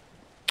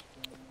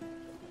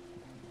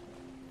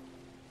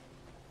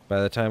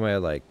 By the time I,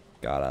 like,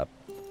 got up,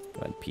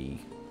 went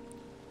pee,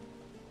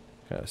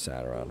 kind of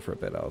sat around for a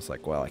bit, I was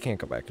like, well, I can't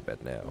go back to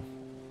bed now.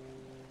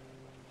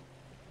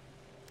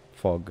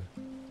 Fog.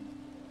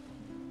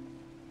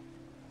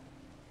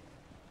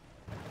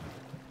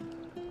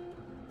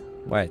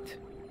 What?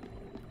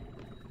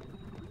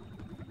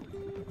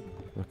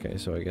 Okay,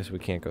 so I guess we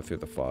can't go through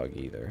the fog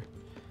either.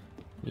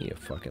 Need a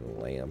fucking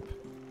lamp.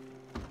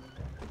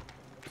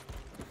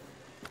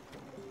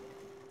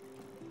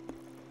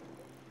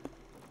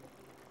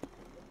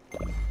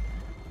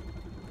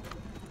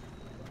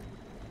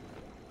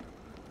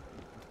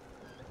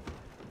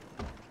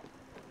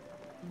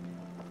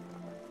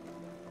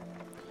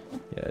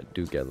 Yeah, I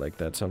do get like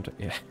that sometimes.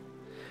 Yeah.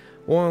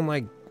 Well, I'm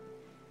like,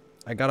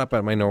 I got up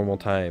at my normal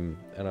time,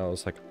 and I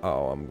was like,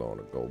 oh, I'm going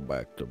to go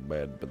back to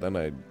bed. But then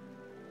I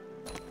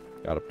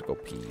got up to go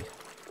pee.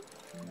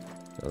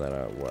 And then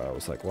I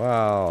was like,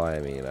 well, I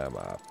mean, I'm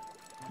up.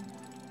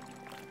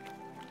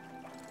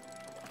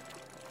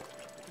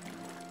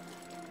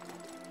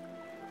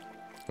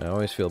 I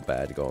always feel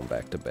bad going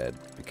back to bed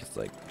because,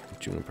 like,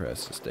 Juniper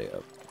has to stay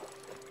up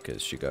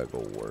because she gotta go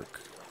work.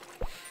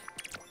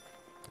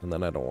 And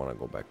then I don't want to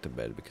go back to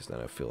bed because then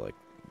I feel like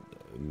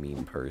a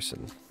mean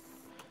person.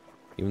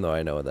 Even though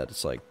I know that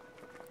it's like,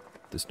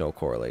 there's no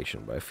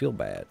correlation, but I feel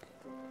bad.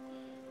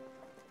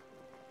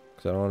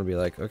 Because I don't want to be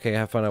like, okay,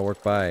 have fun at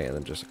work, bye, and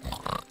then just...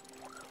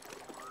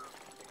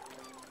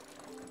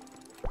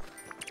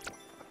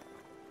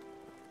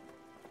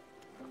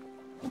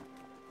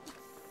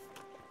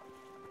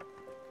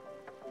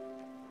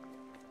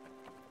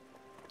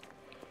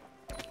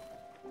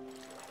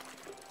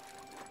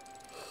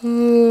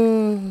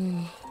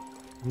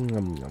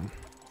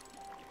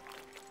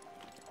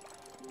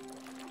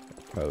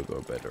 Probably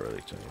go to bed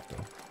early tonight,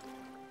 though.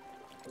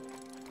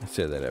 I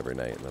say that every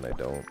night, and then I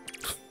don't.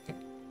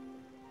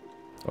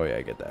 Oh yeah,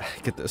 I get that.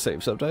 I get the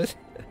same sometimes.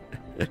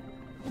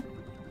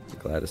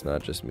 Glad it's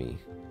not just me.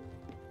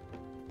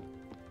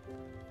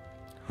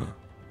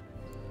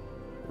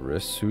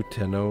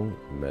 Resuteno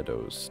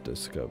Meadows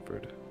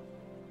discovered.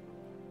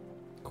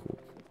 Cool.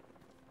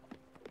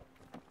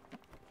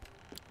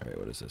 Alright,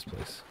 what is this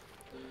place?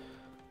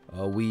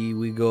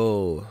 We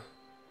go.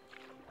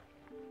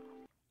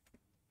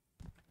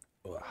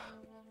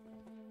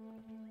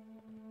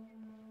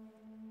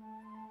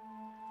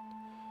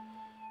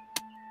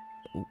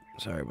 Ooh,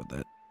 sorry about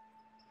that.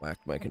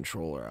 Whacked my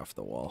controller off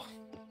the wall.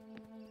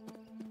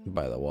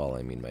 By the wall,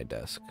 I mean my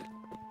desk.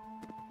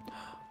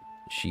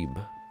 Sheep.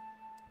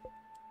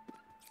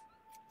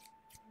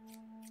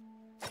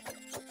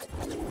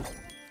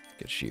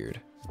 Get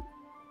sheared.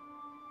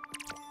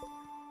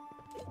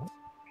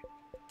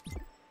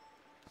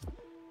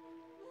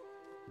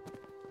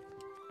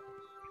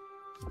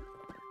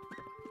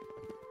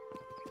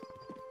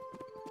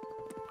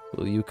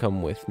 Will you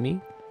come with me?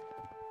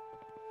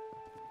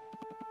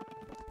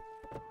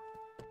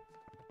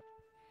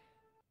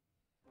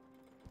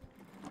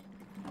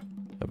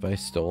 Have I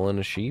stolen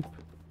a sheep?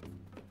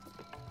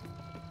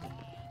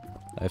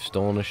 I've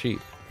stolen a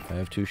sheep. I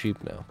have 2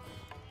 sheep now.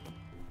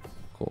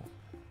 Cool.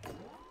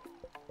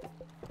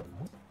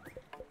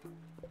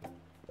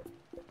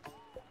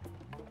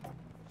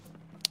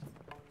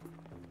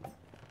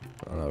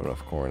 I don't have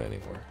enough corn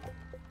anymore.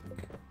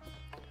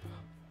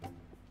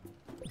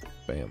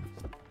 Bam.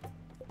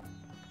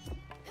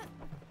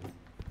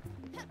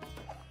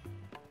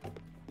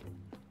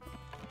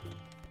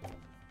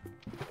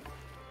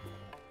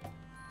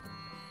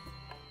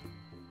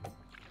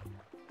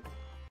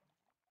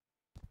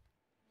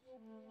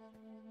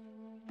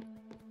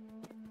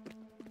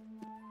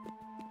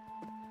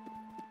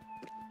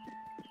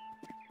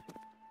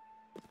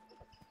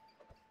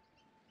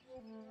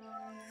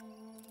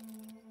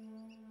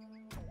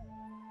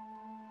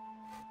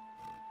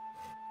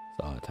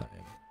 Saw time.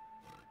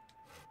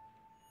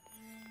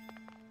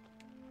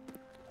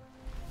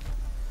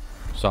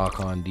 Sock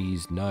on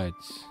these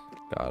nuts.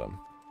 Got him.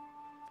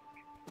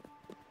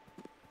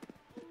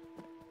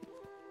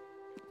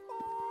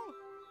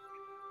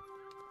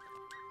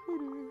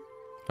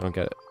 I don't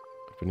get it.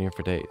 I've been here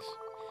for days.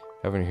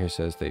 Everyone here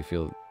says they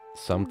feel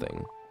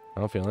something. I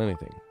don't feel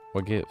anything.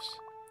 What gives?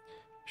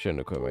 Shouldn't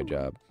have quit my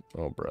job.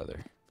 Oh, brother.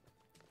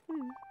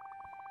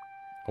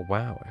 Oh,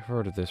 wow. I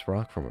heard of this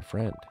rock from a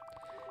friend.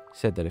 He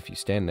said that if you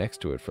stand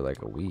next to it for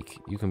like a week,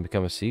 you can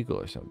become a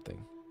seagull or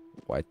something.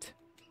 What?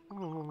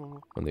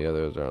 When the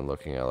others aren't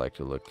looking, I like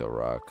to lick the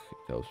rock.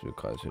 It helps me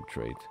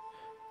concentrate.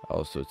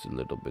 Also, it's a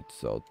little bit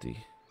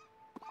salty.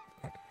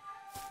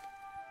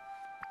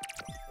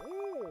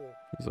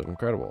 These look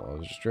incredible. I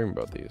was just dreaming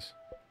about these.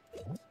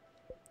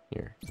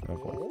 Here, have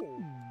one.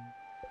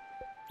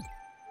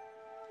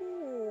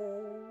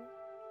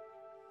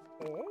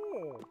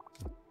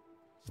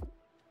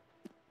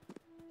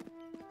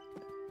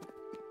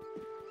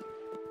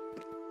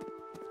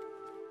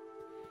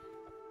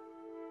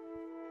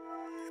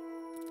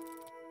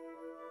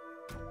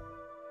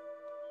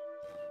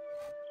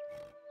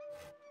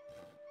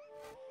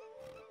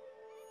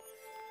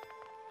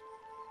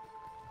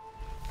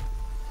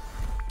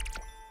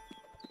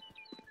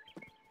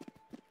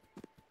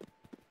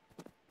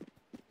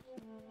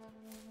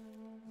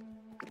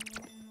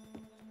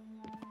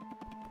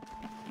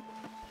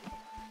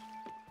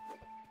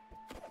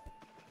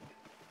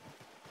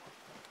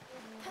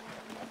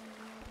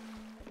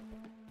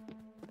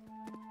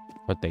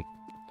 What day?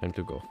 Time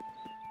to go.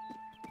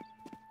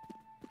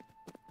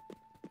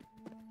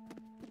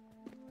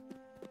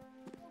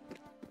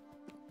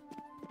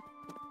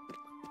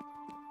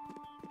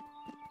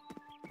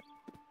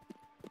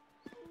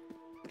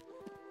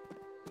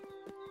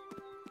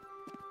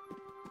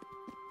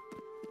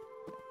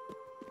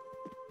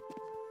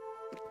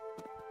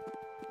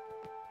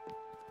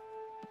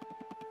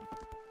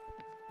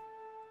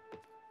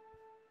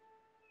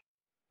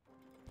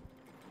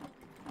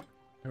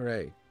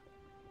 Hooray.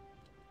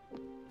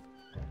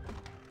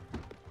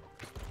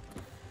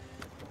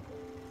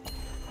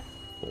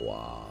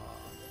 Wow.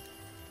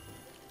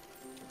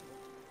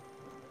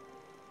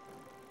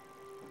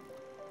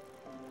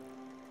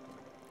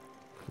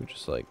 we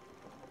just like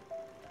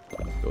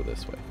go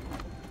this way?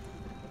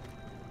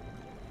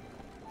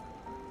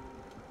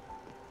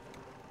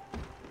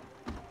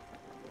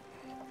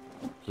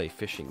 Play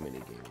fishing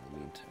minigame in the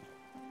meantime.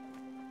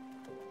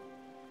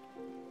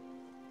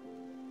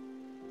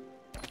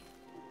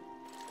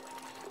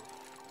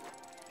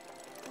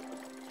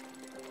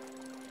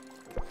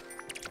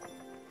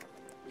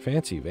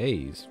 Fancy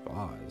vase.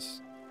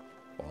 Vase.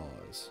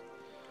 Vase.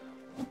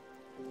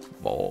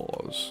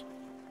 Vase.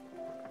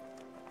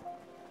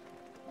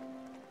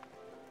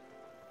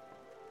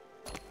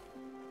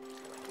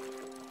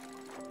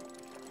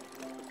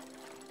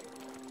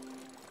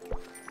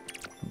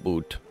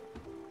 Boot.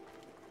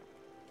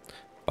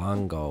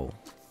 Bongo.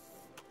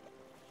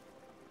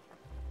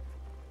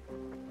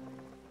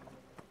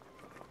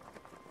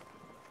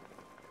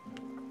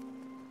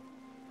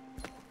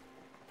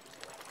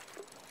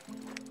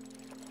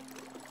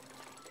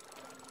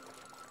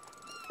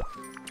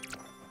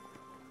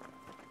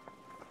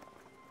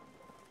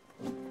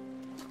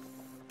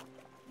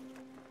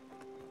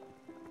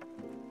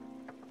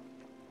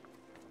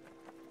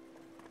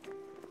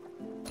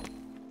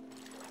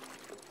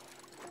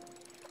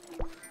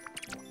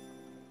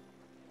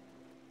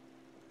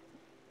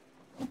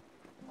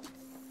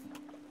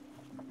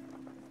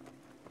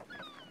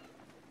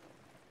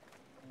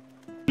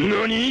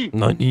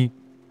 Nani?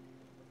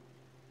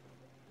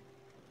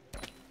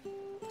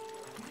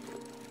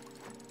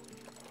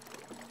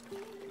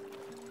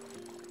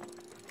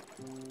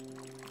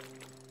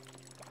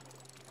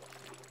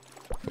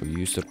 Were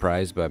you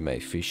surprised by my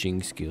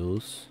fishing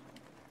skills?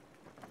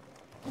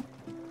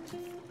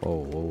 Oh,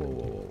 whoa, whoa, whoa,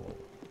 whoa, whoa.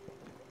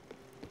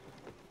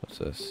 What's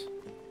this?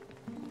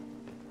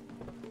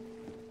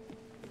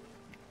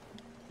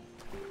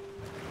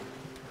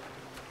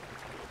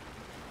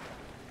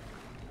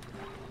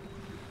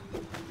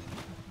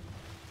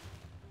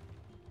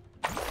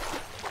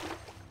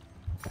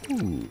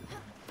 Ooh,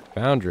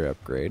 foundry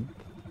upgrade.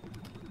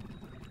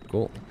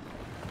 Cool.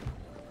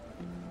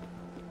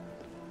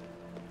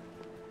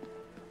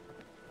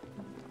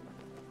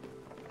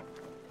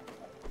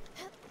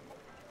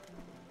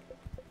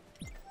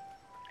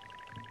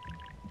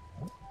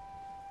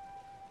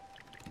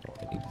 Oh,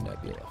 I need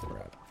nebula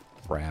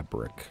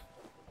fabric.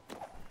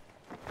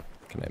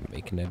 Can I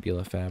make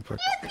nebula fabric?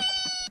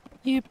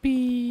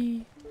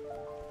 Yippee!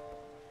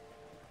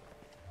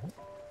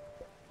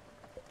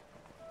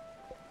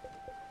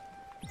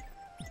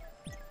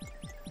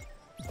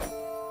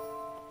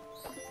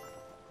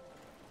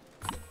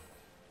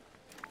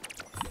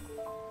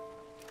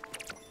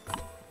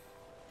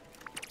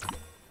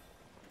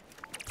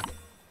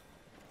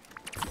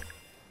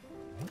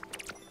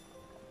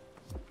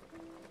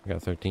 I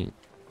got 13.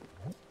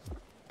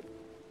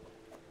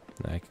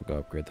 Now I can go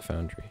upgrade the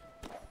foundry.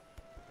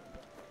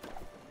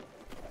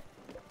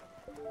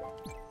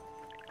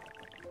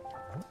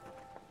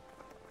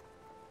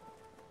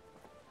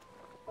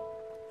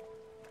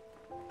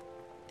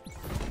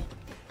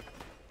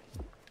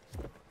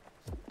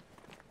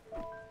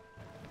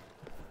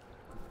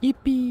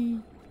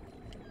 Yippee!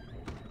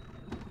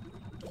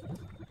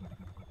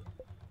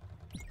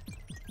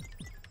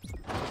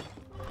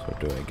 So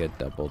do I get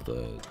double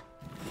the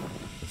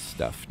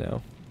stuff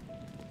now?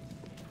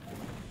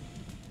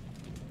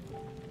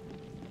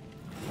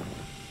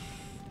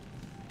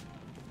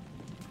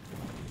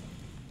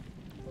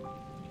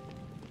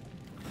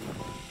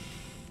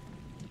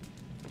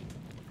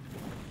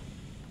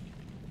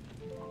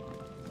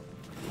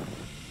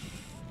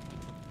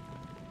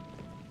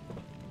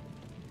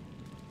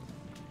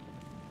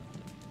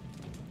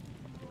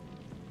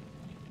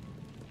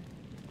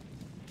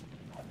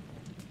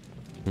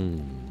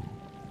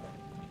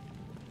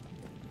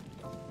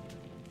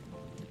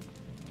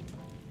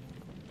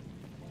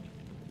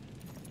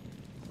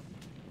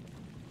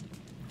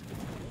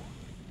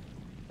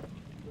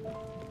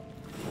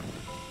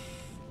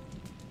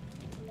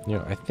 You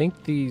know, I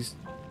think these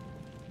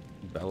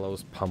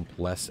bellows pump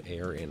less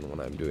air in when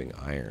I'm doing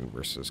iron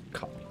versus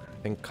copper.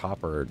 I think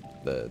copper,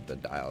 the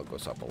dial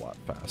goes up a lot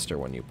faster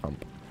when you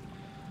pump.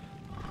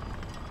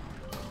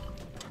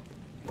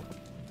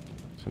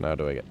 So now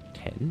do I get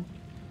 10?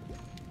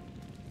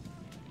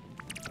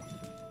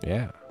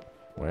 Yeah.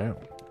 Wow.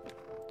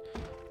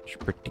 It's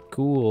pretty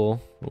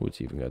cool. Oh, it's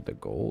even got the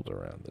gold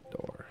around the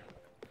door.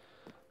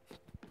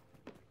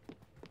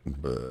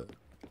 But,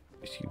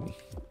 excuse me.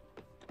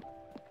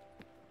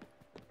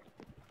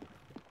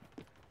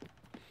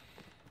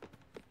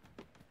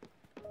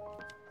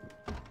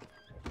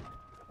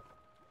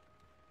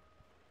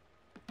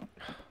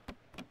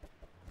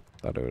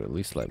 Thought it would at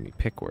least let me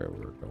pick where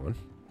we were going.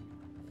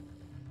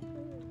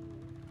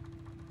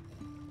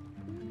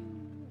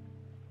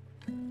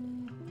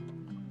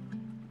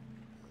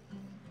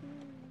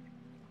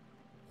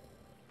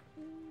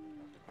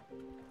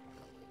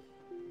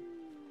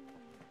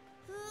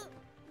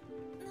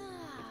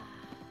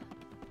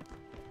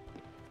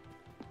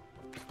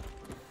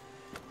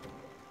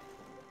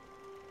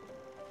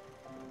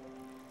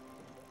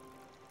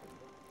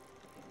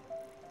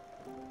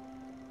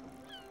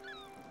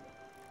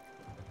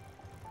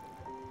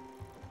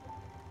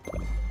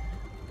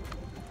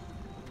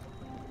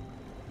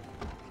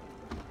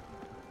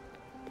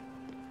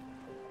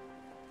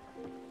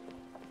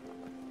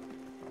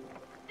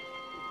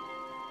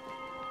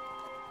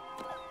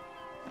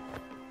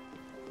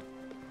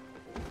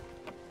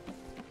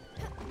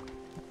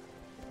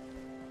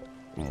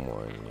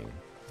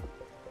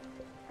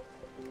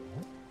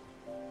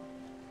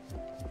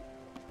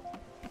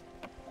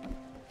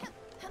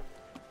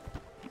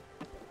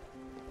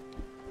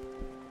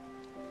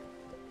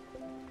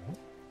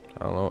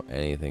 I don't know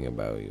anything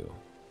about you.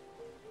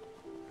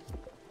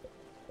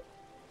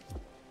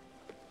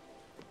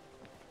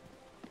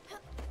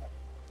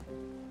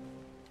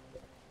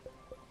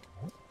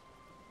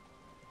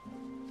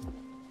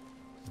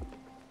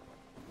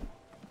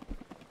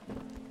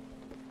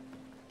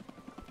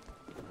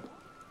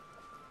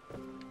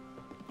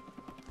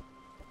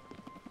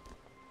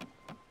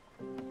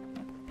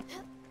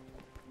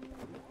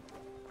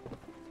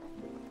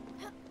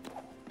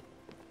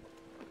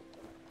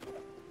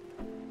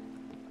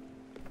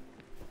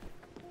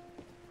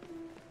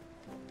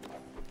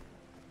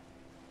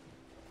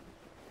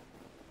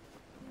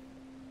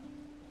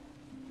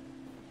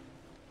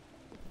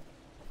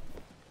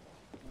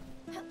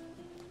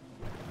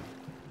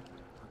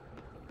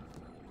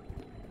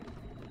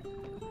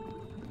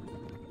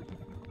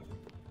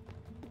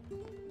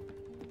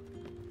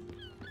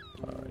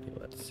 Alrighty,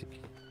 let's see.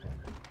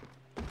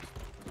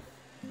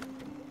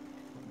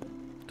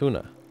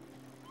 Tuna.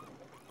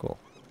 Cool.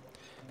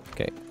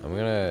 Okay, I'm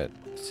gonna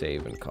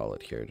save and call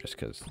it here just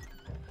because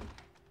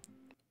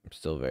I'm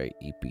still very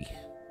eepy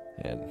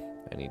and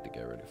I need to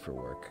get ready for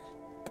work.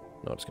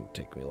 No, it's gonna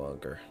take me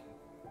longer.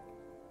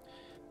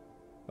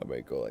 I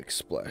might go like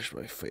splash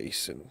my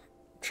face and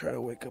try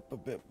to wake up a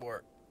bit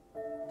more.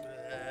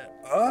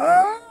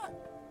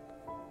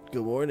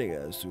 Good morning,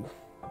 Azu.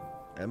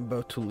 I'm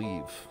about to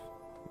leave.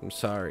 I'm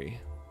sorry.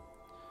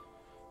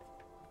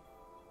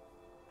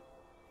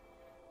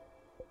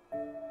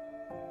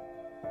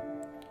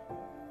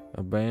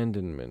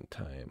 Abandonment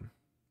time.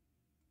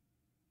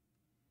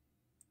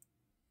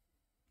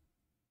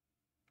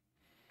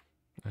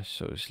 I'm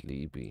so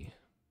sleepy.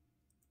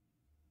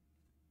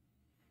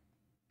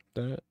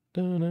 Da,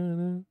 da, da,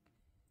 da.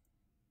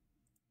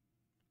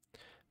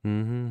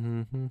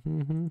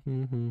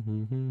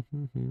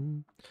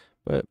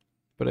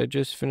 But I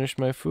just finished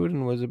my food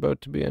and was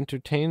about to be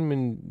entertained.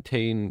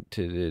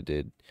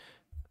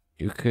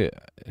 You could.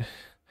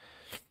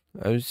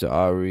 I'm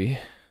sorry.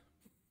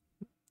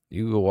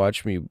 You go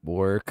watch me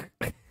work.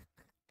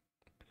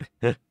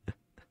 Go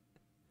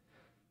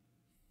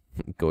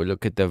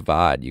look at the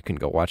VOD. You can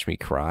go watch me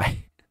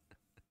cry.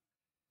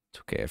 It's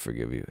okay. I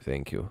forgive you.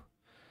 Thank you.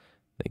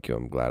 Thank you.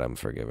 I'm glad I'm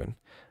forgiven.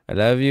 I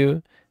love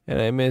you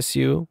and I miss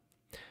you.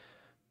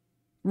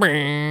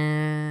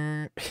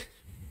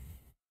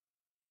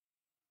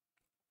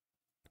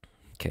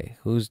 Okay,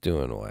 who's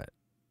doing what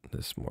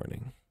this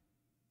morning?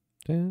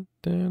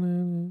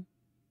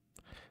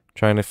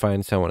 Trying to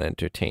find someone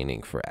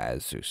entertaining for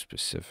Azu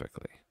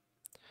specifically.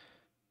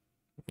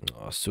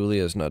 Oh,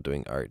 Sulia's not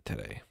doing art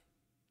today.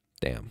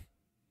 Damn.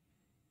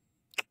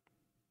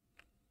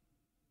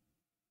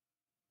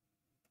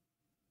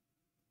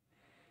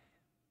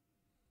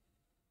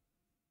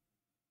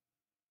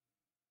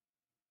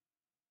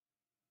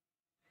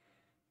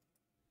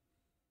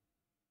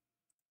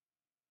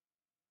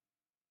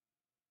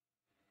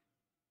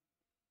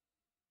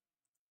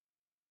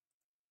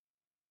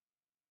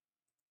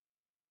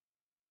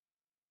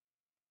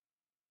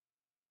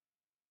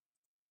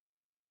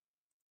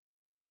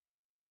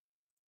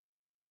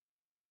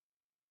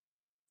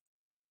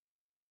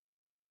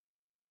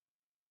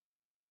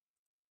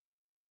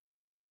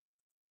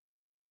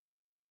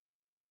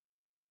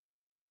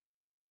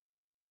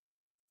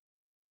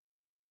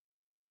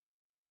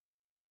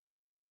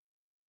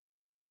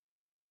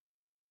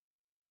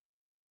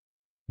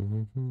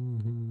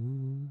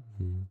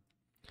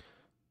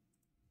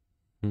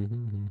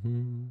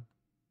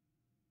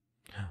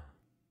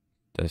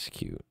 That's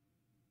cute.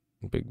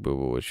 Big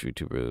Booba, which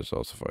YouTuber is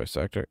also voice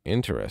actor?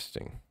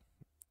 Interesting.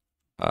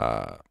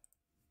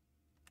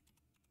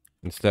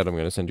 Instead, I'm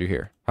gonna send you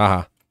here.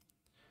 Haha.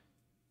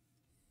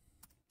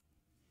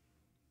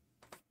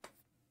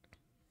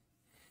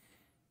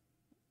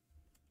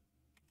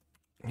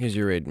 Here's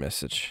your raid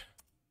message.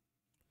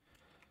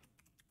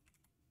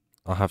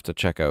 I'll have to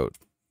check out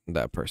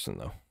that person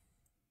though.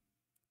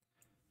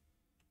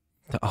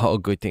 Oh,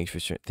 good.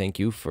 Thank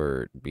you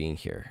for being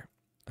here.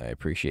 I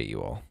appreciate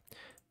you all.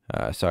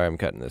 Sorry I'm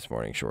cutting this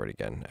morning short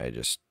again. I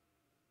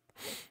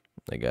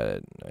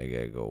gotta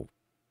go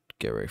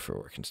get ready for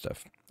work and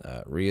stuff.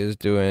 Ria's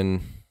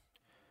doing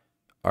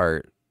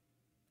art.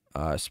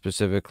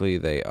 Specifically,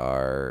 they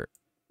are,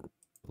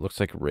 looks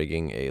like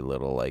rigging a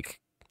little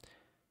like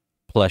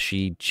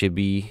plushy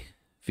chibi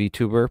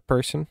VTuber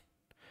person.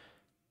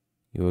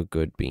 You a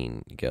good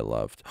bean. You get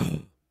loved.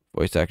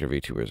 Voice actor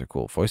VTubers are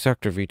cool. Voice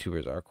actor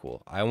VTubers are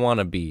cool. I want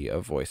to be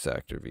a voice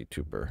actor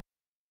VTuber.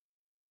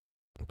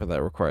 But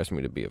that requires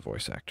me to be a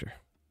voice actor.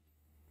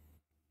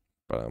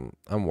 But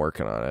I'm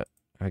working on it.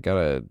 I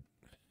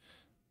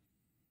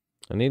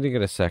need to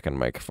get a second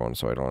microphone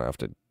so I don't have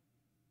to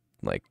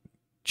like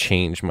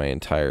change my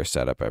entire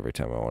setup every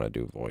time I want to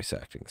do voice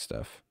acting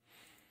stuff.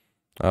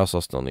 I also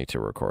still need to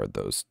record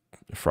those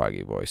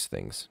froggy voice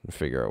things and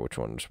figure out which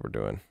ones we're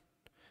doing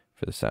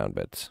for the sound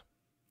bits.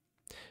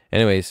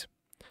 Anyways,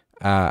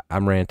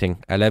 I'm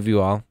ranting. I love you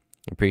all.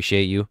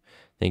 Appreciate you.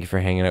 Thank you for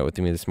hanging out with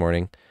me this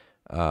morning.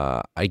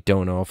 I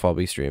don't know if I'll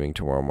be streaming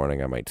tomorrow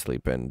morning. I might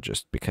sleep in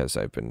just because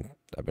I've been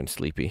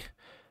sleepy.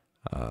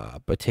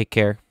 But take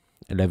care.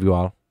 I love you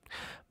all.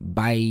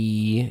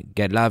 Bye.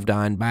 Get loved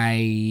on.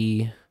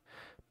 Bye.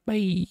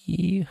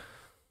 Bye.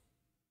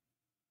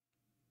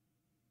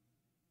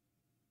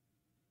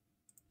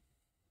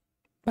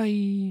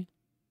 Bye.